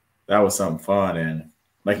something fun. And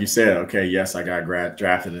like you said, okay, yes, I got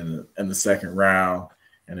drafted in the second round,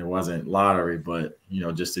 and it wasn't lottery, but, you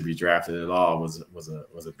know, just to be drafted at all was a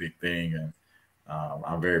big thing. And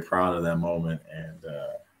I'm very proud of that moment. And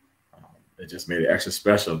it just made it extra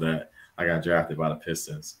special that I got drafted by the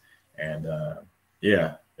Pistons. And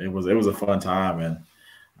yeah, it was a fun time, and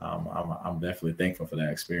I'm definitely thankful for that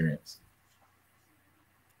experience.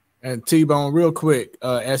 And T-Bone, real quick,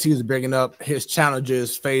 as he was bringing up his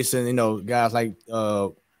challenges facing, you know, guys like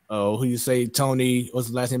who you say, Tony, what's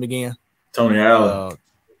the last name again? Tony Allen.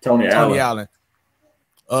 Tony Allen.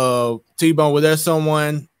 T-Bone, was there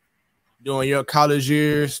someone during your college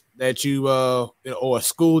years that you or a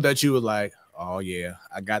school that you were like, oh yeah,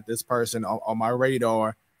 I got this person on my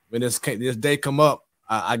radar. When this day come up,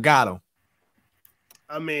 I got him.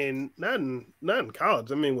 I mean, not in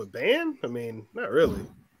college. I mean, with band, I mean, not really.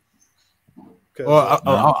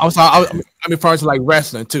 Well, I'm sorry. I mean, first like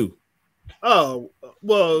wrestling too. Oh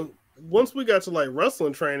well, once we got to like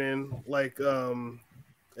wrestling training, like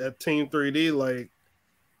at Team 3D, like,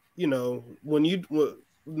 you know, the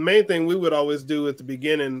main thing we would always do at the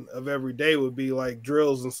beginning of every day would be like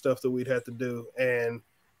drills and stuff that we'd have to do. And,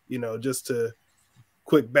 you know, just to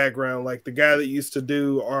quick background, like the guy that used to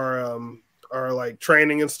do our like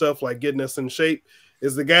training and stuff, like getting us in shape,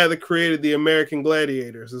 is the guy that created the American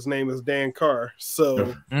Gladiators. His name is Dan Carr.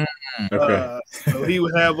 So, so he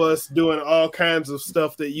would have us doing all kinds of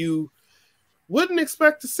stuff that you wouldn't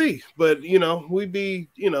expect to see. But, you know, we'd be,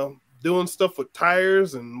 you know, doing stuff with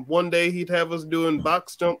tires. And one day he'd have us doing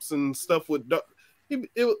box jumps and stuff with it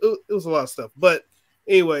was a lot of stuff. But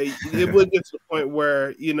anyway, it would get to the point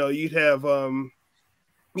where, you know, you'd have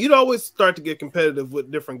you'd always start to get competitive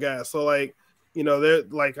with different guys. So like, you know, they're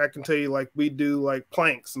like, I can tell you, like, we do like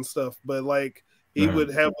planks and stuff, but like he would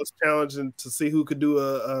have us challenging to see who could do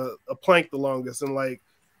a plank the longest. And like,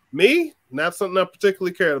 Me, not something I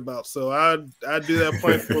particularly cared about. So I do that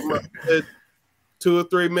plank for my 2 or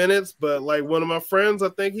 3 minutes. But like one of my friends, I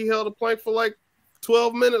think he held a plank for like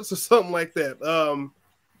 12 minutes or something like that.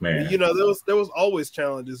 Man, you know, there was always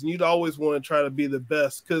challenges, and you'd always want to try to be the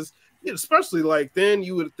best, because especially like then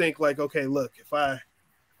you would think like, okay, look, if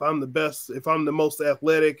I'm the best, if I'm the most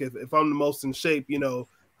athletic, if I'm the most in shape, you know,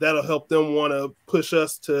 that'll help them want to push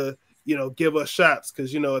us to, you know, give us shots,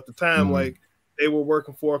 because, you know, at the time, like, they were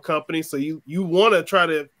working for a company, so you want to try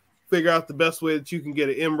to figure out the best way that you can get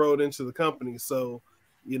an inroad into the company. So,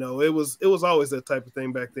 you know, it was always that type of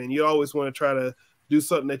thing back then. You always want to try to do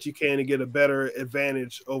something that you can to get a better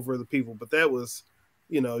advantage over the people. But that was,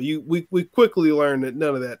 you know, we quickly learned that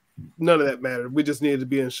none of that mattered. We just needed to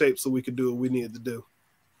be in shape so we could do what we needed to do.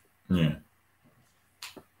 Yeah.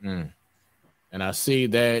 And I see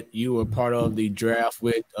that you were part of the draft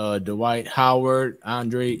with Dwight Howard,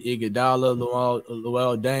 Andre Iguodala,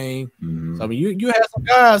 Luol Deng. So I mean, you had some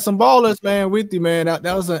guys, some ballers, man, with you, man. That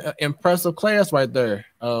was an impressive class right there.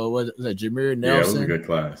 Was that Jameer Nelson? Yeah, it was a good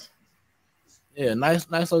class. Yeah, nice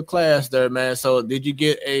little class there, man. So did you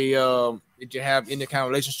get did you have any kind of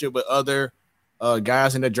relationship with other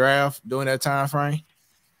guys in the draft during that time frame?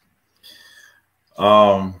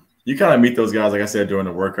 You kind of meet those guys, like I said, during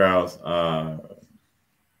the workouts.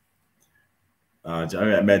 I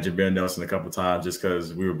met Jameer Nelson a couple of times just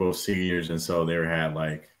because we were both seniors, and so they had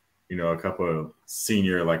like, you know, a couple of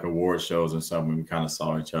senior like award shows and something. We kind of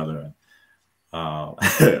saw each other. My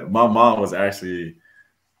mom was actually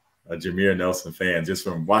a Jameer Nelson fan just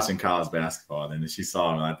from watching college basketball, and then she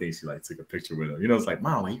saw him, and I think she like took a picture with him. You know, it's like,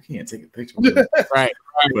 Mom, like, you can't take a picture with him. Right.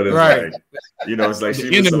 But it's like, you know, it's like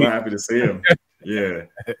she was so happy to see him. Yeah.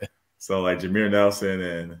 So like Jameer Nelson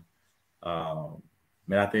and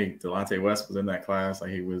man, I think Delonte West was in that class. Like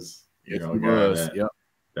he was, you know, a guy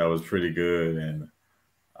that was pretty good. And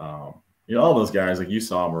you know, all those guys, like you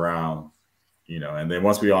saw them around, you know, and then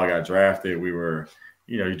once we all got drafted, we were,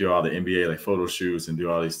 you know, you do all the NBA like photo shoots and do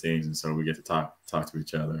all these things, and so we get to talk to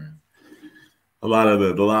each other. And a lot of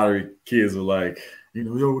the lottery kids were like, you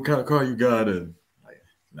know, yo, what kind of car you got? And like,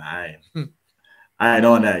 nah, I ain't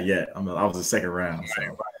on that yet. I was the second round,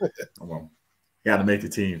 so got to make the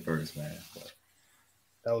team first, man. But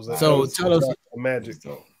that was so tell us magic.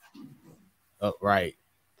 Right,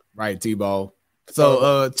 T-Ball.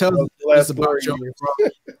 So tell us about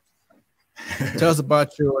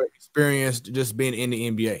your experience just being in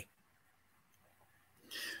the NBA.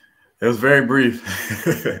 It was very brief,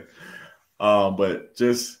 but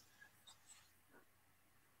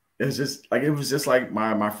it was just like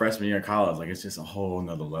my freshman year in college. Like it's just a whole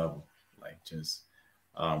nother level. Like just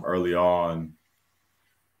early on,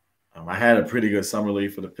 I had a pretty good summer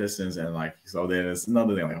league for the Pistons, and like so then it's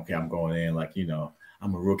another thing. Like okay, I'm going in. Like you know,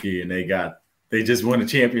 I'm a rookie, and they just won a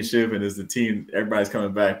championship, and it's the team. Everybody's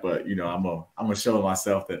coming back, but you know, I'm gonna show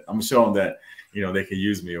myself that I'm showing that you know they can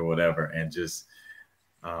use me or whatever, and just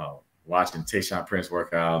watching Tayshaun Prince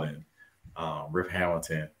work out and Rip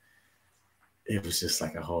Hamilton. It was just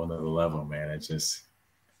like a whole nother level, man. It just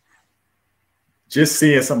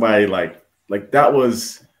seeing somebody like that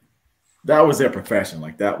was their profession.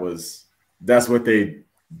 Like that's what they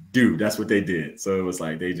do. That's what they did. So it was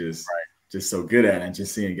like they just so good at it, and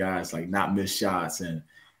just seeing guys like not miss shots and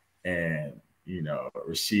you know,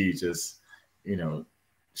 Rasheed just, you know,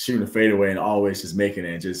 shooting a fadeaway and always just making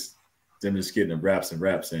it, and just them just getting the reps.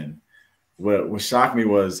 And what shocked me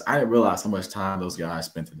was I didn't realize how much time those guys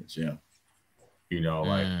spent in the gym. You know,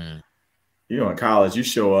 like, you know, in college, you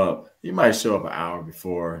might show up an hour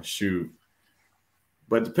before shoot.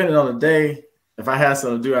 But depending on the day, if I had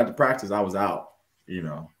something to do after practice, I was out, you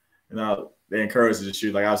know. And they encouraged us to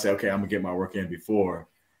shoot. Like I would say, okay, I'm going to get my work in before,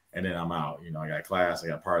 and then I'm out. You know, I got class, I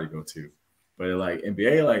got a party to go to. But like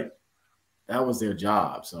NBA, like, that was their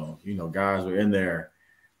job. So, you know, guys were in there,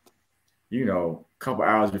 you know, a couple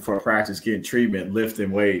hours before practice, getting treatment,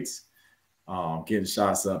 lifting weights, getting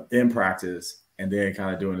shots up in practice, and then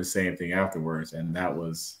kind of doing the same thing afterwards. And that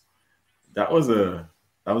was a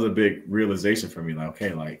big realization for me. Like,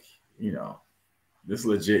 okay, like, you know, this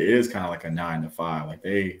legit is kind of like a 9 to 5. Like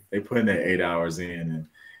they put in their 8 hours in, and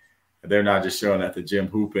they're not just showing at the gym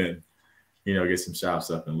hooping, you know, get some shots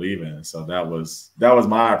up and leaving. And so that was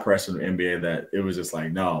my impression of NBA, that it was just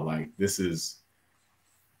like, no, like this is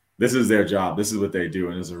their job. This is what they do.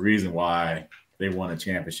 And there's a reason why they won a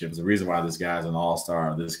championship. There's a reason why this guy's an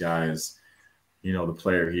all-star. This guy is, you know, the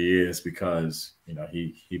player he is, because, you know,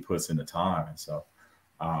 he puts in the time. And so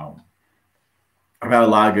I've had a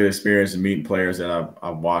lot of good experience in meeting players that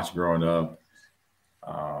I've watched growing up,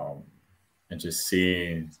 and just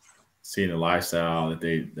seeing the lifestyle that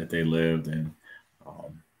they lived, and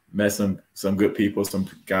met some good people, some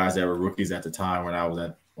guys that were rookies at the time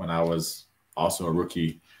when I was also a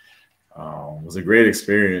rookie. It was a great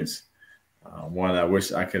experience. One I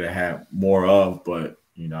wish I could have had more of, but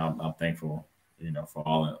I'm thankful, for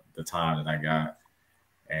all of the time that I got.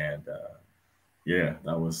 And yeah,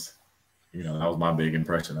 that was my big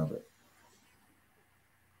impression of it.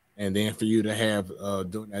 And then for you to have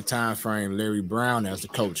during that time frame, Larry Brown as the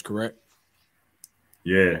coach, correct?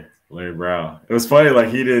 Yeah, Larry Brown. It was funny, like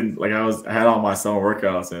he didn't like I had all my summer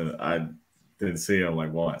workouts and I didn't see him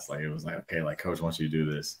like once. Like it was like, okay, like coach wants you to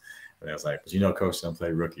do this. And I was like, but coach don't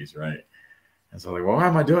play rookies, right? And so like, well, why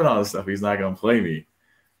am I doing all this stuff? He's not gonna play me.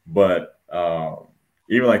 But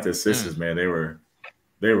even like the assistants, man, they were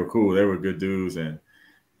cool. They were good dudes, and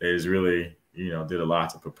they just really, did a lot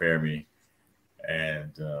to prepare me.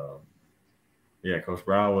 And yeah, Coach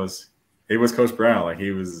Brown was Coach Brown. Like he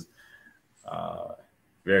was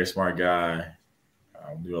very smart guy,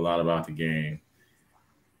 knew a lot about the game.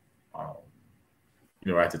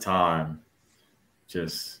 At the time,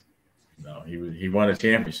 just he won a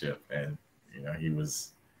championship, and he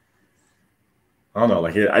was. I don't know,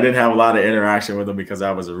 like I didn't have a lot of interaction with him because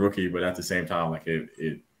I was a rookie, but at the same time, like it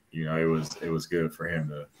was good for him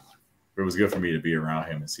to. It was good for me to be around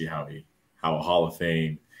him and see how a Hall of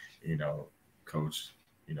Fame, coach,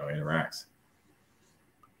 interacts.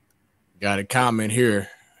 Got a comment here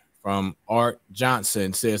from Art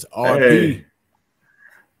Johnson. Says RP. Hey.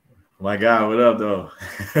 My God, what up, though?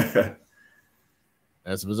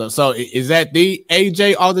 That's what's up. So is that the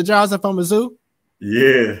AJ Arthur Johnson from Mizzou?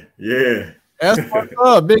 Yeah. That's what's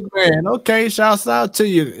up, big man. Okay, shouts out to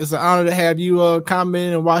you. It's an honor to have you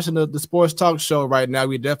commenting and watching the Sports Talk show right now.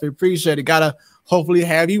 We definitely appreciate it. Gotta hopefully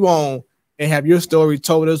have you on and have your story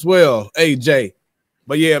told as well, AJ.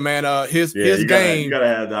 But yeah, man, his game. You gotta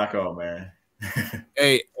have Doc on, man.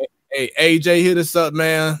 Hey, AJ, hit us up,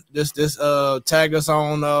 man. Just tag us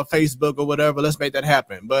on Facebook or whatever. Let's make that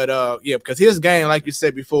happen. But yeah, because his game, like you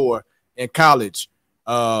said before, in college,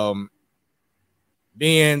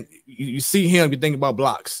 being you see him, you think about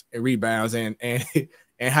blocks and rebounds and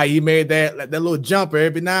how he made that little jumper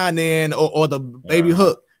every now and then, or the baby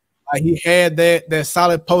hook. He had that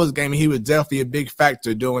solid post game, and he was definitely a big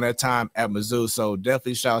factor during that time at Mizzou. So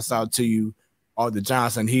definitely shouts out to you, Arthur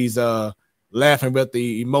Johnson. He's laughing with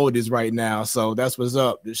the emojis right now, so that's what's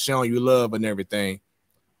up. Just showing you love and everything.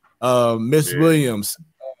 Miss Williams,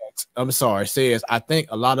 I'm sorry, says I think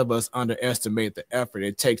a lot of us underestimate the effort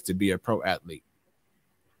it takes to be a pro athlete.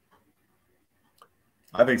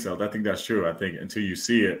 I think so. I think that's true. I think until you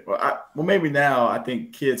see it, well, maybe now I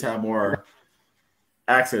think kids have more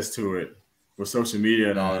access to it with social media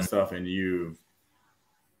and all that stuff. And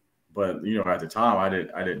but at the time I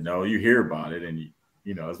didn't know. You hear about it, and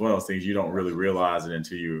it's one of those things you don't really realize it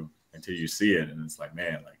until you see it, and it's like,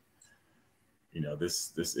 man, like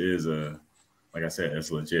this is like I said,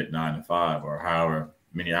 it's legit 9 to 5 or however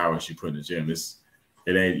many hours you put in the gym.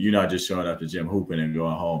 It ain't you're not just showing up to the gym hooping and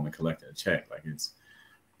going home and collecting a check. Like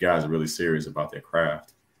guys are really serious about their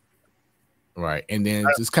craft. Right. And then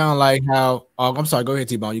it's kind of like how I'm sorry, go ahead,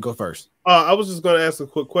 T-Bone. You go first. I was just going to ask a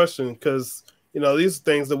quick question because, these are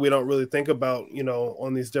things that we don't really think about,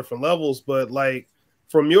 on these different levels. But like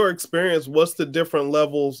from your experience, what's the different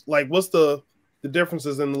levels? Like what's the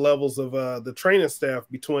differences in the levels of the training staff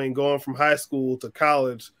between going from high school to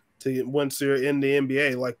college to once you're in the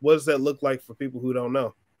NBA? Like what does that look like for people who don't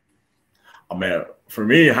know? Oh man, for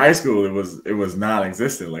me, high school it was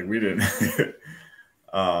non-existent. Like we didn't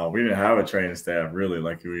have a training staff really.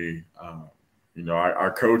 Like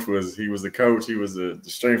our coach was the coach. He was the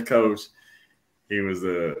strength coach. He was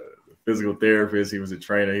a physical therapist. He was a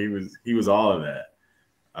trainer. He was all of that.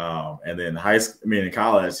 And then in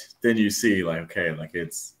college, then you see like, okay, like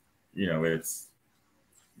they're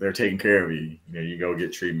taking care of you. You go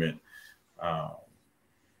get treatment.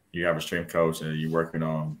 You have a strength coach, and you're working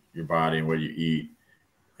on your body and what you eat,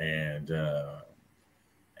 and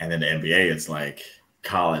then the NBA, it's like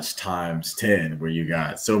college times 10, where you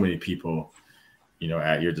got so many people,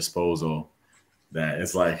 at your disposal that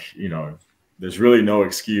it's like, there's really no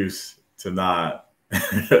excuse to not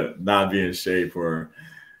be in shape or,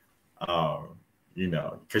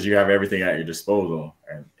 because you have everything at your disposal,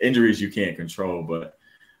 and injuries you can't control, but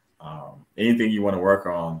anything you want to work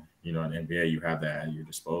on, in the NBA, you have that at your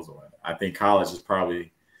disposal. And I think college is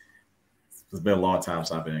probably, it's been a long time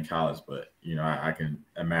since I've been in college, but, I can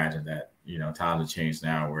imagine that, times have changed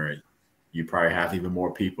now where you probably have even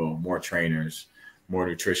more people, more trainers, more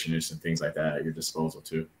nutritionists and things like that at your disposal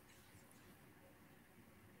too.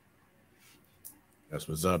 That's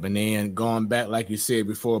what's up. And then going back, like you said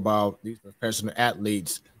before, about these professional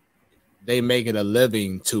athletes, they make it a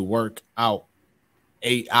living to work out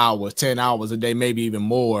 8 hours, 10 hours a day, maybe even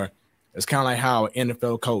more. It's kind of like how an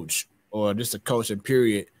NFL coach or just a coach in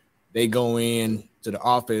period, they go in to the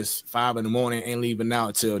office 5 in the morning and leaving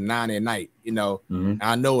out till 9 at night. You know,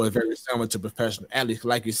 I know it's very similar to professional athletes.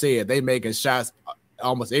 Like you said, they making shots.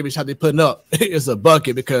 Almost every shot they putting up is a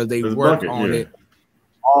bucket because they work on it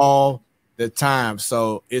all the time.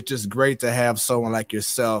 So it's just great to have someone like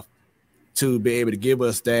yourself to be able to give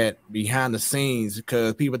us that behind the scenes,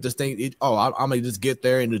 because people just think, oh, I'm gonna just get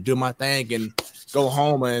there and just do my thing and go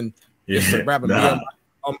home and grab a meal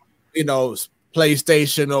on, you know,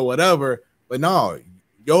 PlayStation or whatever. But no,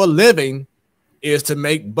 your living is to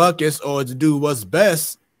make buckets or to do what's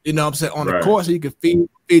best, you know what I'm saying, on the court so you can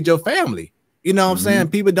feed your family. You know what I'm saying?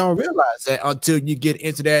 People don't realize that until you get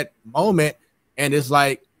into that moment and it's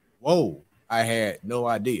like, whoa, I had no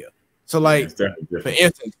idea. So like, for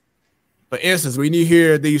instance, when you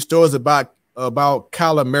hear these stories about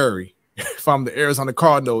Kyler Murray from the Arizona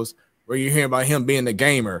Cardinals, where you hear about him being a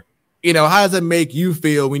gamer, you know, how does it make you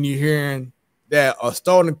feel when you're hearing that a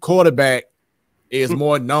starting quarterback is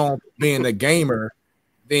more known for being a gamer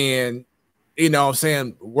than, you know what I'm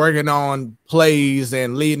saying, working on plays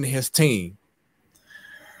and leading his team?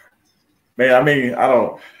 Man, I mean, I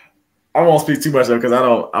won't speak too much of it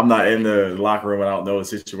because I'm not in the locker room and I don't know the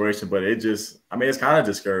situation, but it just, I mean, it's kind of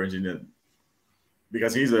discouraging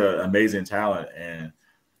because he's an amazing talent and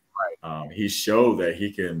he showed that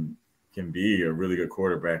he can be a really good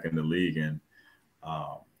quarterback in the league. And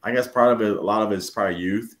I guess part of it, a lot of it is probably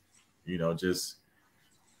youth, you know, just,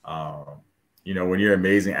 you know, when you're an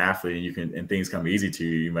amazing athlete and things come easy to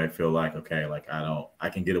you, you might feel like, okay, like I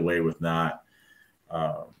can get away with not,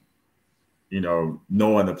 you know,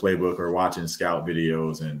 knowing the playbook or watching scout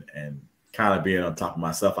videos and kind of being on top of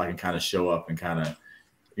myself. I can kind of show up and kind of,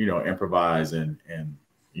 you know, improvise and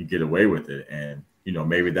you get away with it. And, you know,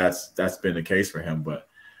 maybe that's been the case for him. But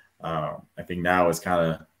I think now it's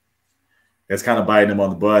kind of biting him on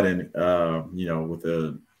the butt. And, you know, with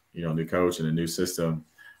the, you know, new coach and a new system,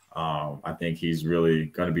 I think he's really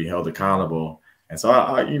going to be held accountable. And so,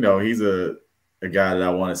 I you know, he's a guy that I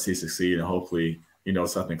want to see succeed, and hopefully, you know,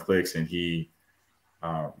 something clicks and he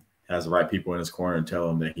has the right people in his corner and tell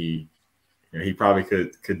him that he probably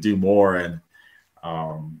could do more and,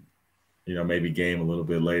 you know, maybe game a little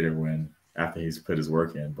bit later after he's put his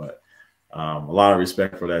work in. But a lot of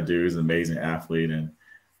respect for that dude. He's an amazing athlete, and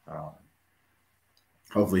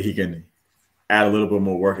hopefully he can add a little bit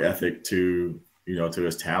more work ethic to, you know, to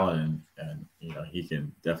his talent, and you know, he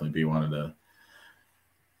can definitely be one of the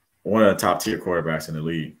top tier quarterbacks in the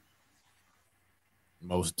league.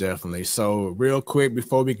 Most definitely. So real quick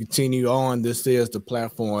before we continue on, this is the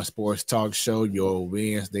Platform Sports Talk Show, your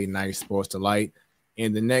Wednesday night sports delight.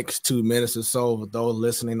 In the next 2 minutes or so, for those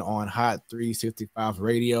listening on Hot 365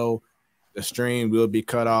 Radio, the stream will be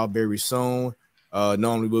cut off very soon.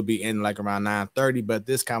 Normally we'll be in like around 9:30, but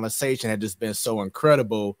this conversation had just been so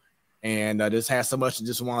incredible, and just had so much I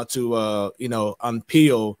just wanted to you know,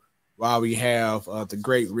 unpeel while we have the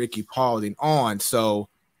great Rickey Paulding on. So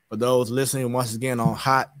for those listening once again on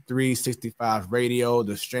Hot 365 Radio,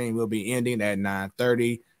 the stream will be ending at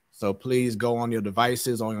 9:30. So please go on your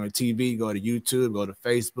devices, on your TV, go to YouTube, go to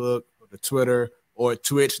Facebook, go to Twitter, or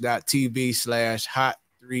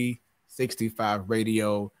twitch.tv/Hot365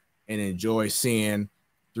 Radio, and enjoy seeing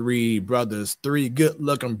three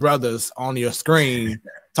good-looking brothers on your screen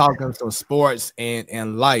talking some sports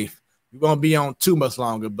and life. We won't be on too much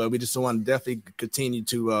longer, but we just want to definitely continue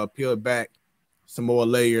to peel back some more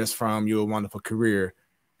layers from your wonderful career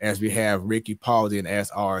as we have Rickey Paulding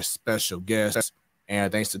as our special guest.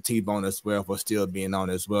 And thanks to T-Bone as well for still being on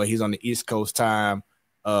as well. He's on the East Coast time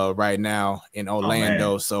right now in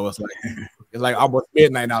Orlando. So it's like almost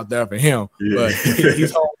midnight out there for him. Yeah. But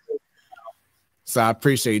he's home. So I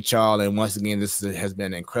appreciate y'all. And once again, this has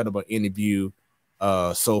been an incredible interview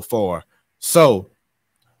so far. So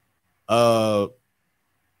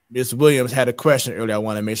Ms. Williams had a question earlier. I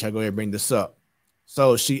want to make sure I go ahead and bring this up.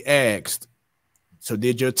 So she asked, so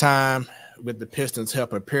did your time with the Pistons help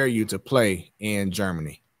prepare you to play in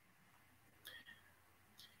Germany?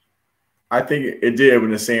 I think it did from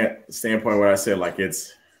the standpoint where I said, like,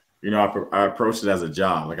 it's, you know, I approached it as a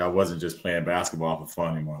job. Like, I wasn't just playing basketball for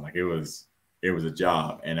fun anymore. Like, it was a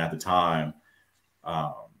job. And at the time,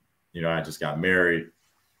 you know, I just got married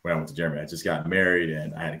when I went to Germany. I just got married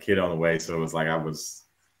and I had a kid on the way. So it was like I was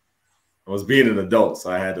being an adult. So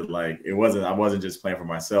I had to, like, I wasn't just playing for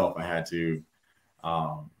myself. I had to,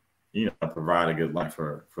 you know, provide a good life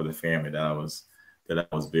for the family that I was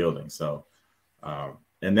building. So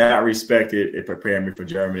in that respect, it prepared me for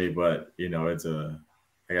Germany. But, you know, it's a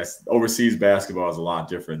I guess overseas basketball is a lot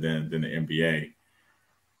different than the NBA.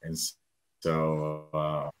 And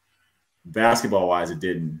so basketball wise, it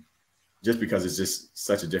didn't, just because it's just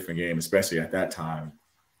such a different game, especially at that time,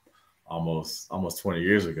 almost 20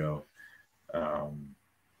 years ago. Yeah,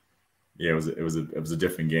 it was a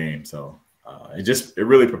different game. So it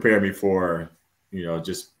really prepared me for,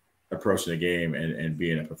 just approaching the game and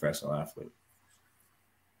being a professional athlete.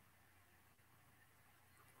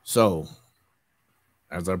 So,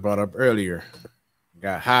 as I brought up earlier,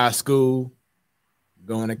 got high school,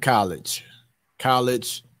 going to college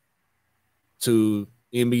to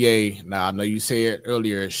NBA. Now, I know you said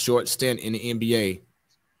earlier, short stint in the NBA,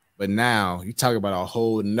 but now you talk about a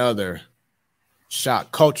whole nother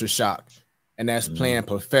culture shock, and that's playing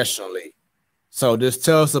professionally. So just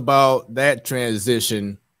tell us about that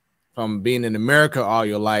transition from being in America all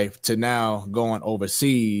your life to now going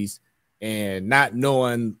overseas and not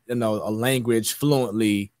knowing, a language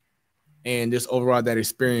fluently, and just overall that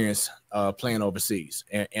experience playing overseas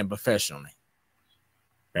and professionally.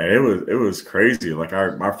 Man, it was crazy. Like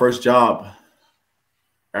my first job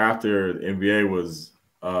after the NBA was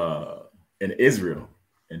in Israel,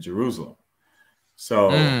 in Jerusalem.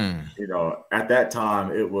 So, at that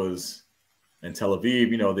time it was in Tel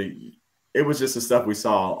Aviv, it was just the stuff we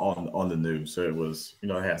saw on the news. So it was,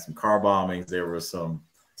 it had some car bombings. There was some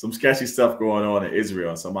sketchy stuff going on in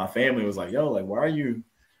Israel. So my family was like, yo, like, why are you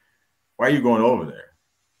going over there?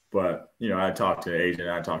 But, I talked to an agent.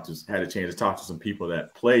 I had a chance to talk to some people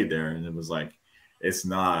that played there. And it was like, it's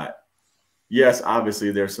not, yes,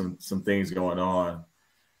 obviously there's some things going on.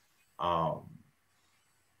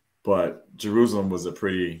 But Jerusalem was a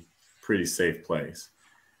pretty safe place.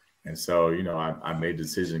 And so, I made the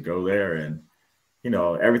decision to go there, and,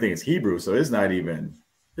 everything is Hebrew. So it's not even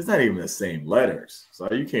the same letters. So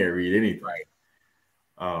you can't read anything.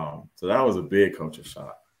 So that was a big culture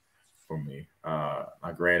shock for me.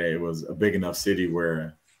 Granted, it was a big enough city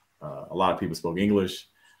where a lot of people spoke English.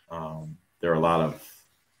 There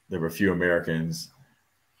were a few Americans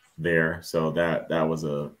there. So that was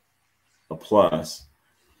a plus.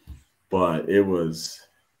 But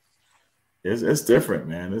it's different,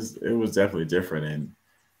 man. It was definitely different.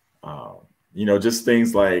 And, just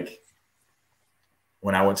things like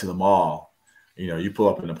when I went to the mall, you pull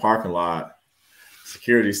up in the parking lot,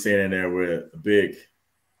 security standing there with a big,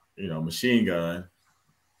 machine gun,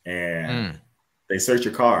 and they search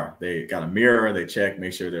your car. They got a mirror. They check,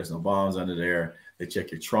 make sure there's no bombs under there. They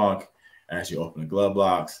check your trunk as you open the glove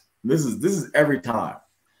box. This is every time.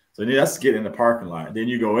 So that's getting in the parking lot. Then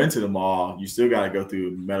you go into the mall. You still got to go through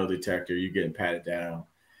a metal detector. You're getting patted down.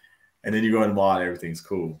 And then you go in the mall and everything's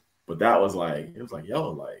cool. But that was like,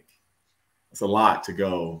 it's a lot to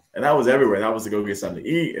go. And that was everywhere. That was to go get something to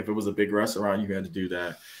eat. If it was a big restaurant, you had to do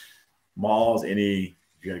that. Malls, if you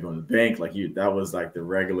got to go to the bank, that was like the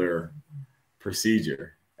regular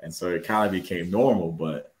procedure. And so it kind of became normal.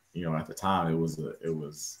 But, at the time, that was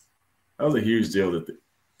a huge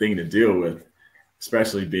thing to deal with.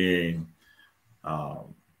 Especially being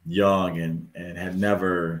young and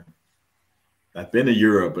I'd been to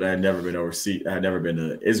Europe, but I had never been overseas. I had never been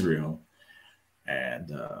to Israel. And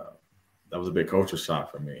that was a big culture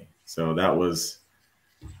shock for me. So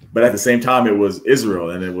but at the same time, it was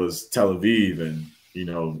Israel and it was Tel Aviv and,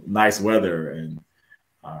 nice weather. And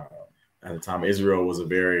at the time, Israel was I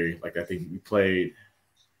think we played,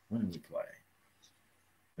 when did we play?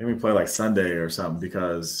 I think we played like Sunday or something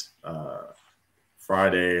because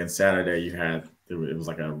Friday and Saturday it was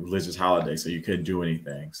like a religious holiday, so you couldn't do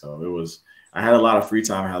anything. So I had a lot of free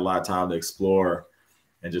time. I had a lot of time to explore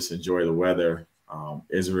and just enjoy the weather.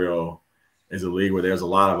 Israel is a league where there's a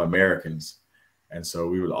lot of Americans. And so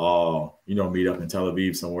we would all, meet up in Tel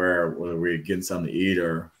Aviv somewhere, whether we're getting something to eat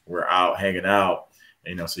or we're out hanging out.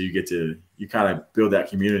 So you kind of build that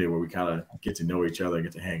community where we kind of get to know each other,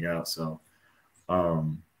 get to hang out. So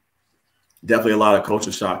definitely a lot of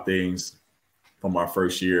culture shock things from our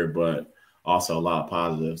first year, but also a lot of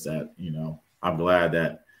positives that, I'm glad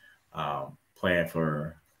that playing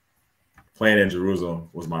in Jerusalem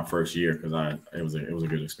was my first year because it was a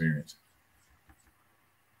good experience.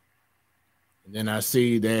 And then I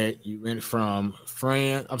see that you went from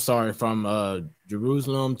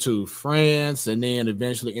Jerusalem to France, and then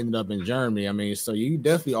eventually ended up in Germany. So you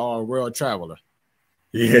definitely are a world traveler.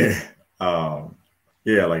 Yeah.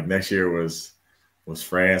 Like next year was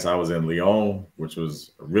France. I was in Lyon, which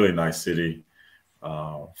was a really nice city.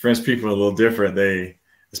 French people are a little different.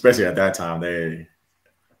 Especially at that time, they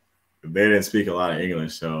didn't speak a lot of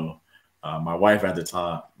English. So my wife at the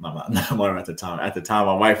time, not my wife at the time,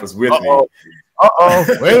 my wife was with me.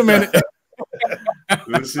 Wait a minute.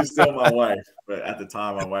 She's still my wife, but at the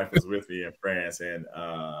time, my wife was with me in France, and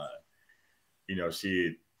you know,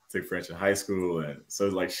 she took French in high school, and so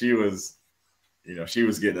like she was, you know, she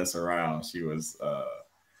was getting us around. She was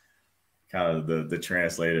kind of the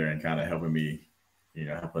translator and kind of helping me, you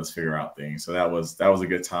know, help us figure out things. So that was a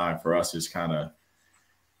good time for us, just kind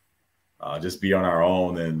of just be on our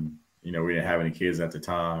own, and you know, we didn't have any kids at the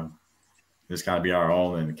time. Just kind of be on our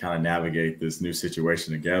own and kind of navigate this new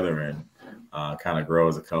situation together, and kind of grow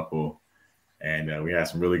as a couple. And we had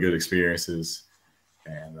some really good experiences.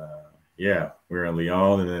 And yeah, we were in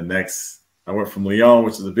Lyon, and then next I went from Lyon,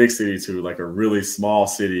 which is a big city, to like a really small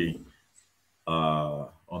city on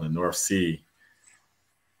the North Sea.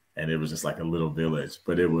 And it was just like a little village,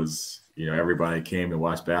 but it was, you know, everybody came to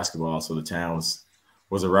watch basketball. So the town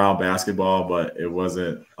was around basketball, but it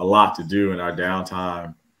wasn't a lot to do in our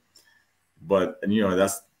downtime. But, and, you know,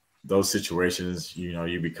 that's those situations, you know,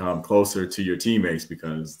 you become closer to your teammates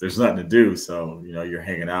because there's nothing to do. So, you know, you're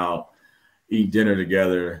hanging out, eating dinner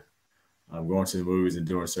together, going to the movies and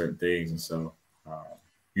doing certain things. And so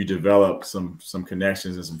you develop some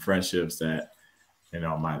connections and some friendships that, you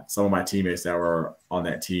know, some of my teammates that were on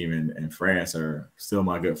that team in France are still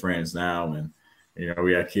my good friends now. And, you know,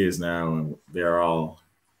 we have kids now, and they're all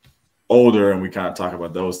older, and we kind of talk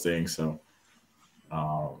about those things. So,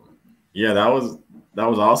 yeah, that was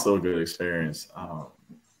also a good experience.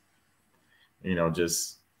 You know,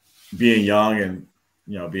 just being young, and,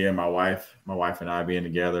 you know, being my wife and I being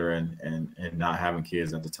together, and not having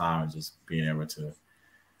kids at the time, and just being able to,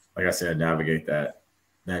 like I said, navigate that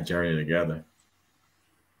journey together.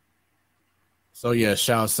 So yeah,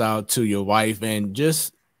 shouts out to your wife. And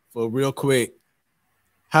just for real quick,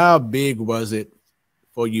 how big was it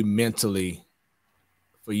for you mentally,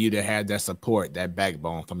 for you to have that support, that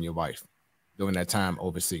backbone from your wife during that time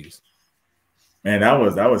overseas? Man, that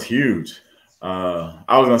was huge.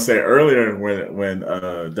 I was gonna say earlier when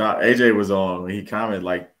AJ was on, when he commented,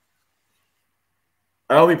 like,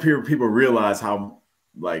 I don't think people realize how,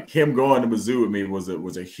 like, him going to Mizzou with me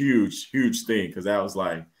was a huge thing, because that was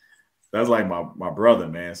like my brother,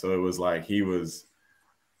 man. So it was like, he was,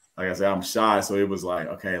 like I said, I'm shy, so it was like,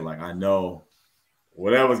 okay, like, I know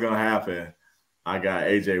whatever's gonna happen, I got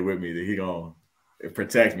AJ with me, that he gonna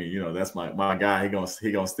protect me. You know, that's my guy. He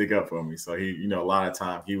gonna stick up for me. So he, you know, a lot of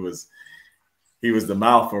time he was the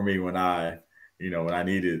mouth for me when I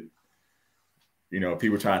needed, you know,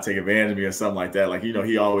 people trying to take advantage of me or something like that. Like, you know,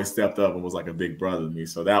 he always stepped up and was like a big brother to me.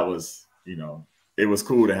 So that was, you know, it was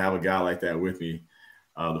cool to have a guy like that with me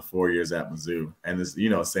the 4 years at Mizzou. And this, you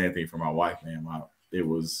know, same thing for my wife, man. It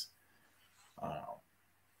was,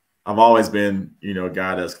 I've always been, you know, a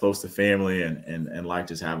guy that's close to family and like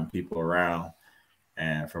just having people around.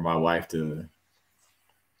 And for my wife to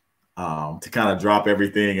kind of drop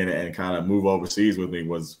everything and kind of move overseas with me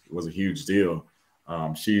was a huge deal.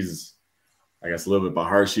 She's, I guess, a little bit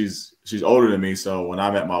about her. She's older than me. So when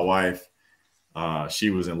I met my wife,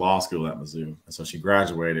 she was in law school at Mizzou. And so she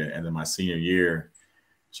graduated. And then my senior year,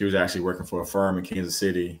 she was actually working for a firm in Kansas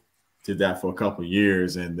City, did that for a couple of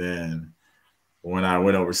years. And then when I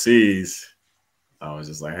went overseas, I was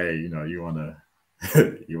just like, hey, you know, you want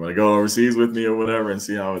to go overseas with me or whatever and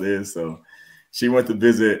see how it is. So she went to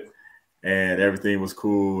visit, and everything was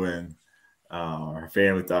cool. And her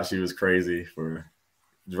family thought she was crazy for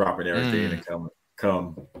dropping everything and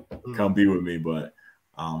come be with me. But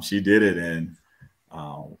she did it, and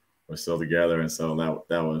we're still together. And so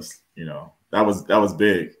that was, you know, that was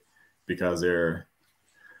big, because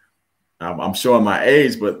I'm showing my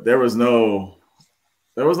age, but there was no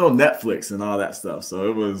Netflix and all that stuff. So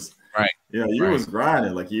it was, right. You know, you was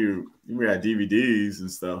grinding, like you had DVDs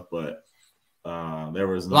and stuff, but there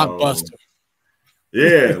was no Blockbuster.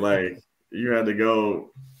 Yeah, like you had to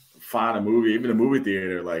go find a movie, even a movie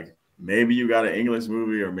theater. Like maybe you got an English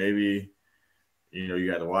movie, or maybe, you know,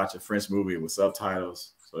 you had to watch a French movie with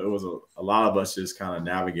subtitles. So it was a lot of us just kind of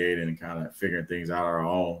navigating and kind of figuring things out on our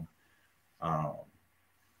own.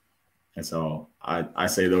 And so I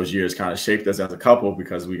say those years kind of shaped us as a couple,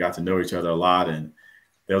 because we got to know each other a lot. And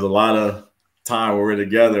there was a lot of time where we're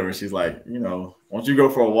together, and she's like, you know, why don't you go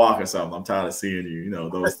for a walk or something? I'm tired of seeing you, you know,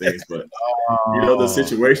 those things. But, you know, the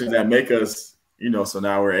situations that make us, you know, so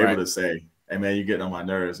now we're able to say, hey, man, you're getting on my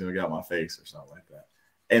nerves, you know, get out my face or something like that.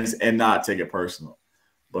 And not take it personal.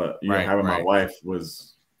 But, you know, having my wife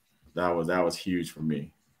that was huge for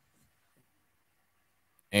me.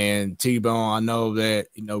 And T-Bone, I know that,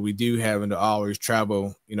 you know, we do having to always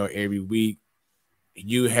travel, you know, every week.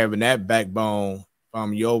 You having that backbone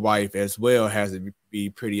from your wife as well has to be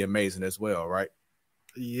pretty amazing as well, right?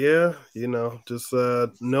 Yeah, just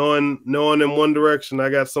knowing in one direction, I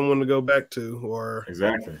got someone to go back to, or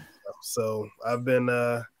exactly. So I've been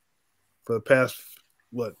for the past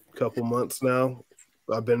couple months now.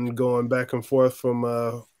 I've been going back and forth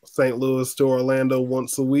from St. Louis to Orlando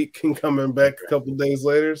once a week and coming back a couple days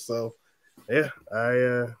later. So yeah,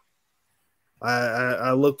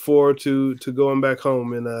 I look forward to going back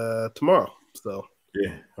home in tomorrow. So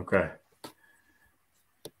yeah, okay.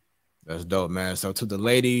 That's dope, man. So to the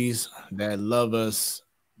ladies that love us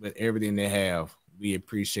with everything they have, we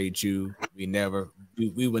appreciate you. We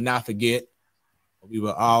will not forget. We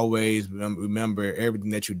will always remember everything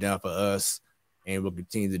that you've done for us, and we'll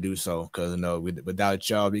continue to do so. Because without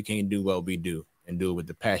y'all, we can't do what we do and do it with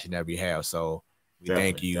the passion that we have. So we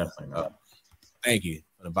thank you. Thank you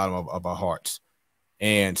from the bottom of our hearts.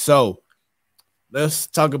 And so let's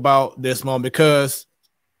talk about this moment, because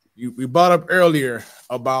we brought up earlier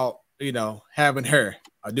about having hair.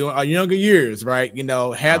 Doing our younger years, right?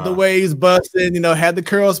 Had the waves busting, had the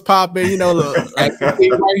curls popping, like right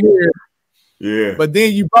here. Yeah. But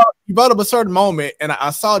then you brought up a certain moment, and I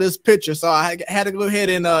saw this picture, so I had to go ahead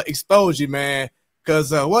and expose you, man.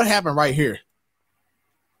 Because what happened right here?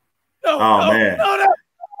 Man.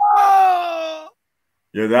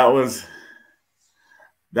 Yeah, that was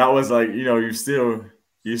like, you're still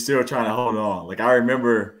trying to hold on. Like, I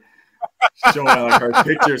remember showing like her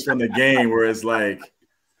pictures from the game where it's like,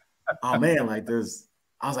 oh man, like this.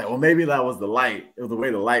 I was like, well, maybe that was the light. It was the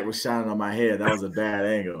way the light was shining on my head. That was a bad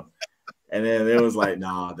angle. And then it was like,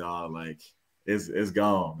 nah, dog, like it's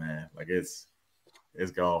gone, man. Like it's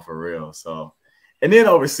gone for real. So, and then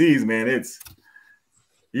overseas, man, it's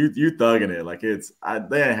you thugging it. Like they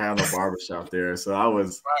didn't have no barbershop there. So I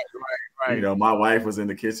was right. My wife was in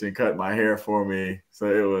the kitchen cutting my hair for me. So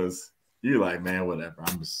it was like, man, whatever.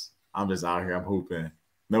 I'm just out here. I'm hooping.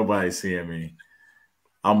 Nobody's seeing me.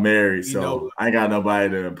 I'm married, so I ain't got nobody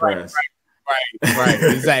to impress. Right,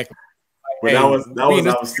 exactly. But I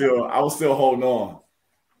was still holding on.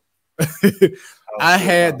 I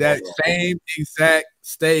had that same exact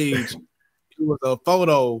stage. It was a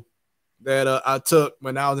photo that I took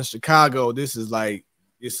when I was in Chicago. This is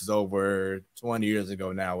over 20 years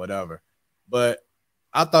ago now, whatever. But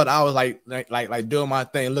I thought I was like doing my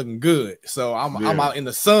thing, looking good. So I'm out in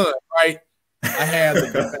the sun, right? I had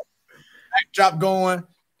the backdrop going.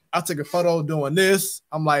 I took a photo doing this.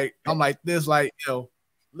 I'm like this, like,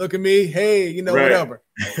 look at me. Hey, whatever.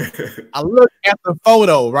 I looked at the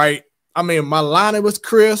photo, right? I mean, my lining was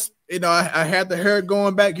crisp. I had the hair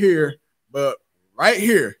going back here, but right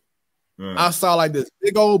here, I saw like this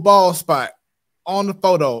big old bald spot on the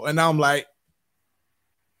photo, and I'm like,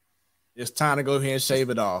 it's time to go ahead and shave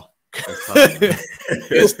it off.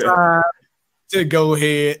 It's time to go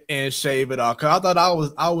ahead and shave it off. Cause I thought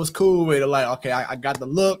I was cool with it. Like, okay, I got the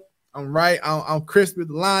look. I'm right. I'm crisp with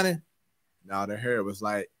the lining. Now the hair was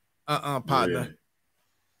like, partner.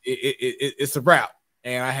 Yeah. It's a wrap.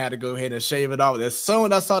 And I had to go ahead and shave it off. As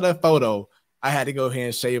soon as I saw that photo, I had to go ahead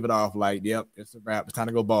and shave it off. Like, yep, it's a wrap. It's time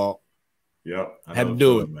to go bald. Yep. I had to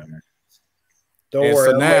do it, man. Don't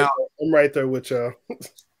worry. So I'm right there with y'all.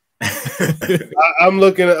 I'm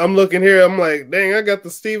looking here. I'm like, dang, I got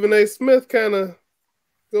the Stephen A. Smith kind of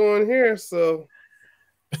going here. So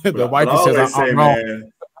the wife says I'm wrong.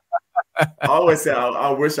 Man, I always say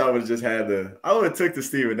I wish I would have just had I would have took the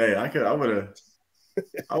Stephen A. I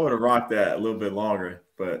would have rocked that a little bit longer.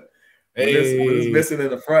 But when it's missing in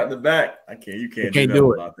the front and the back, you can't do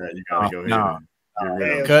nothing about that. You gotta go ahead.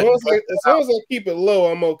 As long as I keep it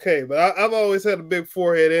low, I'm okay. But I've always had a big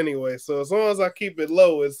forehead anyway, so as long as I keep it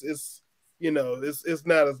low, it's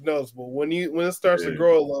not as noticeable. When it starts to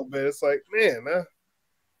grow a little bit, it's like, man, I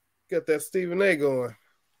got that Stephen A. going.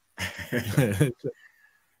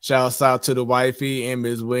 Shouts out to the wifey and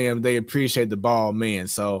Ms. Williams. They appreciate the ball, man.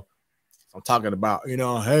 So I'm talking about, hey,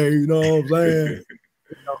 what I'm saying?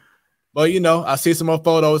 But I see some more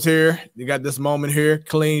photos here. You got this moment here,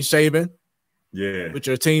 clean shaven. Yeah. With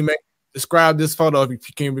your teammate. Describe this photo if you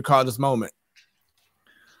can recall this moment.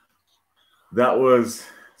 That was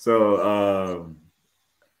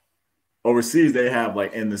overseas they have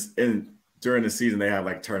like during the season they have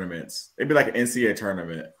like tournaments. It'd be like an NCAA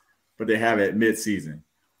tournament, but they have it mid-season.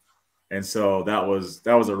 And so that was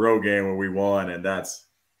a road game where we won, and that's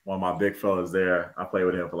one of my big fellas there. I played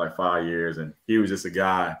with him for like 5 years, and he was just a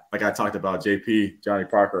guy. Like I talked about JP, Johnny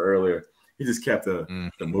Parker, earlier. He just kept the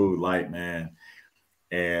mood light, man.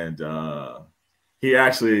 And he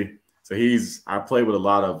actually – I played with a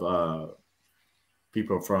lot of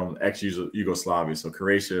people from ex-Yugoslavia, so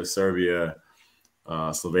Croatia, Serbia,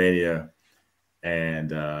 Slovenia,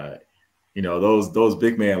 and you know, those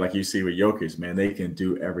big men like you see with Jokic, man, they can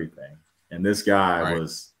do everything. And this guy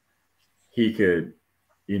he could,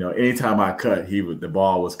 you know, anytime I cut, the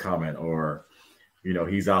ball was coming, or, you know,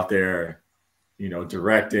 he's out there, you know,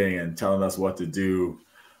 directing and telling us what to do.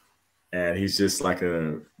 And he's just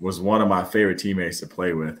was one of my favorite teammates to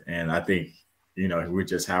play with. And I think, you know, we're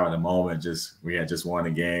just having a moment. We had just won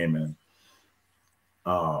a game, and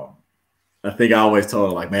I think I always told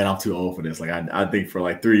her, like, man, I'm too old for this. Like, I think for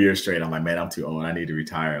like 3 years straight, I'm like, man, I'm too old. I need to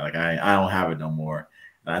retire. Like, I don't have it no more.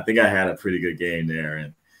 And I think I had a pretty good game there.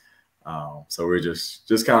 And so we're just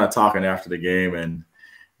kind of talking after the game and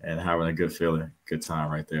having a good feeling, good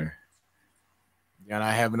time right there. Yeah, and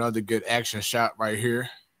I have another good action shot right here.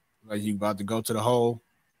 Like you about to go to the hole.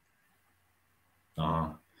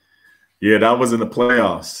 Yeah, that was in the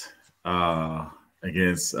playoffs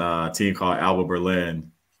against a team called Alba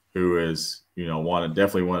Berlin, who is, you know,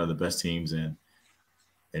 definitely one of the best teams in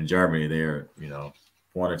Germany. They're, you know,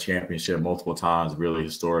 won a championship multiple times, really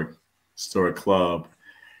historic club.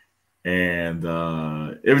 And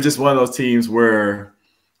it was just one of those teams where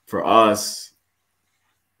for us,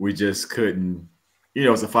 we just couldn't, you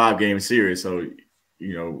know, it's a 5-game series. So,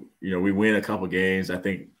 you know, we win a couple games. I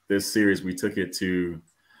think this series we took it to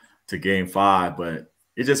game 5, but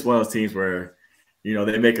it's just one of those teams where, you know,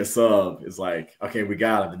 they make a sub. It's like, okay, we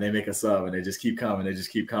got them. And they make a sub and they just keep coming. They just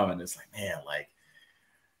keep coming. It's like, man, like,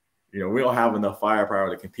 you know, we don't have enough firepower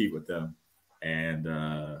to compete with them. And,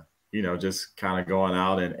 you know, just kind of going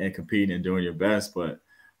out and competing and doing your best. But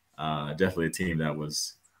definitely a team that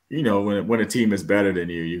was, you know, when a team is better than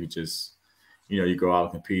you, you just, you know, you go out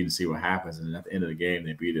and compete and see what happens. And at the end of the game,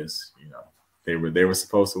 they beat us. You know, they were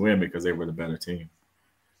supposed to win because they were the better team.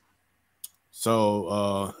 So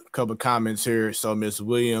a couple of comments here. So Miss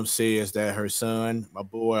Williams says that her son, my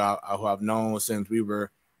boy, who I've known since we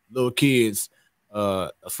were little kids,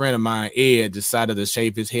 a friend of mine, Ed, decided to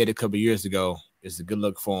shave his head a couple of years ago. It's a good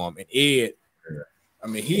look for him. And Ed, I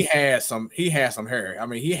mean, he had some hair. I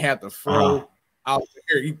mean, he had the fro out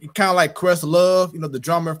there. He kind of like Questlove, you know, the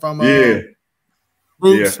drummer from Roots.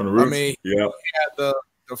 Yeah, from the Roots. I mean, he had the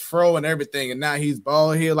fro and everything, and now he's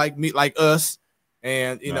bald head like me, like us,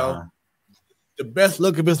 and you know. The best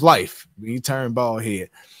look of his life when he turned bald head.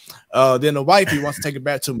 Then the wife, he wants to take it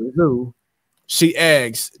back to Mizzou. She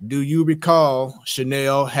asks, "Do you recall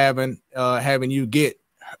Chanel having you get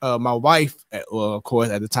my wife, well, of course,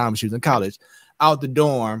 at the time she was in college, out the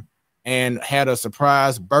dorm and had a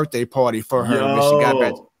surprise birthday party for her when she got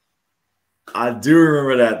back?" I do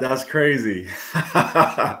remember that. That's crazy.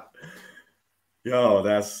 Yo,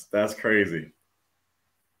 that's crazy.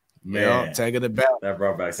 Man, yeah, taking it back. That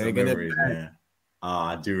brought back some memories, man.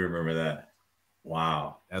 I do remember that.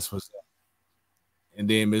 Wow. That's what's up. And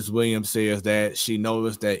then Ms. Williams says that she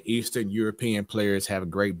noticed that Eastern European players have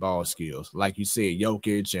great ball skills. Like you said,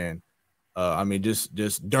 Jokic and I mean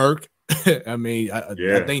just Dirk. I mean, I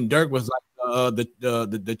think Dirk was like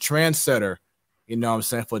the trendsetter, you know what I'm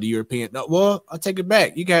saying, for the European. No, well, I'll take it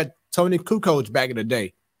back. You got Tony Kukoc back in the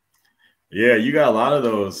day. Yeah, you got a lot of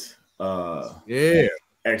those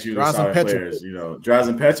actually players, you know,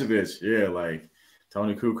 Drazen Petrovic, like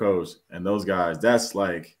Tony Kukoc and those guys. That's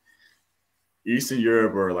like Eastern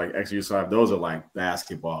Europe or like ex-Yugoslavia. Those are like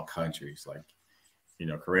basketball countries, like, you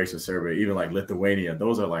know, Croatia, Serbia, even like Lithuania.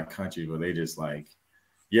 Those are like countries where they just like,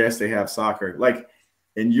 yes, they have soccer. Like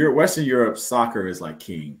in Western Europe, soccer is like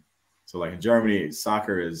king. So like in Germany,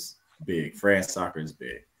 soccer is big. France, soccer is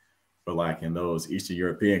big. But like in those Eastern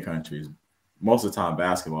European countries, most of the time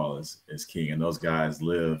basketball is king. And those guys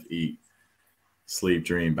live, eat, sleep,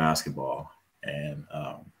 dream basketball. And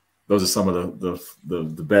those are some of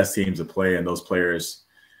the best teams to play. And those players,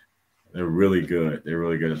 they're really good. They're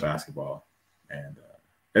really good at basketball. And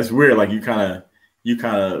it's weird. Like you kind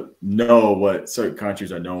of know what certain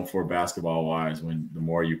countries are known for basketball wise when the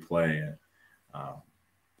more you play. And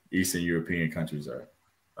Eastern European countries are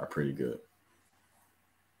pretty good.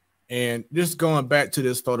 And just going back to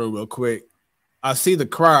this photo real quick, I see the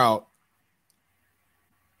crowd.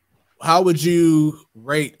 How would you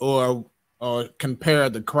rate or compare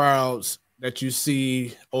the crowds that you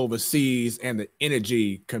see overseas and the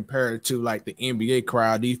energy compared to like the NBA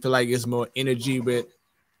crowd? Do you feel like it's more energy with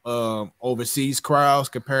overseas crowds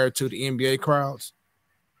compared to the NBA crowds?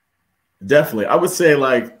 Definitely. I would say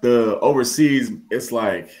like the overseas, it's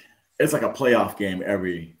like a playoff game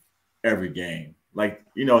every game. Like,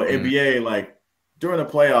 you know, NBA, like during the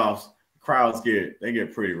playoffs, crowds get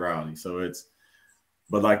pretty rowdy. So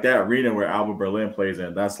but like that arena where Alba Berlin plays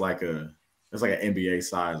in, it's like an NBA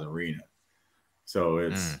size arena. So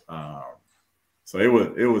it's so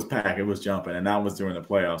it was packed, it was jumping, and that was during the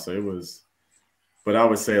playoffs. So But I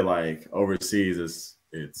would say like overseas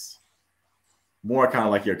it's more kind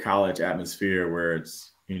of like your college atmosphere where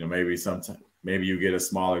it's, you know, maybe you get a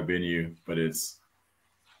smaller venue, but it's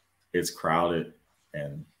crowded.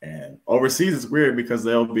 And overseas it's weird because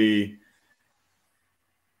they'll be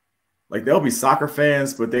soccer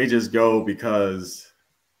fans, but they just go because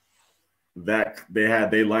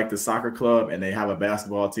they like the soccer club and they have a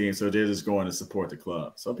basketball team, so they're just going to support the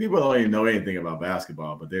club. So people don't even know anything about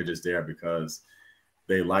basketball, but they're just there because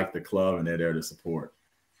they like the club and they're there to support.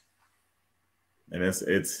 And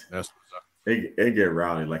it get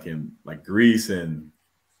rowdy, like in like Greece and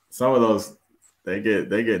some of those they get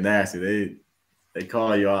nasty. They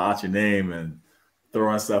call you out your name and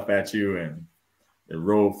throwing stuff at you, and they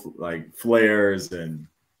roll like flares. And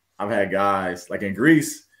I've had guys like in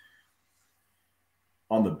Greece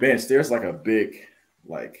on the bench, there's like a big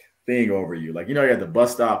like thing over you. Like, you know, you're at the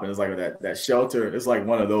bus stop and it's like that shelter. It's like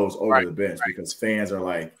one of those over the bench because fans are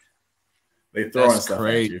like, they throwing stuff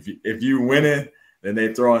at you. If you winning, then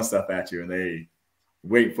they throwing stuff at you and they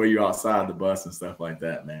wait for you outside the bus and stuff like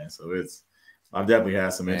that, man. So I've definitely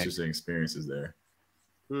had some interesting experiences there.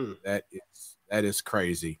 That is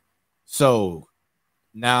crazy. So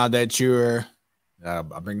now that you're, I'll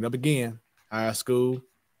bring it up again, high school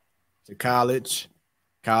to college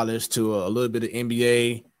to a little bit of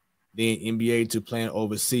NBA, then NBA to playing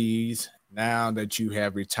overseas. Now that you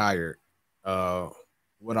have retired,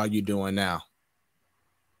 what are you doing now?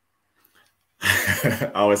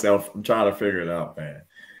 I always say I'm trying to figure it out, man.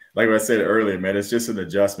 Like I said earlier, man, it's just an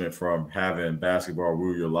adjustment from having basketball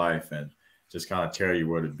rule your life and just kind of tell you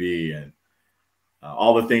where to be. And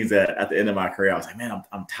all the things that at the end of my career, I was like, man,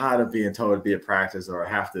 I'm tired of being told to be at practice or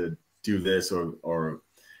have to do this or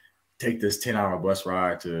take this 10-hour bus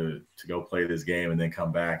ride to go play this game and then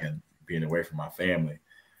come back and being away from my family.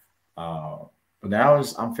 But now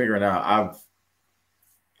I'm figuring out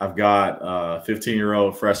I've got a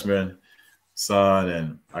 15-year-old freshman son,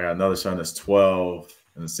 and I got another son that's 12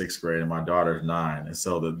 in the 6th grade, and my daughter's 9. And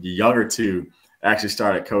so the younger two actually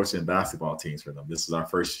started coaching basketball teams for them. This is our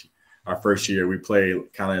first year. We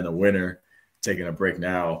played kind of in the winter, taking a break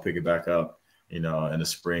now. I'll pick it back up, in the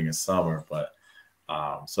spring and summer. But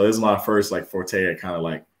so this is my first like forte at kind of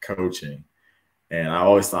like coaching. And I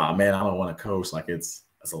always thought, man, I don't want to coach. Like it's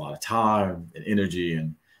a lot of time and energy,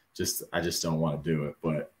 and I just don't want to do it.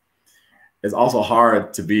 But it's also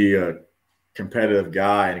hard to be a competitive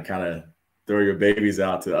guy and kind of throw your babies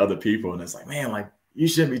out to other people. And it's like, man, like you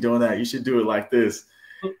shouldn't be doing that. You should do it like this.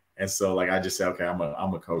 And so like I just said, okay, I'm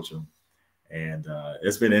a coach them. And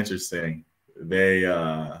it's been interesting. They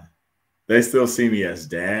still see me as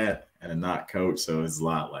dad and not coach. So it's a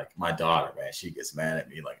lot like my daughter, man, she gets mad at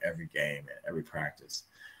me like every game and every practice.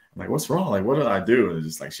 I'm like, what's wrong? Like, what did I do? And it's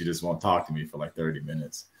just like she just won't talk to me for like 30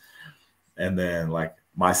 minutes. And then like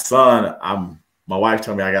my son, my wife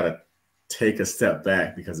told me I gotta take a step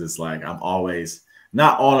back because it's like I'm always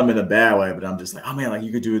not on him in a bad way, but I'm just like, oh man, like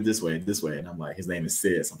you could do it this way. And I'm like, his name is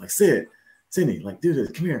Sid. So I'm like, Sydney, like do this,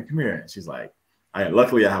 come here. And she's like,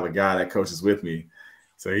 luckily I have a guy that coaches with me.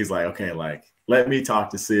 So he's like, okay, like let me talk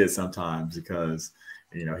to Sid sometimes because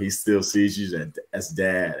he still sees you as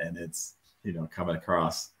dad, and it's coming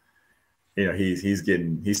across, he's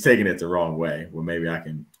taking it the wrong way. Well, maybe I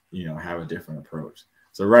can have a different approach.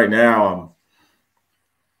 So right now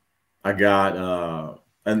I got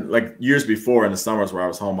and like years before in the summers where I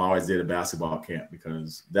was home, I always did a basketball camp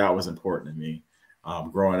because that was important to me.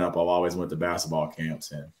 Growing up, I've always went to basketball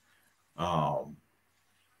camps, and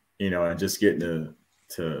and just getting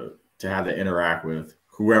to have to interact with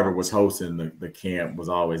whoever was hosting the camp was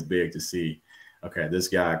always big to see. Okay, this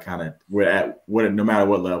guy kind of no matter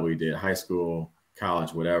what level he did, high school,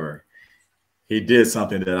 college, whatever, he did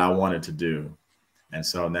something that I wanted to do, and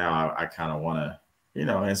so now I kind of want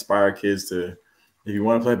to inspire kids to, if you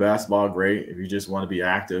want to play basketball, great. If you just want to be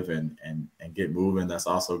active and get moving, that's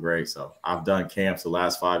also great. So I've done camps the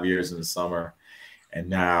last 5 years in the summer, and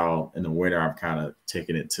now in the winter, I'm kind of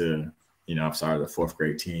taking it to, I've started a 4th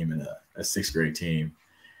grade team and a 6th grade team.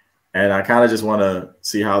 And I kind of just want to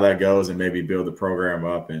see how that goes and maybe build the program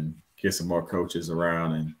up and get some more coaches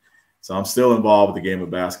around. And so I'm still involved with the game of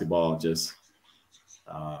basketball. Just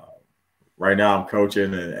right now I'm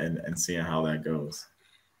coaching and seeing how that goes.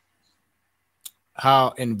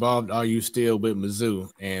 How involved are you still with Mizzou,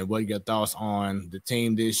 and what are your thoughts on the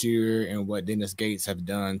team this year and what Dennis Gates has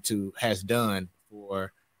done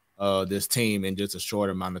for this team in just a short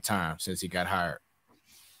amount of time since he got hired?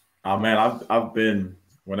 Oh man, I've been,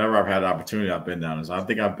 whenever I've had the opportunity, I've been down. So I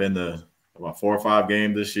think I've been to about 4 or 5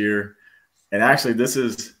 games this year. And actually this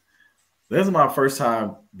is my first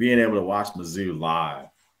time being able to watch Mizzou live.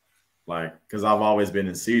 like, because I've always been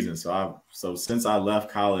in season. So since I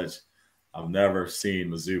left college, I've never seen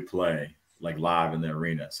Mizzou play like live in the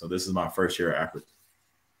arena. So this is my first year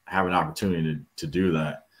having an opportunity to do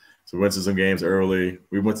that. So we went to some games early.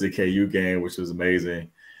 We went to the KU game, which was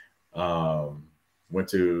amazing. Went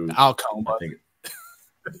to the outcome. I think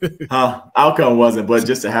outcome wasn't, but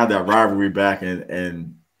just to have that rivalry back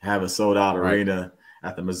and have a sold out arena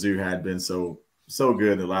at the Mizzou had been so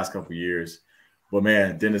good in the last couple of years. But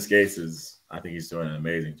man, Dennis Gates I think he's doing an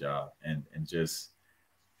amazing job, and just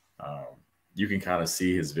you can kind of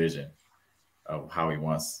see his vision of how he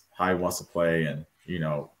wants to play. And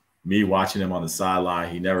me watching him on the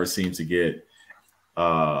sideline, he never seems to get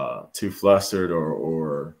too flustered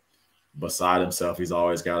or beside himself. He's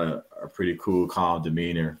always got a pretty cool, calm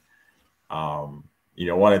demeanor.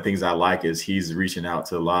 One of the things I like is he's reaching out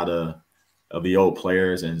to a lot of the old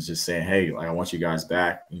players and just saying, hey, like, I want you guys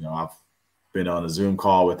back. I've been on a Zoom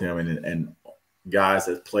call with him and guys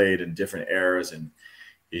that played in different eras, and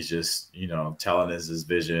he's just, telling us his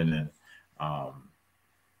vision and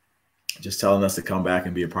just telling us to come back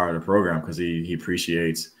and be a part of the program, because he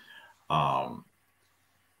appreciates, the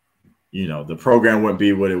program wouldn't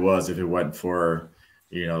be what it was if it wasn't for,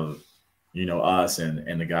 us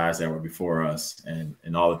and the guys that were before us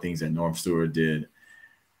and all the things that Norm Stewart did.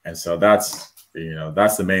 And so that's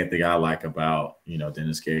the main thing I like about,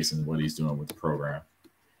 Dennis Gates and what he's doing with the program.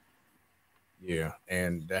 Yeah,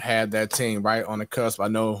 and to have that team right on the cusp. I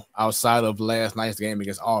know outside of last night's game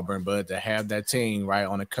against Auburn, but to have that team right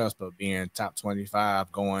on the cusp of being top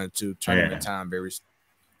 25 going to tournament time very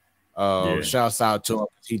soon. Shouts out to him.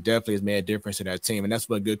 He definitely has made a difference in that team, and that's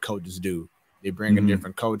what good coaches do. They bring a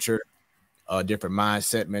different culture, a different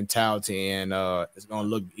mindset, mentality, and it's going to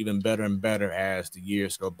look even better and better as the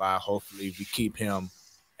years go by. Hopefully, we keep him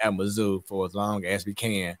at Mizzou for as long as we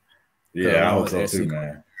can. Yeah, I hope so too,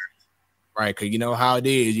 man. Right, because you know how it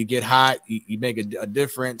is. You get hot, you make a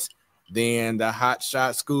difference. Then the hot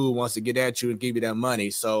shot school wants to get at you and give you that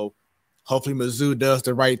money. So hopefully Mizzou does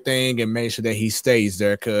the right thing and make sure that he stays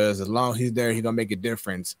there, because as long as he's there, he's going to make a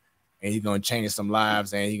difference, and he's going to change some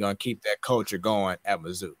lives, and he's going to keep that culture going at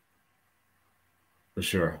Mizzou. For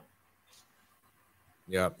sure.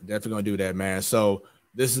 Yep, definitely going to do that, man. So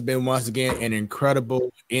this has been, once again, an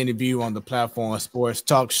incredible interview on the Platform Sports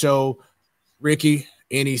Talk Show. Rickey,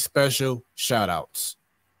 any special shout outs?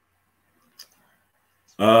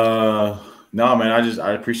 No, man,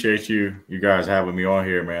 I appreciate you guys having me on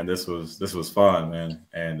here, man. This was fun, man.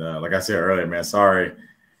 And like I said earlier, man, sorry,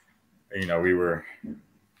 we were,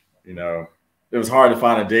 it was hard to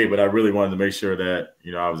find a date, but I really wanted to make sure that,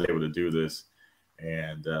 I was able to do this.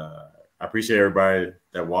 And I appreciate everybody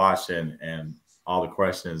that watched and all the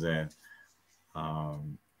questions, and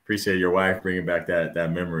appreciate your wife bringing back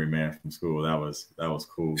that memory, man, from school. That was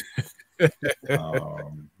cool.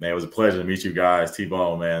 Man, it was a pleasure to meet you guys.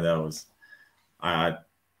 T-Bone, man, that was I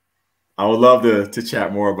would love to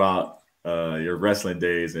chat more about your wrestling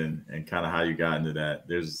days and kind of how you got into that.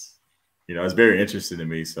 There's, it's very interesting to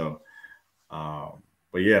me. So,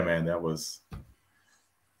 but yeah, man, it was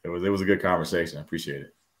a good conversation. I appreciate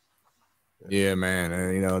it. Yeah, man.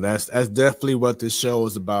 And, that's definitely what this show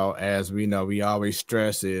is about. As we know, we always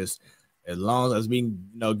stress is, as long as we,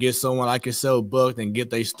 get someone like yourself booked and get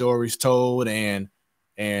their stories told, and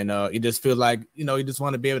you just feel like, you just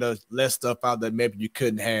want to be able to let stuff out that maybe you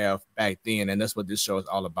couldn't have back then. And that's what this show is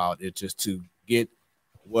all about. It's just to get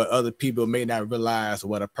what other people may not realize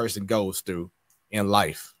what a person goes through in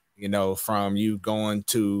life, from you going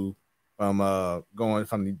from the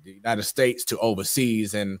United States to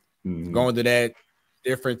overseas, and going to that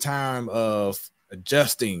different time of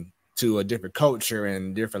adjusting to a different culture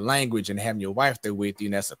and different language, and having your wife there with you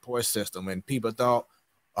in that support system. And people thought,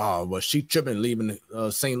 oh, well, she tripping leaving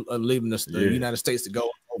the United States to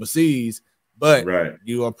go overseas. But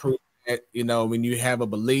you are proof that, when you have a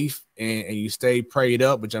belief and you stay prayed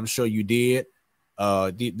up, which I'm sure you did,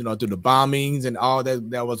 through the bombings and all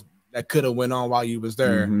that could have went on while you was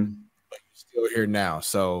there, but you're still here now.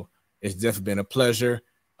 So it's definitely been a pleasure.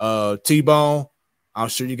 T-Bone, I'm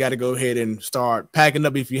sure you got to go ahead and start packing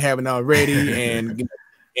up if you haven't already, and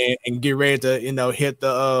get ready to hit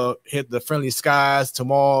the friendly skies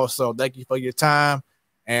tomorrow. So thank you for your time,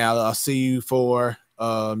 and I'll see you for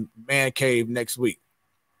Man Cave next week.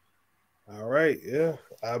 All right, yeah,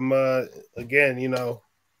 I'm again,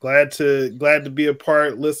 glad to be a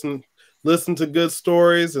part. Listen to good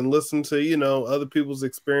stories and listen to other people's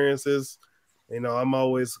experiences. I'm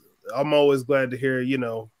always glad to hear,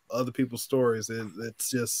 other people's stories. It's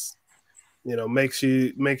just, makes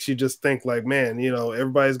you just think like, man,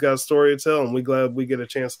 everybody's got a story to tell, and we glad we get a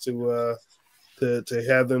chance to to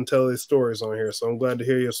have them tell their stories on here. So I'm glad to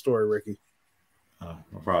hear your story, Rickey. Oh,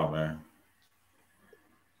 no problem, man.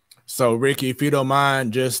 So Rickey, if you don't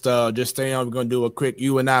mind, just stay on. We're gonna do a quick.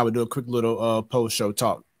 You and I will do a quick little post show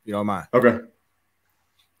talk. If you don't mind. Okay.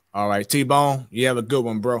 All right, T-Bone, you have a good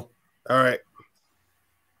one, bro. All right.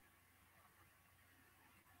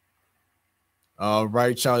 All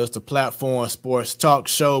right, y'all. It's the Platform Sports Talk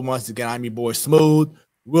Show. Once again, I'm your boy Smooth.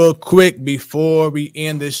 Real quick before we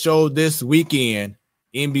end the show this weekend,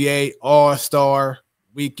 NBA All-Star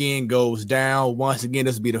Weekend goes down. Once again,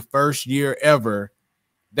 this will be the first year ever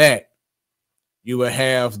that you will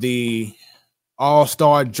have the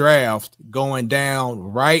All-Star Draft going down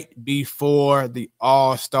right before the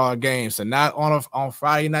All-Star game. So not on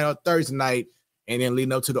Friday night or Thursday night and then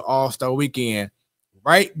leading up to the All-Star Weekend.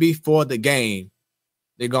 Right before the game,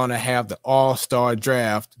 they're going to have the All-Star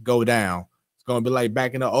Draft go down. It's going to be like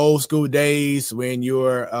back in the old school days when you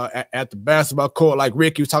were at the basketball court, like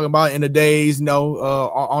Rickey was talking about in the days, you know,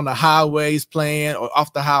 on the highways playing or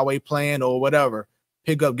off the highway playing or whatever,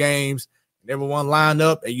 pick up games, and everyone line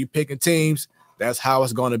up and you picking teams. That's how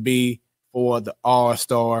it's going to be for the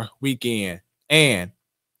All-Star Weekend. And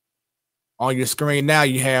on your screen now,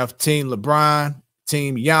 you have Team LeBron,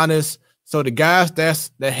 Team Giannis. So the guys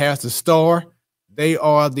that has the star, they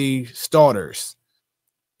are the starters.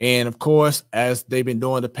 And of course, as they've been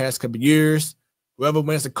doing the past couple of years, whoever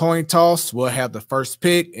wins the coin toss will have the first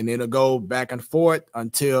pick, and it'll go back and forth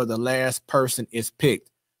until the last person is picked.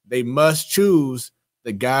 They must choose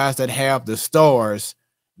the guys that have the stars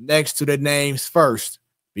next to the names first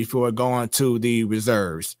before going to the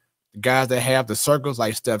reserves. The guys that have the circles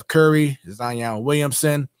like Steph Curry, Zion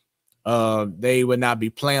Williamson, they would not be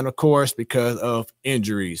playing, of course, because of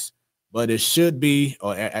injuries. But it should be,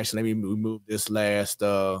 or actually, let me remove this last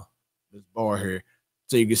this bar here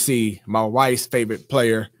so you can see my wife's favorite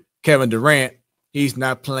player, Kevin Durant. He's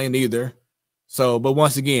not playing either. So, but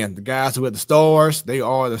once again, the guys who are the stars, they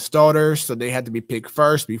are the starters, so they have to be picked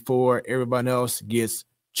first before everyone else gets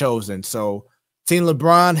chosen. So, Team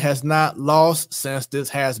LeBron has not lost since this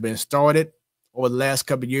has been started over the last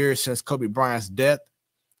couple of years since Kobe Bryant's death.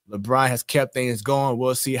 LeBron has kept things going.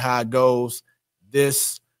 We'll see how it goes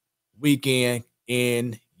this weekend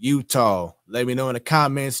in Utah. Let me know in the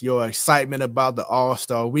comments your excitement about the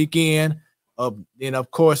All-Star Weekend. Then, of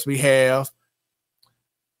course, we have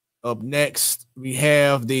up next, we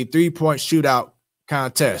have the three-point shootout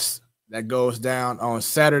contest that goes down on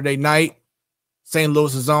Saturday night. St.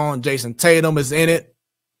 Louis is on. Jason Tatum is in it.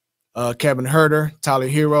 Kevin Huerter, Tyler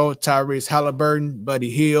Hero, Tyrese Halliburton, Buddy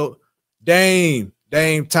Hield, Dame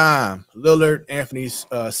Time, Lillard, Anthony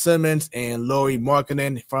Simmons, and Lauri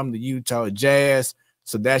Markkanen from the Utah Jazz.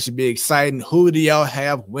 So that should be exciting. Who do y'all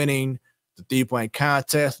have winning the three-point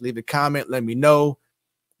contest? Leave a comment. Let me know.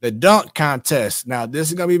 The dunk contest. Now, this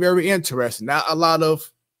is going to be very interesting. Not a lot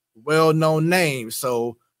of well-known names,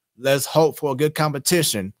 so let's hope for a good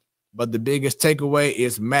competition. But the biggest takeaway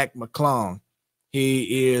is Mac McClung.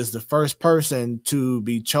 He is the first person to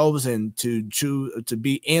be chosen to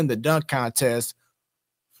be in the dunk contest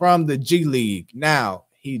from the G League. Now,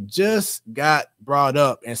 he just got brought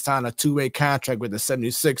up and signed a two-way contract with the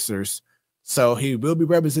 76ers, so he will be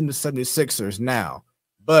representing the 76ers now.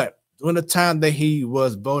 But during the time that he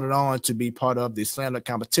was voted on to be part of the slam dunk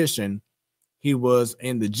competition, he was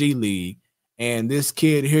in the G League. And this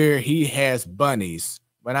kid here, he has bunnies.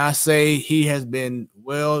 When I say he has been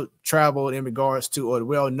well-traveled in regards to, or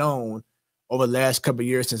well-known over the last couple of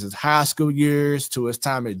years, since his high school years to his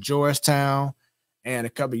time at Georgetown and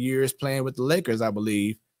a couple of years playing with the Lakers, I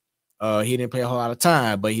believe. He didn't play a whole lot of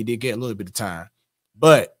time, but he did get a little bit of time.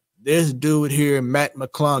 But this dude here, Matt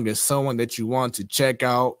McClung, is someone that you want to check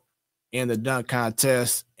out in the dunk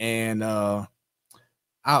contest. And I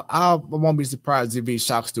won't be surprised if he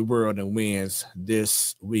shocks the world and wins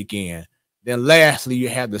this weekend. Then lastly, you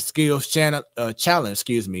have the skills challenge.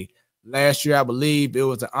 Last year, I believe it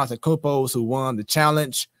was the Antetokounmpos who won the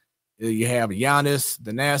challenge. You have Giannis,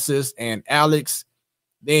 Thanasis, and Alex.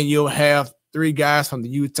 Then you'll have three guys from the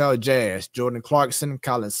Utah Jazz, Jordan Clarkson,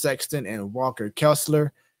 Colin Sexton, and Walker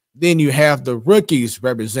Kessler. Then you have the rookies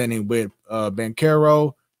representing with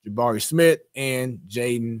Banchero, Jabari Smith, and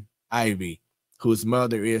Jaden Ivey, whose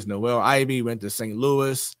mother is Noelle Ivey, went to St.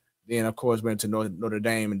 Louis. Then, of course, went to Notre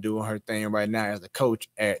Dame and doing her thing right now as the coach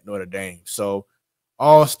at Notre Dame. So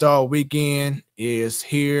All-Star Weekend is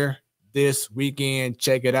here this weekend.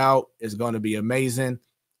 Check it out. It's going to be amazing.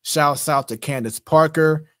 Shouts out to Candace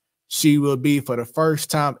Parker. She will be, for the first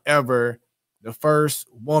time ever, the first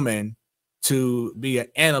woman to be an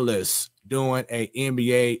analyst doing an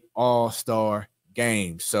NBA All-Star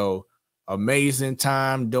game. So amazing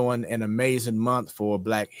time doing an amazing month for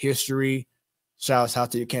Black History. Shouts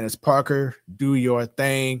out to you, Candace Parker. Do your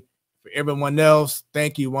thing. For everyone else,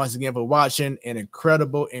 thank you once again for watching an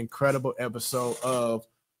incredible episode of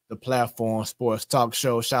the Platform Sports Talk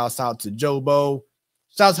Show. Shouts out to Jobo.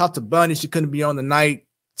 Shouts out to Bunny. She couldn't be on the night,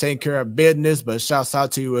 taking care of business, but shouts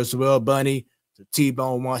out to you as well, Bunny. To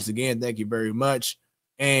T-Bone once again, thank you very much.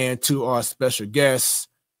 And to our special guest,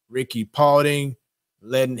 Rickey Paulding,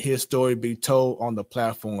 letting his story be told on the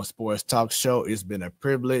Platform Sports Talk Show. It's been a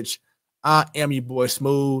privilege. I am your boy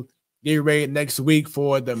Smooth. Get ready next week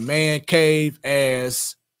for the Man Cave,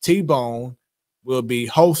 as T-Bone will be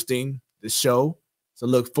hosting the show. So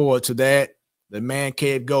look forward to that. The Man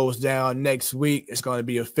Cave goes down next week. It's going to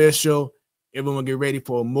be official. Everyone get ready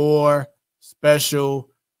for more special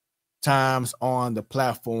times on the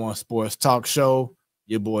Platform Sports Talk Show.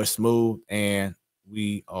 Your boy Smooth, and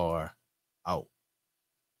we are out.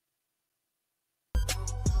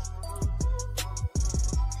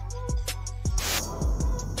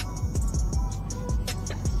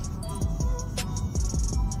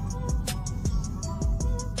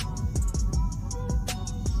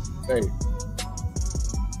 Hey.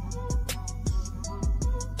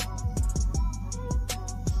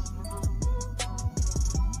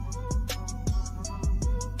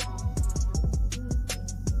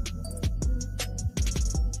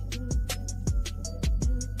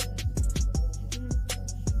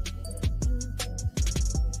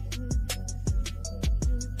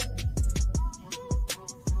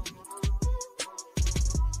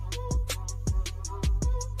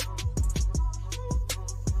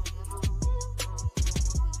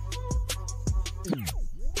 Mm.